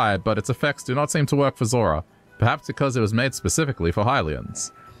sure why, but its effects do not seem to work for Zora. Perhaps because it was made specifically for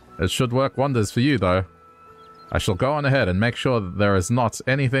Hylians. It should work wonders for you, though. I shall go on ahead and make sure that there is not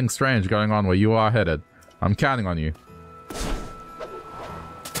anything strange going on where you are headed. I'm counting on you.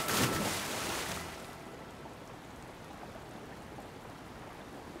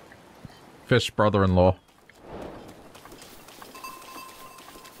 Fish brother-in-law.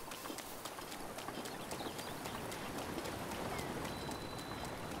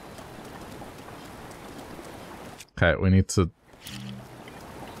 Okay, we need to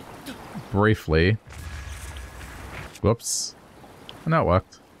briefly. Whoops. And that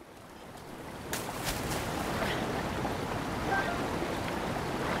worked.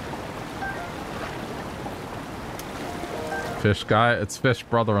 Fish guy, it's fish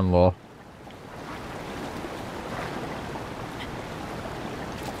brother-in-law.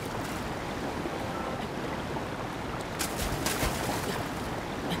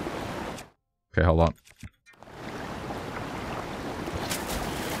 Okay, hold on.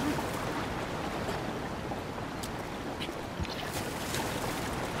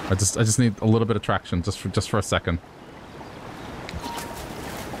 I just need a little bit of traction, just for a second.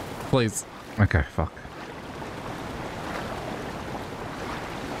 Please. Okay, fuck.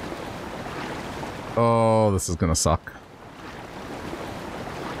 Oh, this is gonna suck.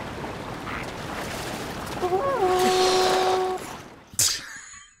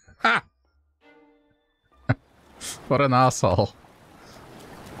 Ah! What an asshole.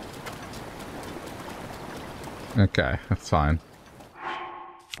 Okay, that's fine.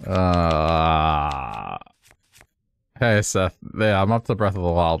 Hey, Seth. Yeah, I'm up to Breath of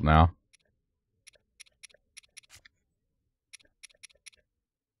the Wild now.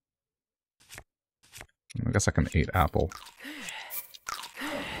 I guess I can eat apple.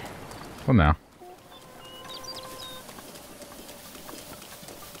 Well, now.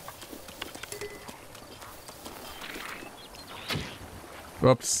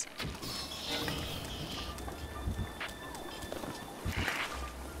 Whoops.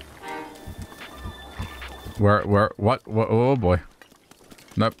 What? Oh boy.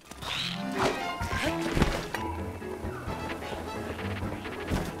 Nope.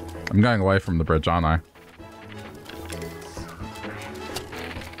 I'm going away from the bridge, aren't I?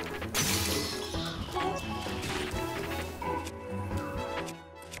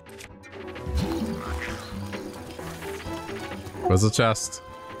 Where's the chest?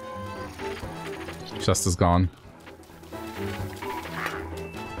 Chest is gone.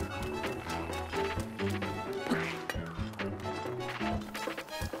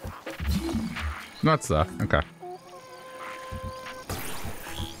 No, it's there. Okay.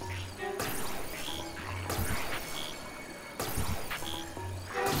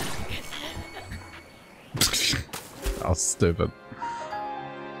 That was stupid.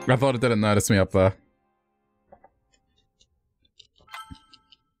 I thought it didn't notice me up there.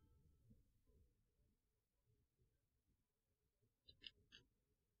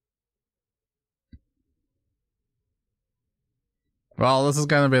 Well, this is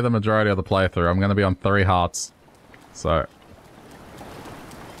going to be the majority of the playthrough. I'm going to be on 3 hearts. So.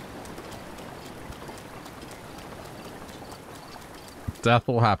 Death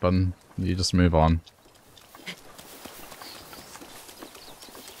will happen. You just move on.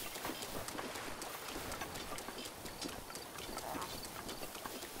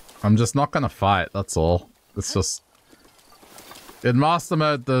 I'm just not going to fight, that's all. It's just... In Master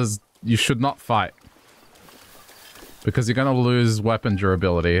Mode, you should not fight. Because you're going to lose weapon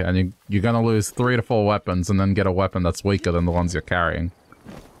durability, and you're going to lose 3 to 4 weapons, and then get a weapon that's weaker than the ones you're carrying.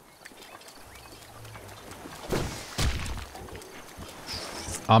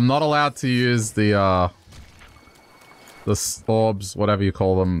 I'm not allowed to use the orbs, whatever you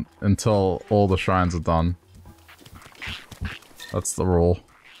call them, until all the shrines are done. That's the rule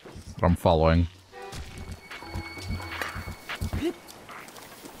that I'm following.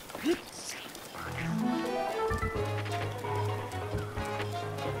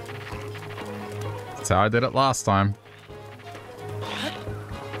 That's how I did it last time.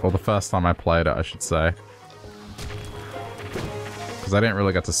 Or the first time I played it, I should say. Because I didn't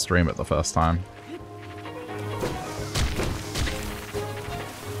really get to stream it the first time.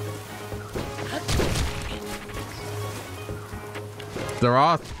 There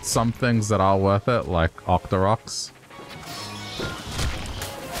are some things that are worth it, like Octoroks.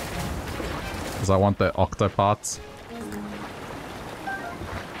 Because I want the Octoparts.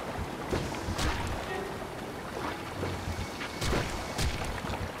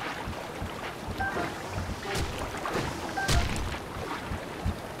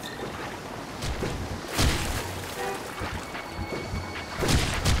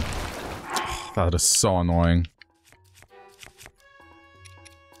 That is so annoying.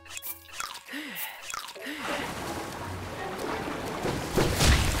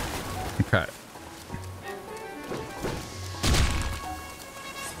 Okay.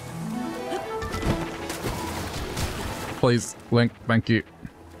 Please, Link, thank you.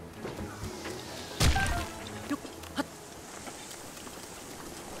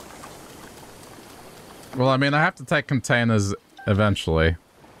 Well, I mean, I have to take containers eventually.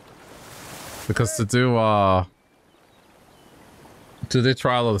 Because to do, To do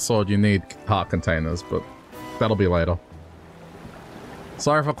Trial of the Sword, you need heart containers, but that'll be later.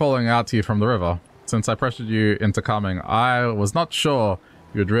 Sorry for calling out to you from the river. Since I pressured you into coming, I was not sure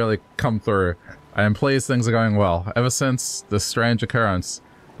you'd really come through. I am pleased things are going well. Ever since this strange occurrence,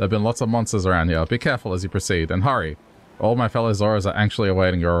 there have been lots of monsters around here. Be careful as you proceed, and hurry. All my fellow Zoras are anxiously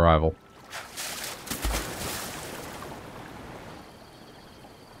awaiting your arrival.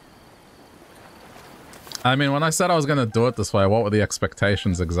 I mean, when I said I was going to do it this way, what were the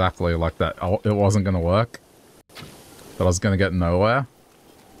expectations exactly? Like that it wasn't going to work? That I was going to get nowhere?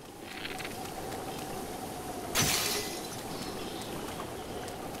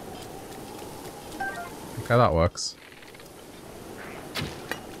 Okay, that works.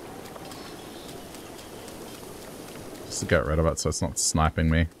 Just to get rid of it so it's not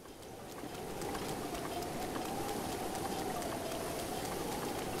sniping me.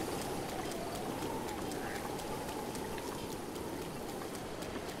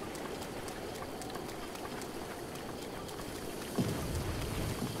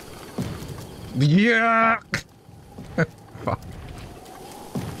 Yeah. Fuck.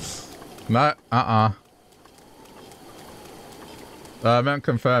 No, I meant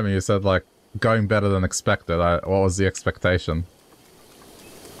confirming. You said, like, going better than expected. What was the expectation?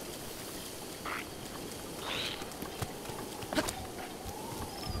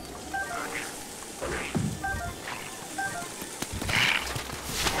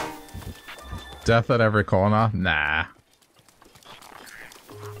 Death at every corner? Nah.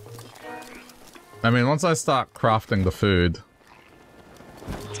 I mean, once I start crafting the food,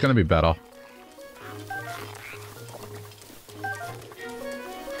 it's gonna be better.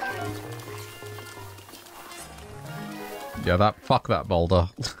 Yeah, fuck that boulder.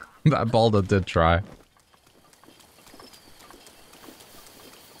 That boulder did try.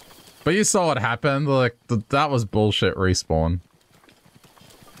 But you saw what happened, like, that was bullshit respawn.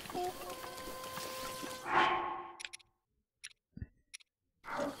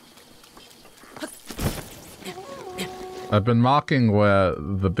 I've been marking where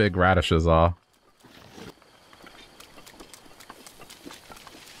the big radishes are.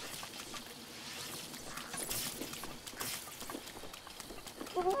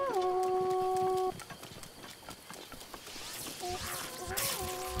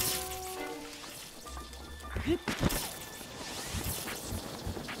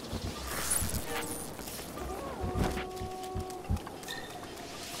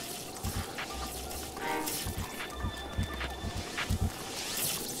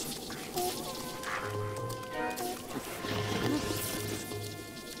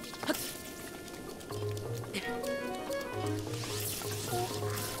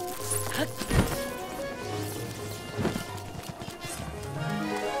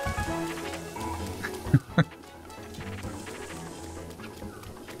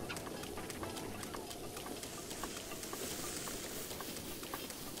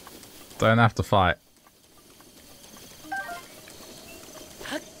 Don't have to fight.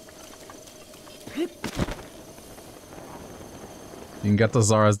 You can get to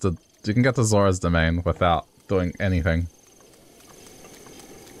Zora's domain without doing anything.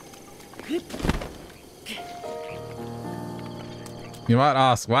 You might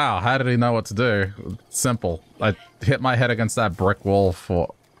ask, wow, how did he know what to do? Simple. I hit my head against that brick wall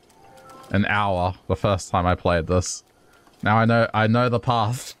for an hour the first time I played this. Now I know the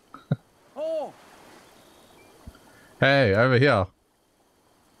path. Hey, over here.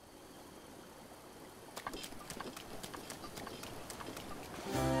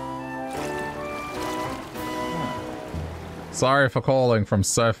 Sorry for calling from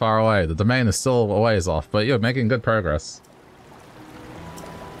so far away. The domain is still a ways off, but you're making good progress.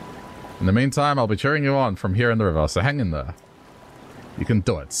 In the meantime, I'll be cheering you on from here in the river, so hang in there. You can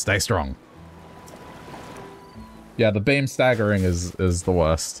do it. Stay strong. Yeah, the beam staggering is the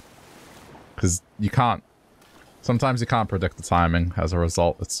worst. Because you can't... Sometimes you can't predict the timing. As a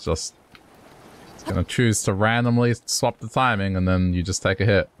result, it's gonna choose to randomly swap the timing and then you just take a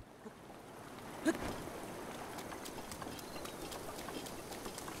hit.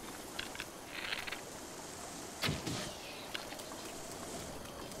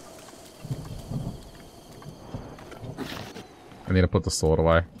 I need to put the sword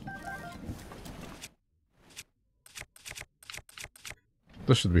away.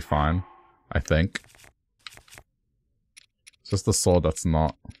 This should be fine, I think. Just the sword that's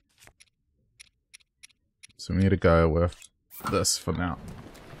not. So we need to go with this for now.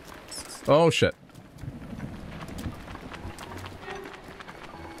 Oh shit.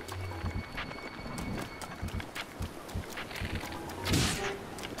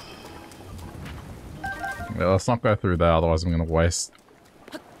 Yeah, let's not go through there, otherwise I'm gonna waste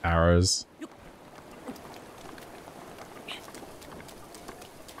arrows.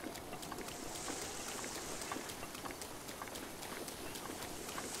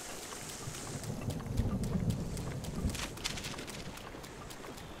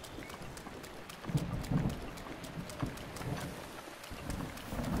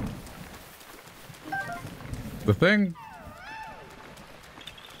 The thing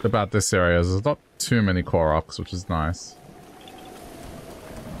about this area is there's not too many Koroks, which is nice.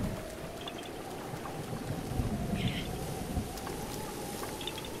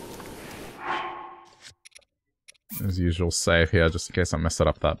 As usual, save here just in case I mess it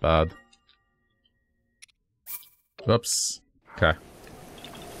up that bad. Oops. Okay.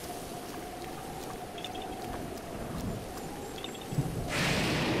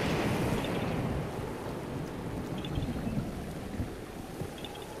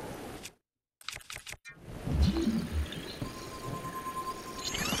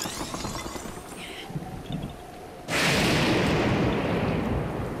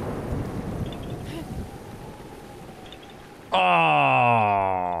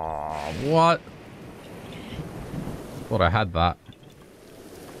 Oh, what? Thought I had that.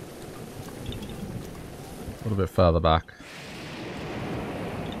 A little bit further back.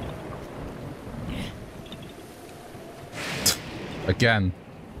 Again.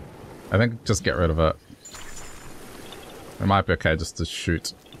 I think just get rid of it. It might be okay just to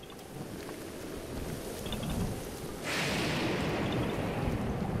shoot.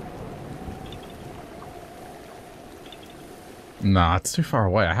 Nah, it's too far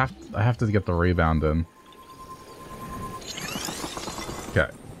away. I have to get the rebound in. Okay.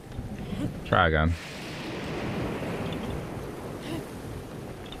 Try again.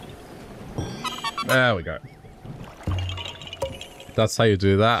 There we go. That's how you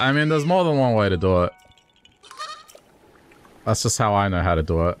do that. I mean, there's more than one way to do it. That's just how I know how to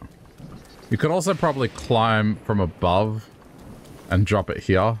do it. You could also probably climb from above and drop it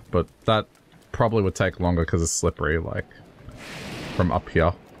here, but that probably would take longer because it's slippery, like, from up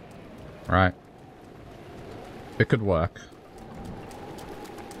here. Right? It could work.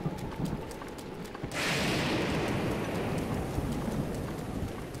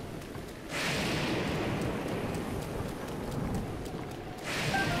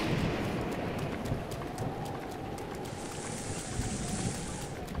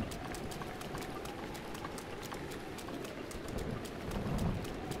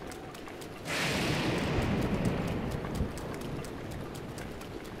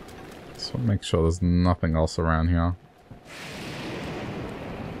 Make sure there's nothing else around here.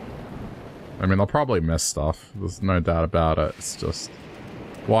 I mean, I'll probably miss stuff. There's no doubt about it. It's just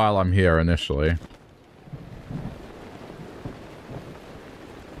while I'm here initially.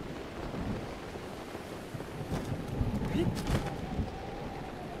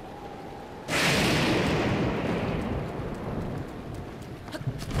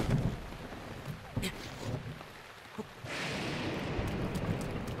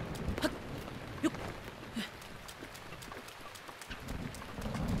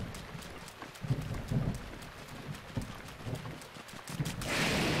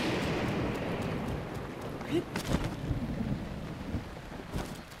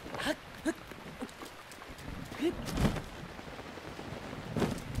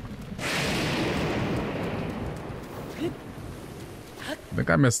 I think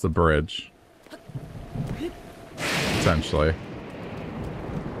I missed the bridge. Potentially.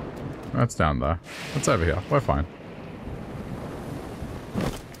 That's down there. It's over here. We're fine.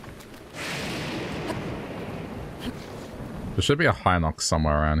 There should be a Hinox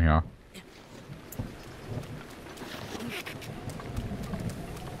somewhere around here.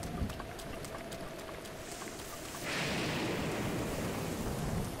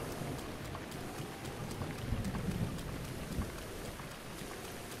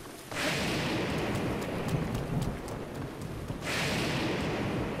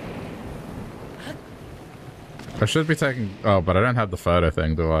 I should be taking... Oh, but I don't have the photo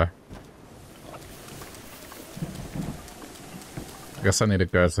thing, do I? I guess I need to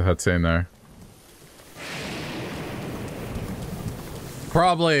go to Hateno.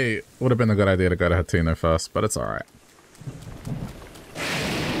 Probably would have been a good idea to go to Hateno first, but it's alright.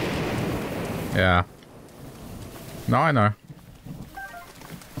 Yeah. No, I know.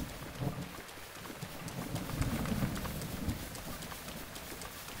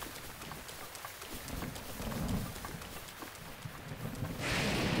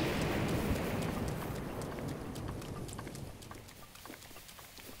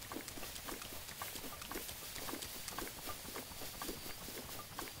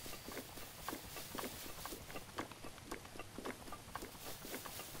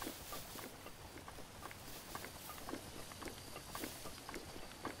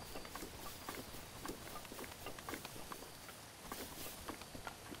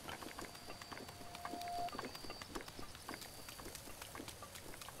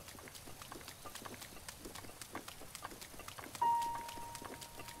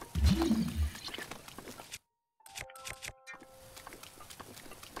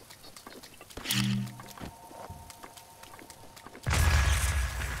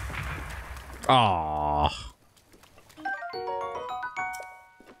 Aww.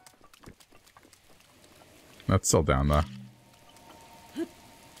 That's still down there.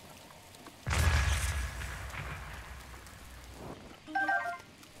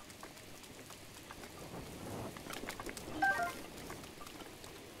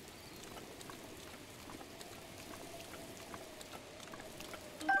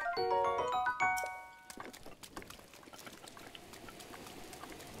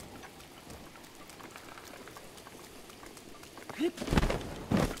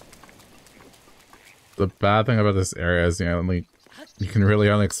 The bad thing about this area is you can really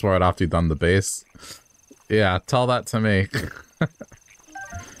only explore it after you've done the base. Yeah, tell that to me.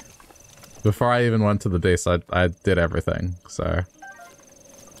 Before I even went to the base, I did everything, so...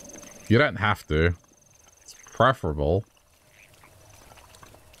 You don't have to. It's preferable.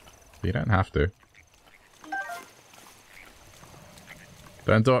 But you don't have to.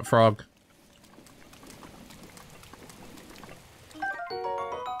 Don't do it, frog.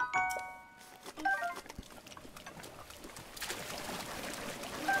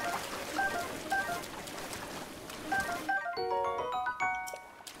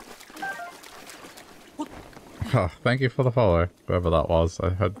 Oh, thank you for the follow, whoever that was.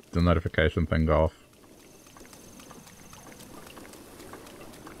 I had the notification thing go off.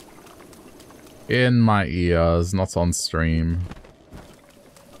 In my ears, not on stream.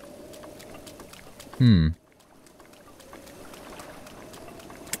 Yeah,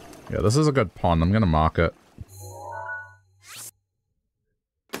 this is a good pond. I'm gonna mark it.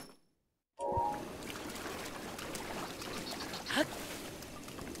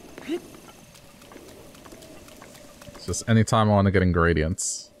 Just anytime I want to get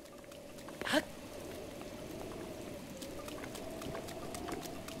ingredients.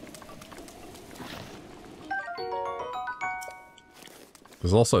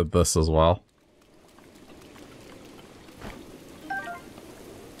 There's also this as well.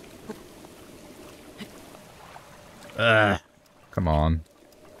 Ugh, come on.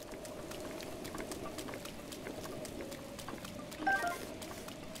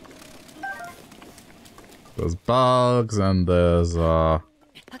 There's bugs and there's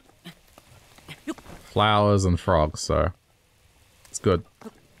flowers and frogs, so it's good.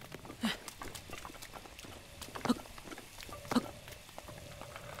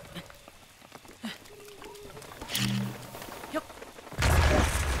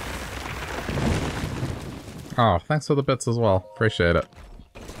 Oh, thanks for the bits as well. Appreciate it.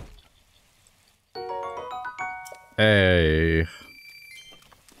 Hey.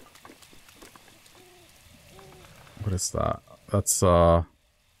 What is that? That's a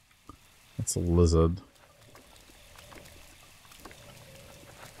lizard.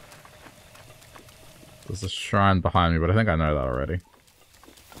 There's a shrine behind me, but I think I know that already.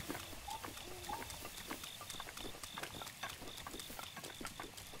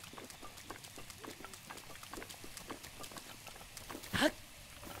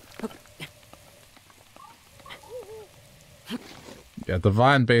 Yeah,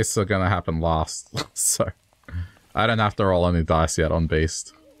 divine beasts are gonna happen last, so I don't have to roll any dice yet on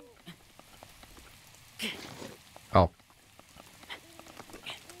beast. Oh.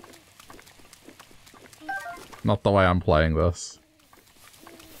 Not the way I'm playing this.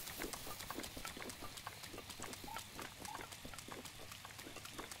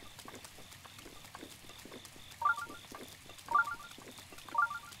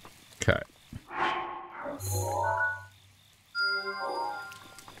 Okay.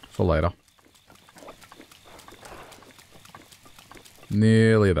 For later.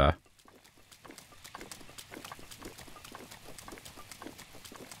 Nearly there.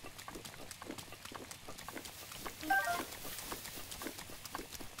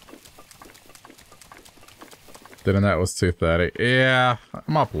 Didn't know it was 2:30. Yeah,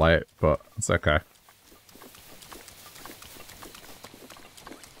 I'm up late, but it's okay.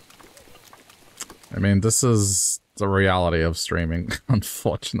 I mean, this is the reality of streaming,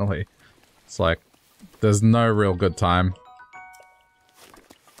 unfortunately. It's like, there's no real good time.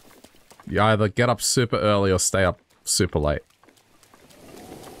 You either get up super early or stay up super late.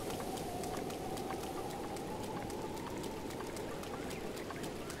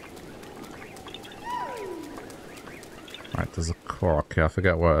 Right, there's a cork here. I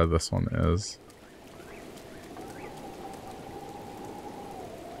forget where this one is.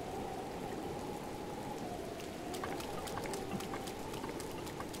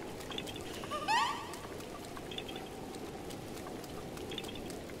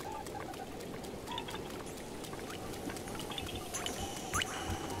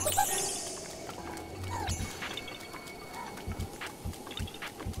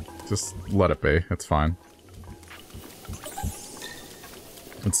 Just let it be. It's fine.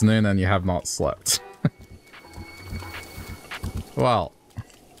 It's noon and you have not slept. Well.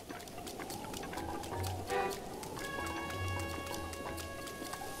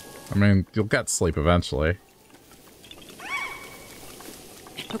 I mean, you'll get sleep eventually.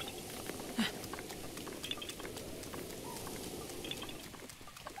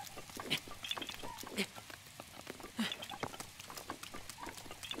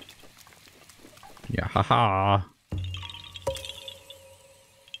 Yeah, haha.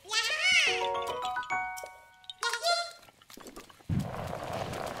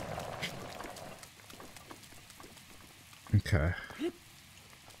 Okay.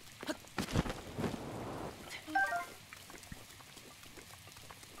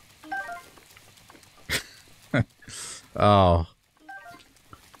 Oh.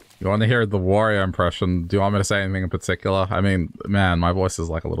 You want to hear the warrior impression? Do you want me to say anything in particular? I mean, man, my voice is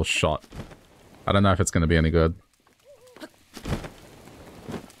like a little shot. I don't know if it's going to be any good.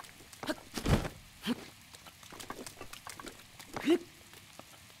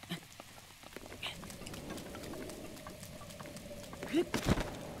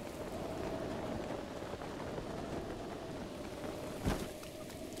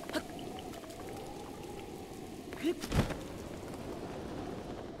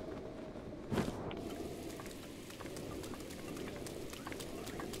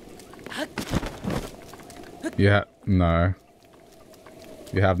 Yeah, no.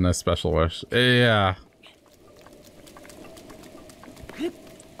 You have no special wish. Yeah.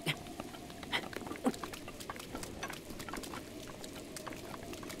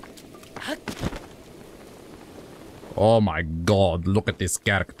 Oh my god, look at this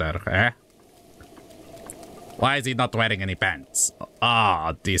character, eh? Why is he not wearing any pants?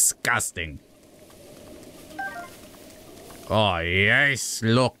 Ah, disgusting. Oh, yes,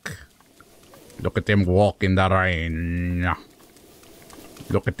 look. Look at him walk in the rain.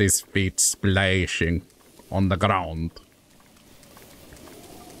 Look at his feet splashing on the ground.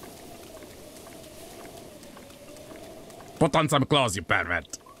 Put on some clothes, you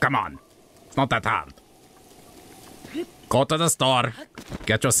pervert. Come on. It's not that hard. Go to the store.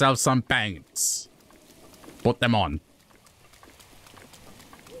 Get yourself some pants. Put them on.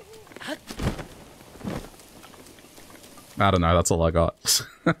 I don't know, that's all I got.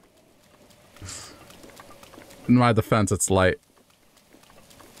 In my defense, it's late.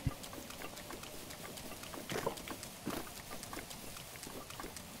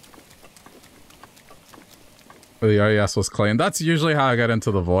 The OES was clean. That's usually how I get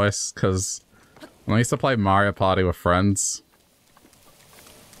into the voice, because when I used to play Mario Party with friends,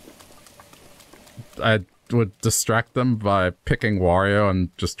 I would distract them by picking Wario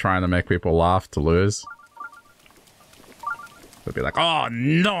and just trying to make people laugh to lose. They'd be like, oh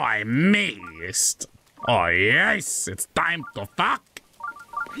no, I missed! Oh yes, it's time to fuck!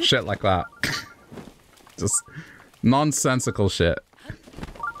 Shit like that. Just nonsensical shit.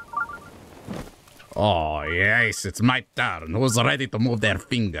 Oh yes, it's my turn. Who's ready to move their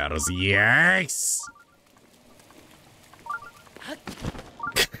fingers? Yes!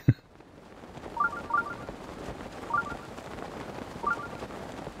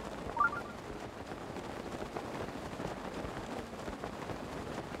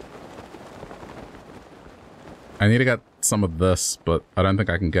 I need to get some of this, but I don't think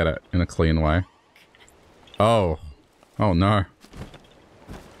I can get it in a clean way. Oh. Oh no.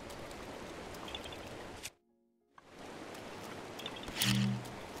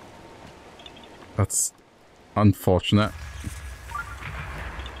 That's unfortunate.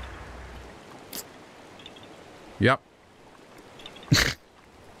 Yep.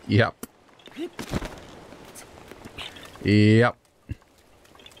 Yep. Yep.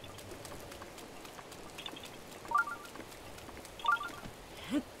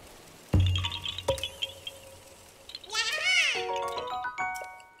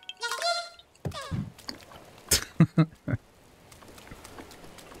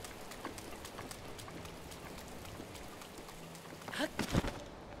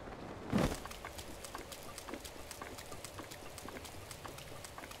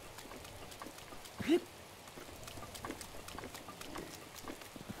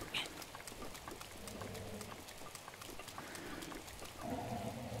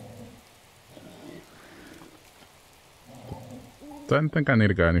 Don't think I need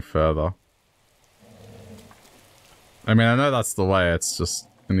to go any further. I mean, I know that's the way, it's just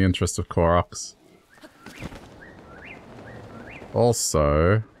in the interest of Koroks.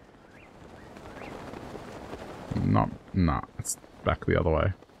 Also... Nah, it's back the other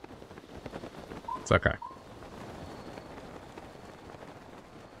way. It's okay.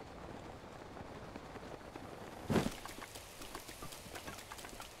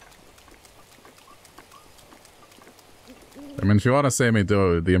 I mean, if you want to see me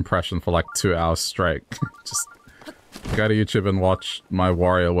do the impression for like 2 hours straight, just go to YouTube and watch my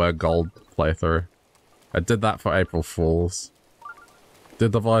WarioWare Gold playthrough. I did that for April Fools.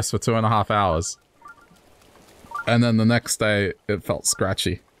 Did the voice for 2.5 hours. And then the next day, it felt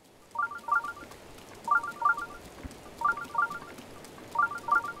scratchy.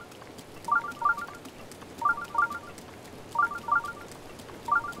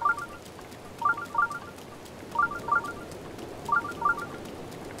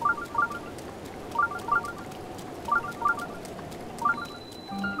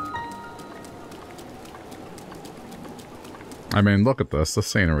 I mean, look at this. The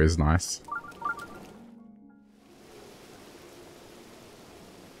scenery is nice.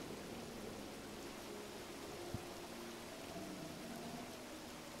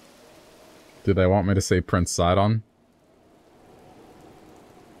 Do they want me to see Prince Sidon?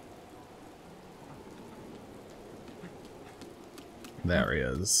 There he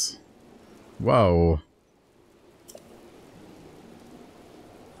is. Whoa.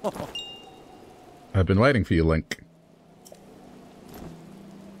 I've been waiting for you, Link.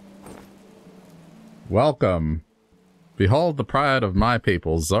 Welcome. Behold the pride of my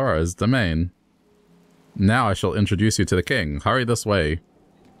people, Zora's domain. Now I shall introduce you to the king. Hurry this way.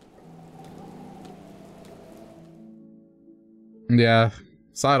 Yeah,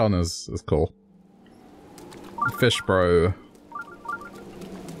 Sidon is cool. Fish bro.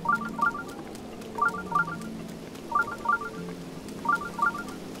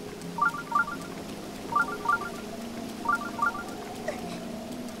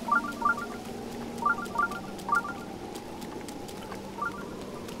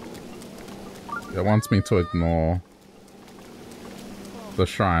 It wants me to ignore the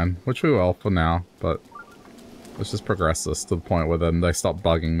shrine, which we will for now, but let's just progress this to the point where then they stop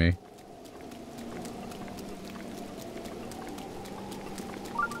bugging me.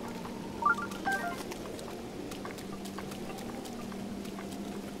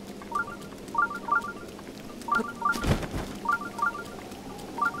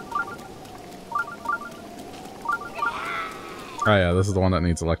 Oh yeah, this is the one that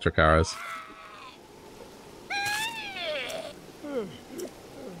needs electric arrows.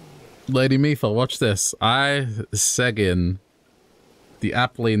 Lady Mifa, watch this. I, Segin, the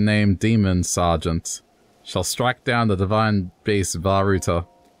aptly named Demon Sergeant, shall strike down the divine beast Varuta.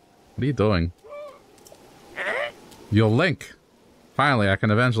 What are you doing? You're Link. Finally, I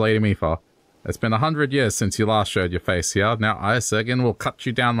can avenge Lady Mifa. It's been 100 years since you last showed your face here. Now I, Segin, will cut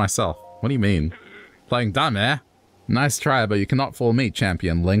you down myself. What do you mean? Playing dumb, eh? Nice try, but you cannot fool me,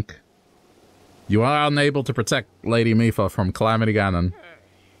 Champion Link. You are unable to protect Lady Mifa from Calamity Ganon.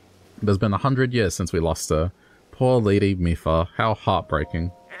 It has been 100 years since we lost her. Poor Lady Mifa. How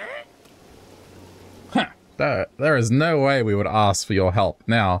heartbreaking. Huh. There is no way we would ask for your help.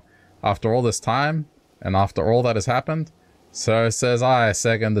 Now, after all this time, and after all that has happened, so says I,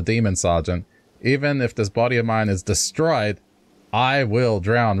 Segin the Demon Sergeant, even if this body of mine is destroyed, I will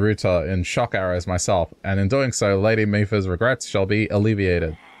drown Ruta in shock arrows myself, and in doing so, Lady Mifa's regrets shall be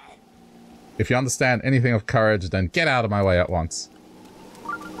alleviated. If you understand anything of courage, then get out of my way at once.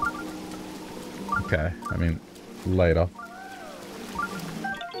 Okay, I mean, later.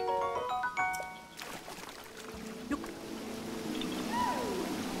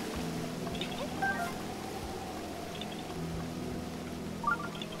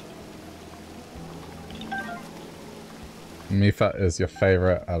 Mifa is your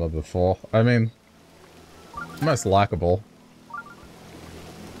favorite out of the four. I mean, most likable.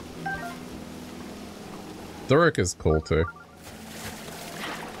 Daruk is cool too.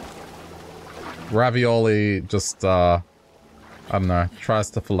 Ravioli just, I don't know, tries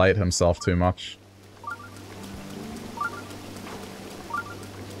to fillet himself too much.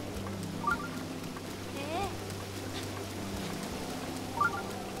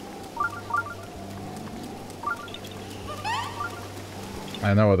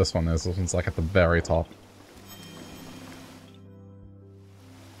 I know where this one is. This one's like at the very top.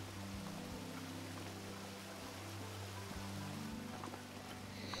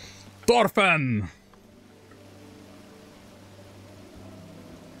 Dorfen!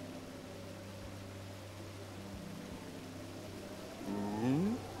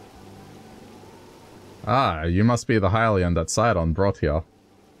 Ah, you must be the Hylian that Sidon brought here.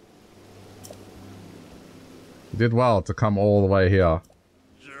 You did well to come all the way here.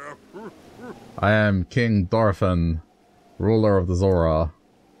 I am King Dorfen, ruler of the Zora.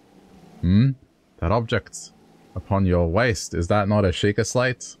 That object upon your waist, is that not a Sheikah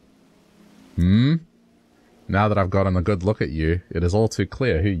slate? Now that I've gotten a good look at you, it is all too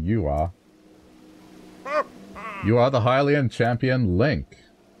clear who you are. You are the Hylian champion Link.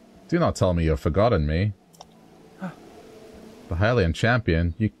 Do not tell me you've forgotten me. The Hylian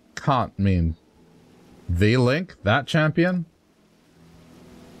champion? You can't mean the Link? That champion?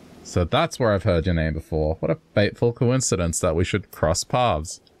 So that's where I've heard your name before. What a fateful coincidence that we should cross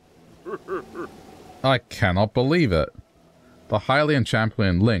paths. I cannot believe it. The Hylian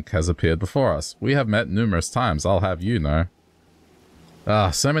champion Link has appeared before us. We have met numerous times, I'll have you know.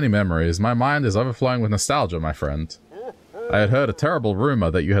 Ah, so many memories. My mind is overflowing with nostalgia, my friend. I had heard a terrible rumor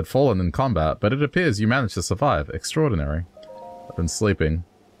that you had fallen in combat, but it appears you managed to survive. Extraordinary. I've been sleeping.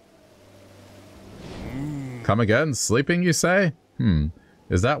 Come again? Sleeping, you say?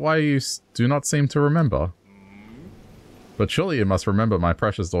 Is that why you do not seem to remember? But surely you must remember my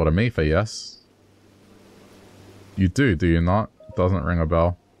precious daughter Mifa, yes? You do you not? Doesn't ring a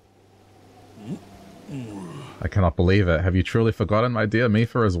bell. I cannot believe it. Have you truly forgotten my dear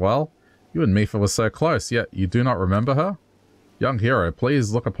Mifa as well? You and Mifa were so close, yet you do not remember her? Young hero,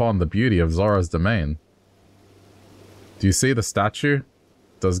 please look upon the beauty of Zora's domain. Do you see the statue?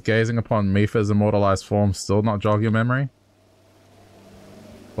 Does gazing upon Mifa's immortalized form still not jog your memory?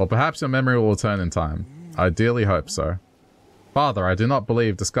 Well, perhaps your memory will return in time. I dearly hope so. Father, I do not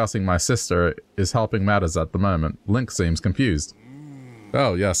believe discussing my sister is helping matters at the moment. Link seems confused.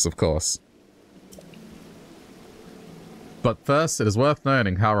 Oh, yes, of course. But first, it is worth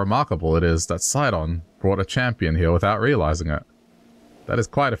noting how remarkable it is that Sidon brought a champion here without realizing it. That is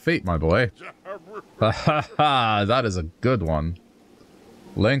quite a feat, my boy. Ha ha ha, that is a good one.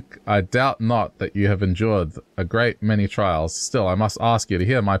 Link, I doubt not that you have endured a great many trials. Still, I must ask you to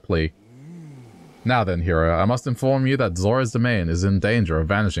hear my plea. Now then, hero, I must inform you that Zora's domain is in danger of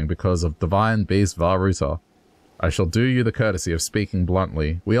vanishing because of divine beast Vah Ruta. I shall do you the courtesy of speaking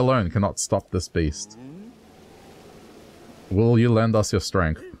bluntly. We alone cannot stop this beast. Will you lend us your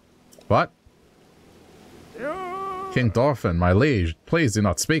strength? What? King Dorfin, my liege, please do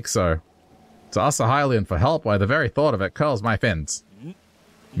not speak so. To us a Hylian for help, why the very thought of it curls my fins.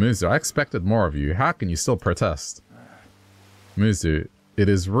 Muzu, I expected more of you. How can you still protest? Muzu, it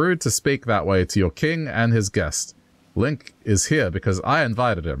is rude to speak that way to your king and his guest. Link is here because I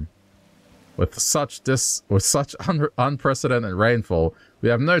invited him. With such unprecedented rainfall, we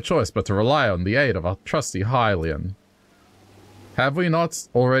have no choice but to rely on the aid of our trusty Hylian. Have we not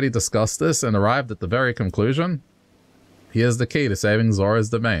already discussed this and arrived at the very conclusion? He is the key to saving Zora's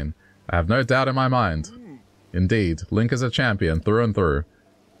domain. I have no doubt in my mind. Indeed, Link is a champion through and through.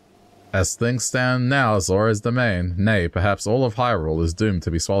 As things stand now, Zora's domain, nay, perhaps all of Hyrule, is doomed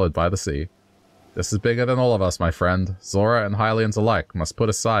to be swallowed by the sea. This is bigger than all of us, my friend. Zora and Hylians alike must put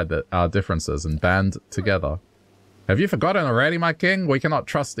aside our differences and band together. Have you forgotten already, my king? We cannot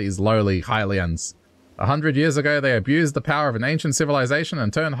trust these lowly Hylians. 100 years ago, they abused the power of an ancient civilization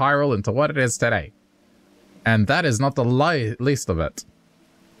and turned Hyrule into what it is today. And that is not the least of it.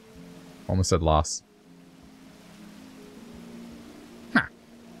 Almost said last. Huh.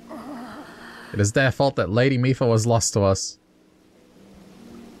 It is their fault that Lady Mifa was lost to us.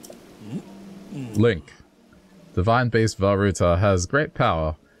 Link. Divine Beast Vah Ruta has great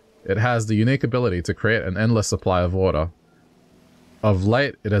power. It has the unique ability to create an endless supply of water. Of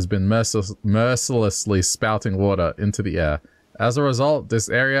late, it has been mercilessly spouting water into the air. As a result, this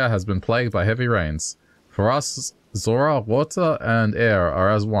area has been plagued by heavy rains. For us, Zora, water and air are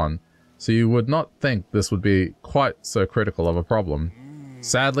as one, so you would not think this would be quite so critical of a problem.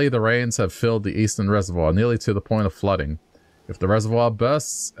 Sadly, the rains have filled the eastern reservoir nearly to the point of flooding. If the reservoir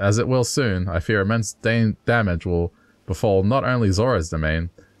bursts, as it will soon, I fear immense damage will befall not only Zora's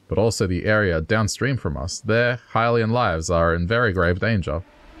domain, but also the area downstream from us. Their Hylian lives are in very grave danger.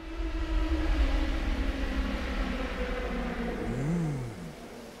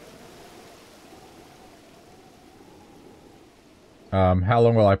 How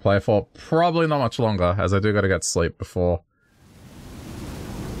long will I play for? Probably not much longer, as I do gotta get sleep before.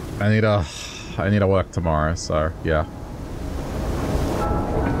 I need to work tomorrow, so yeah.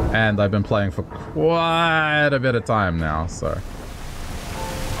 And I've been playing for quite a bit of time now, so.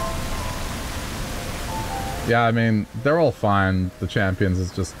 Yeah, I mean, they're all fine. The champions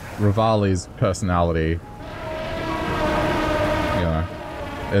is just Rivali's personality. You know,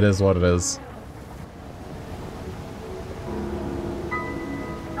 it is what it is.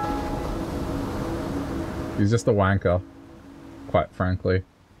 He's just a wanker, quite frankly.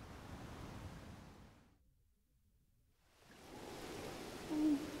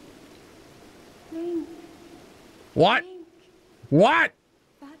 Link. What? Link. What?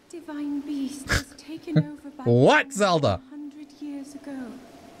 That divine beast was taken over by What, Zelda? 100 years ago.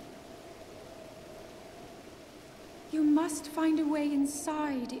 You must find a way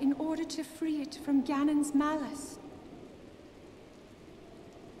inside in order to free it from Ganon's malice.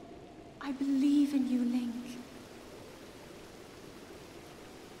 I believe in you, Link.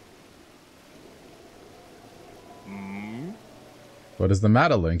 What is the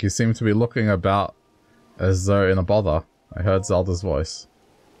matter, Link? You seem to be looking about as though in a bother. I heard Zelda's voice.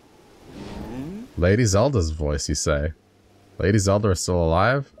 Lady Zelda's voice, you say? Lady Zelda is still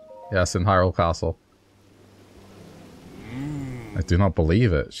alive? Yes, in Hyrule Castle. I do not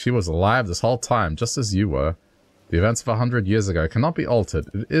believe it. She was alive this whole time, just as you were. The events of 100 years ago cannot be altered.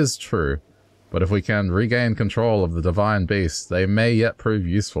 It is true. But if we can regain control of the divine beasts, they may yet prove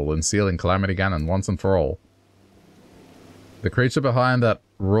useful in sealing Calamity Ganon once and for all. The creature behind that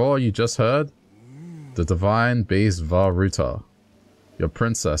roar you just heard? The divine beast Vah-Ruta. Your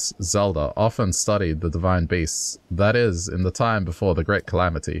princess, Zelda, often studied the divine beasts, that is, in the time before the Great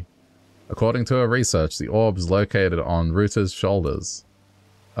Calamity. According to her research, the orbs located on Ruta's shoulders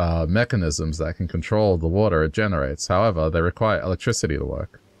are mechanisms that can control the water it generates. However, they require electricity to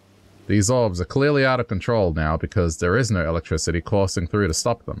work. These orbs are clearly out of control now because there is no electricity coursing through to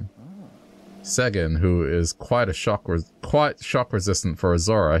stop them. Segin, who is quite shock resistant for a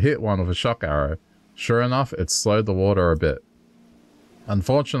Zora, hit one with a shock arrow. Sure enough, it slowed the water a bit.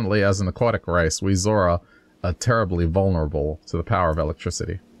 Unfortunately, as an aquatic race, we Zora are terribly vulnerable to the power of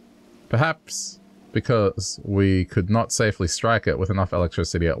electricity. Perhaps because we could not safely strike it with enough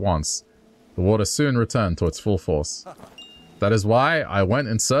electricity at once, the water soon returned to its full force. That is why I went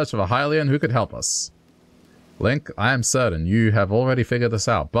in search of a Hylian who could help us. Link, I am certain you have already figured this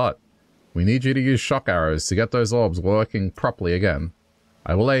out, but we need you to use shock arrows to get those orbs working properly again.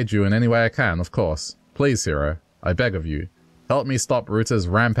 I will aid you in any way I can, of course. Please, hero, I beg of you, help me stop Ruta's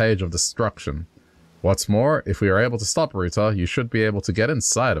rampage of destruction. What's more, if we are able to stop Ruta, you should be able to get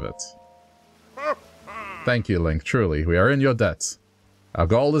inside of it. Thank you, Link, truly, we are in your debt. Our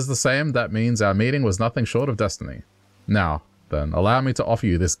goal is the same, that means our meeting was nothing short of destiny. Now, then, allow me to offer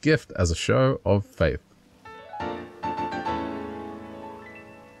you this gift as a show of faith.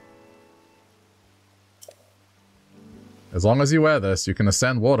 As long as you wear this, you can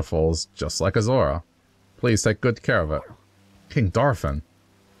ascend waterfalls, just like a Zora. Please take good care of it. King Dorephan,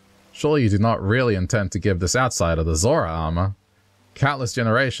 surely you do not really intend to give this outsider the Zora armor? Countless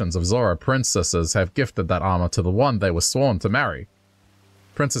generations of Zora princesses have gifted that armor to the one they were sworn to marry.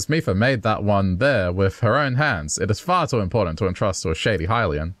 Princess Mipha made that one there with her own hands. It is far too important to entrust to a shady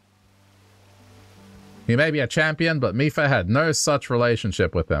Hylian. He may be a champion, but Mipha had no such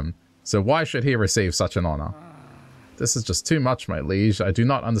relationship with him, so why should he receive such an honor? This is just too much, my liege. I do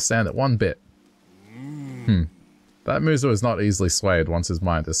not understand it one bit. That Muzo is not easily swayed once his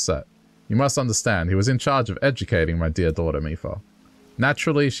mind is set. You must understand, he was in charge of educating my dear daughter Mipha.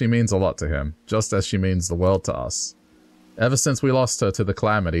 Naturally, she means a lot to him, just as she means the world to us. Ever since we lost her to the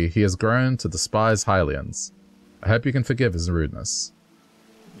Calamity, he has grown to despise Hylians. I hope you can forgive his rudeness.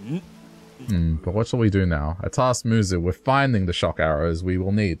 But what shall we do now? I tasked Muzu with finding the shock arrows we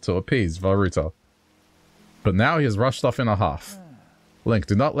will need to appease Vah-Ruta. But now he has rushed off in a huff. Link,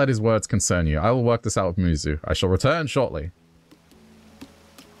 do not let his words concern you. I will work this out with Muzu. I shall return shortly.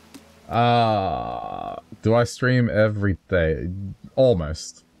 Do I stream every day?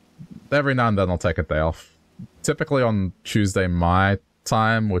 Almost. Every now and then I'll take a day off. Typically on Tuesday my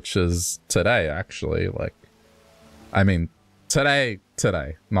time, which is today, actually. Like, I mean, today,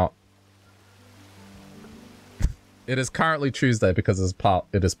 not... It is currently Tuesday because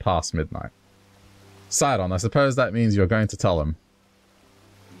it is past midnight. Sidon, I suppose that means you're going to tell him.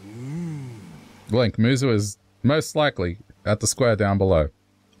 Link, Muzu is most likely at the square down below.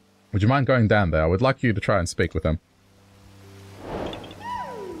 Would you mind going down there? I would like you to try and speak with him.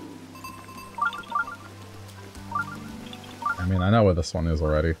 I mean, I know where this one is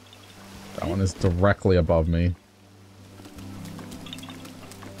already. That one is directly above me.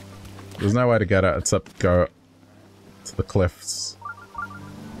 There's no way to get it except go to the cliffs.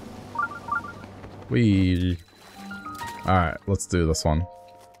 Whee! Alright, let's do this one.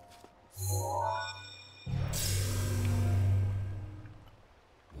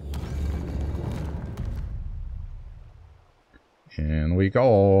 In we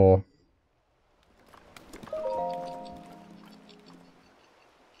go.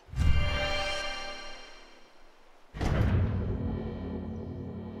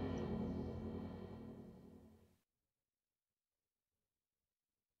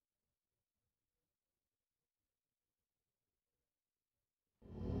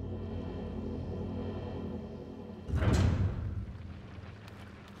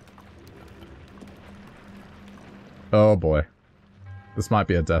 Oh boy. This might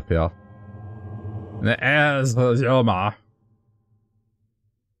be a death here. The airs of Yoma.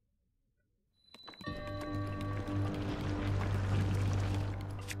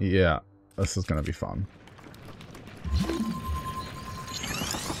 Yeah, this is gonna be fun.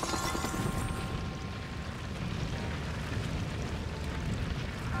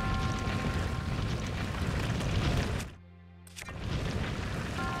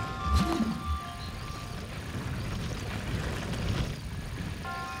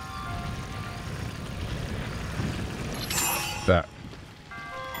 That.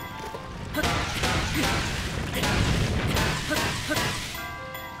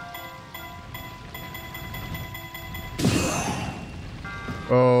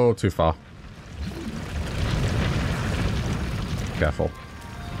 Oh, too far. Careful.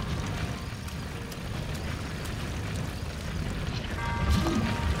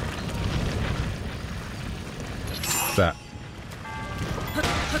 That.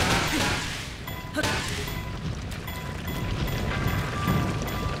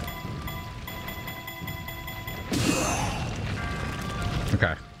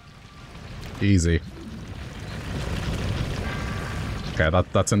 Okay. Easy. Okay,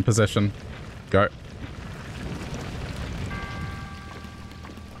 that's in position. Go.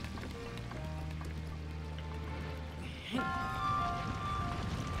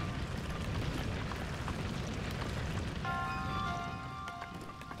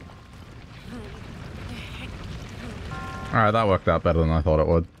 Alright, that worked out better than I thought it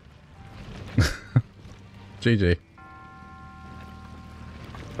would. GG.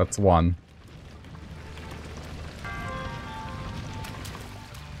 That's one.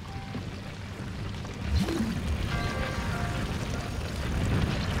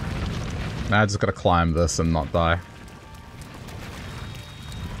 Now I just gotta climb this and not die.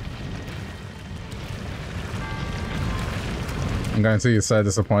 I'm going to be so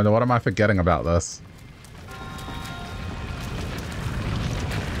disappointed. What am I forgetting about this?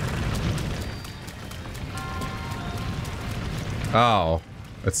 Oh,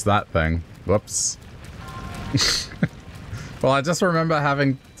 it's that thing. Whoops. Well, I just remember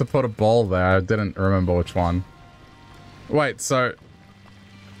having to put a ball there. I didn't remember which one. Wait, so...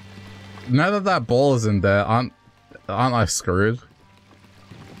 now that that ball is in there, aren't I screwed?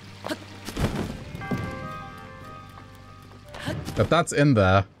 If that's in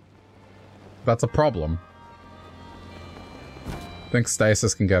there, that's a problem. I think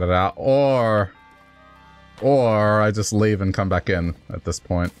Stasis can get it out, or I just leave and come back in at this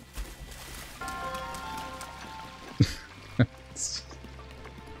point.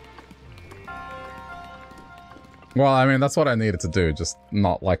 Well, I mean, that's what I needed to do, just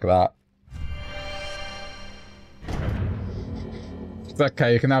not like that. It's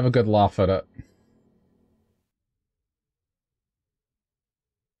okay, you can have a good laugh at it.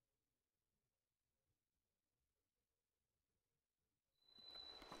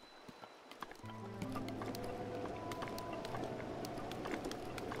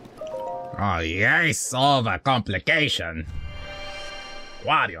 Oh yes, overcomplication.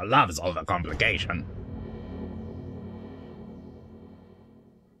 Wario loves overcomplication.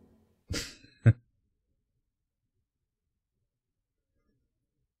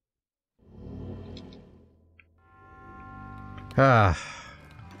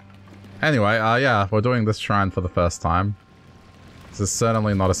 Anyway, yeah, we're doing this shrine for the first time. This is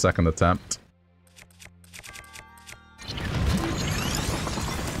certainly not a second attempt.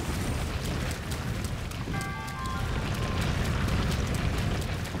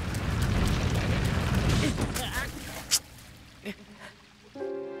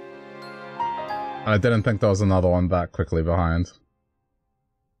 I didn't think there was another one that quickly behind.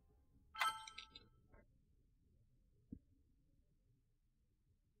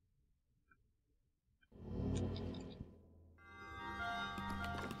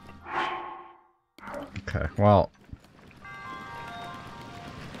 Okay, well...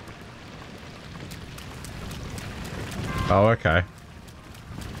 oh, okay.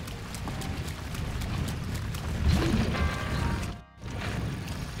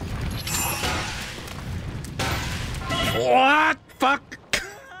 What? Fuck!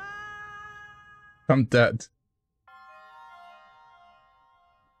 I'm dead.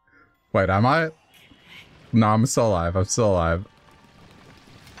 Wait, am I? No, I'm still alive. I'm still alive.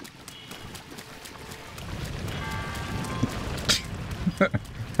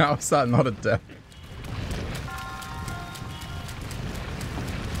 How is that not a death?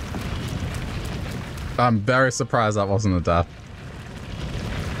 I'm very surprised that wasn't a death.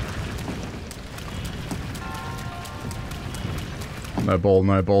 No ball,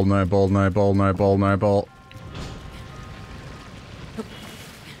 no ball, no ball, no ball, no ball, no ball.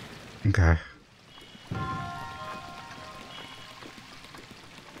 Okay.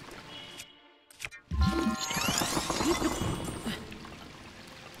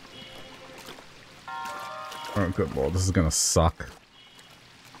 Oh, good lord, this is gonna suck.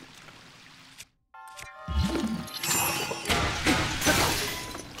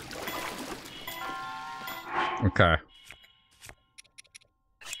 Okay.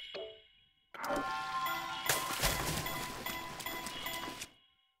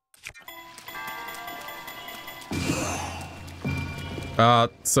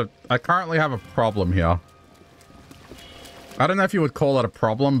 So I currently have a problem here. I don't know if you would call it a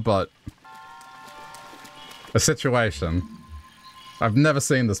problem, but a situation. I've never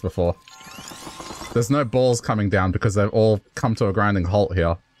seen this before. There's no balls coming down because they've all come to a grinding halt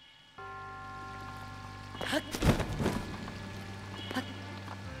here.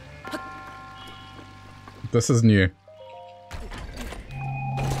 This is new.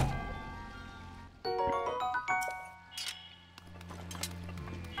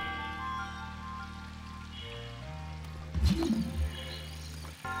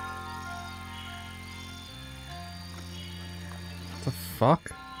 The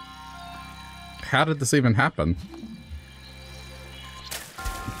fuck? How did this even happen?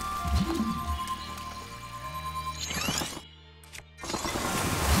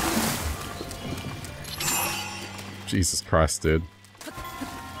 Jesus Christ, dude.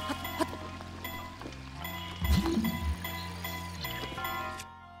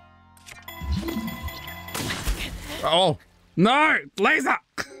 Oh! No! Laser!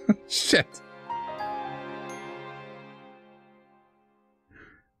 Shit!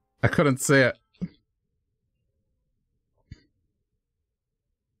 I couldn't see it.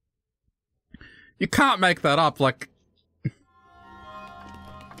 You can't make that up, like...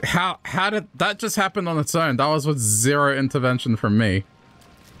 How did... That just happen on its own. That was with zero intervention from me.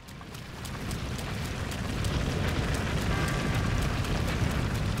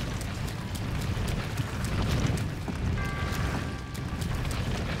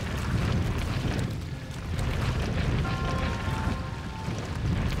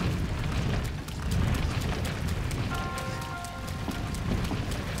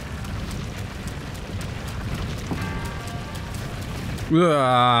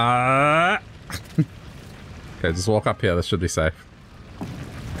 Okay, just walk up here. This should be safe.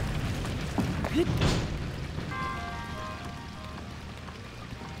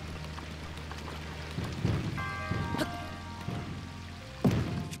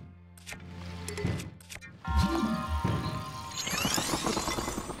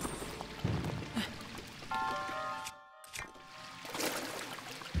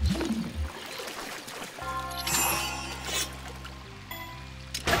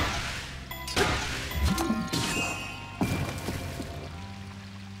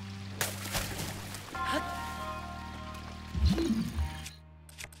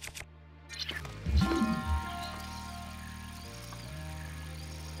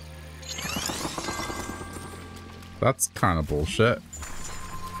 That's kind of bullshit.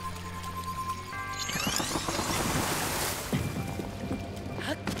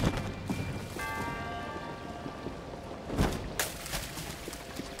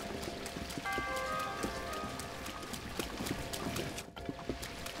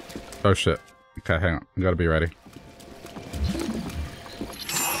 Oh shit. Okay, hang on. I gotta be ready.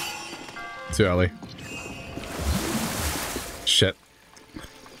 Too early. Shit.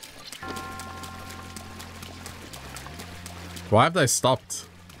 Why have they stopped?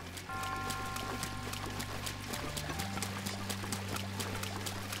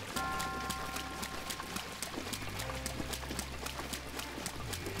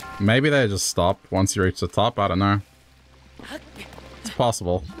 Maybe they just stop once you reach the top, I don't know. It's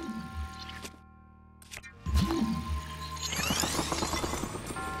possible.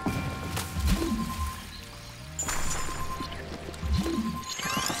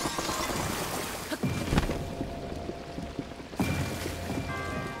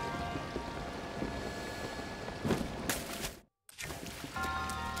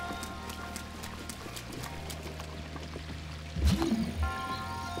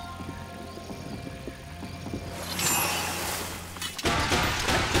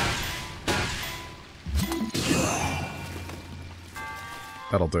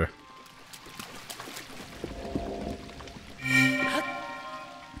 That'll do.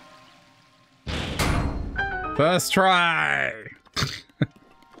 First try!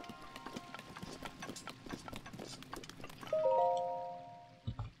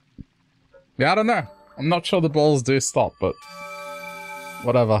 Yeah, I don't know. I'm not sure the balls do stop, but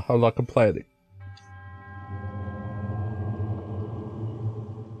whatever, I'm not complaining.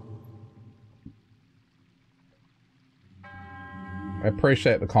 I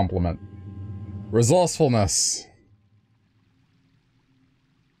appreciate the compliment. Resourcefulness.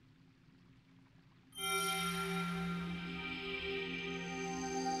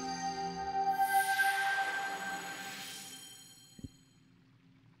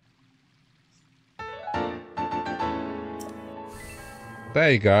 There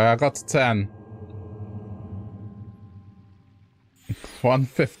you go, I got to 10.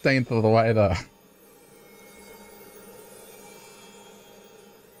 1/15 of the way there.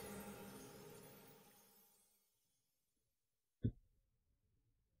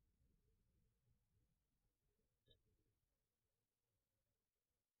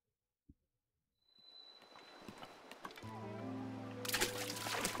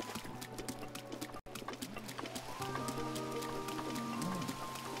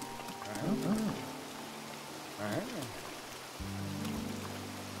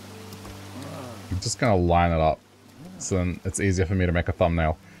 I'm just gonna line it up so then it's easier for me to make a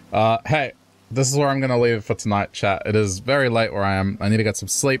thumbnail. Hey, this is where I'm gonna leave it for tonight, chat. It is very late where I am. I need to get some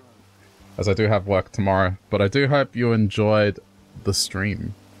sleep, as I do have work tomorrow. But I do hope you enjoyed the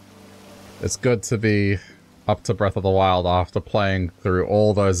stream. It's good to be up to Breath of the Wild after playing through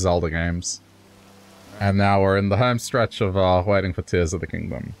all those Zelda games. And now we're in the home stretch of waiting for Tears of the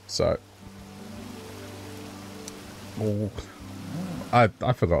Kingdom, so... I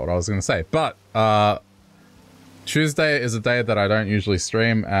forgot what I was going to say, but Tuesday is a day that I don't usually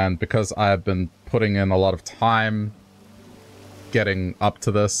stream, and because I have been putting in a lot of time getting up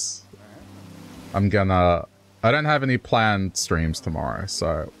to this, I don't have any planned streams tomorrow,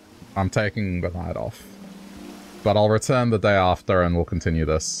 so I'm taking the night off. But I'll return the day after and we'll continue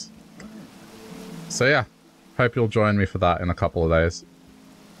this. So yeah, hope you'll join me for that in a couple of days.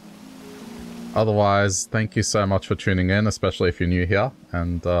 Otherwise, thank you so much for tuning in, especially if you're new here,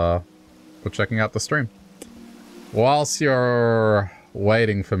 and for checking out the stream. Whilst you're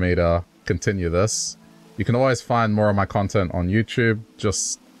waiting for me to continue this, you can always find more of my content on YouTube.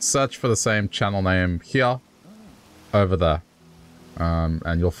 Just search for the same channel name here, over there.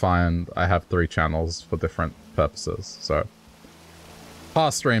 And you'll find I have 3 channels for different purposes, so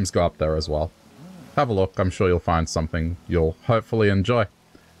past streams go up there as well. Have a look, I'm sure you'll find something you'll hopefully enjoy.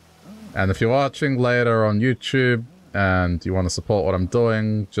 And if you're watching later on YouTube and you want to support what I'm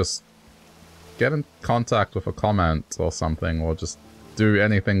doing, just get in contact with a comment or something, or just do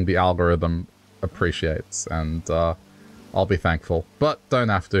anything the algorithm appreciates, and I'll be thankful, but don't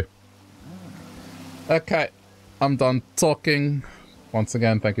have to. Okay, I'm done talking. Once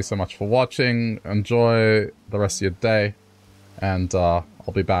again, thank you so much for watching. Enjoy the rest of your day, and I'll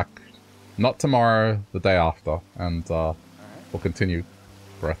be back, not tomorrow, the day after, and we'll continue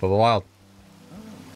Breath of the Wild.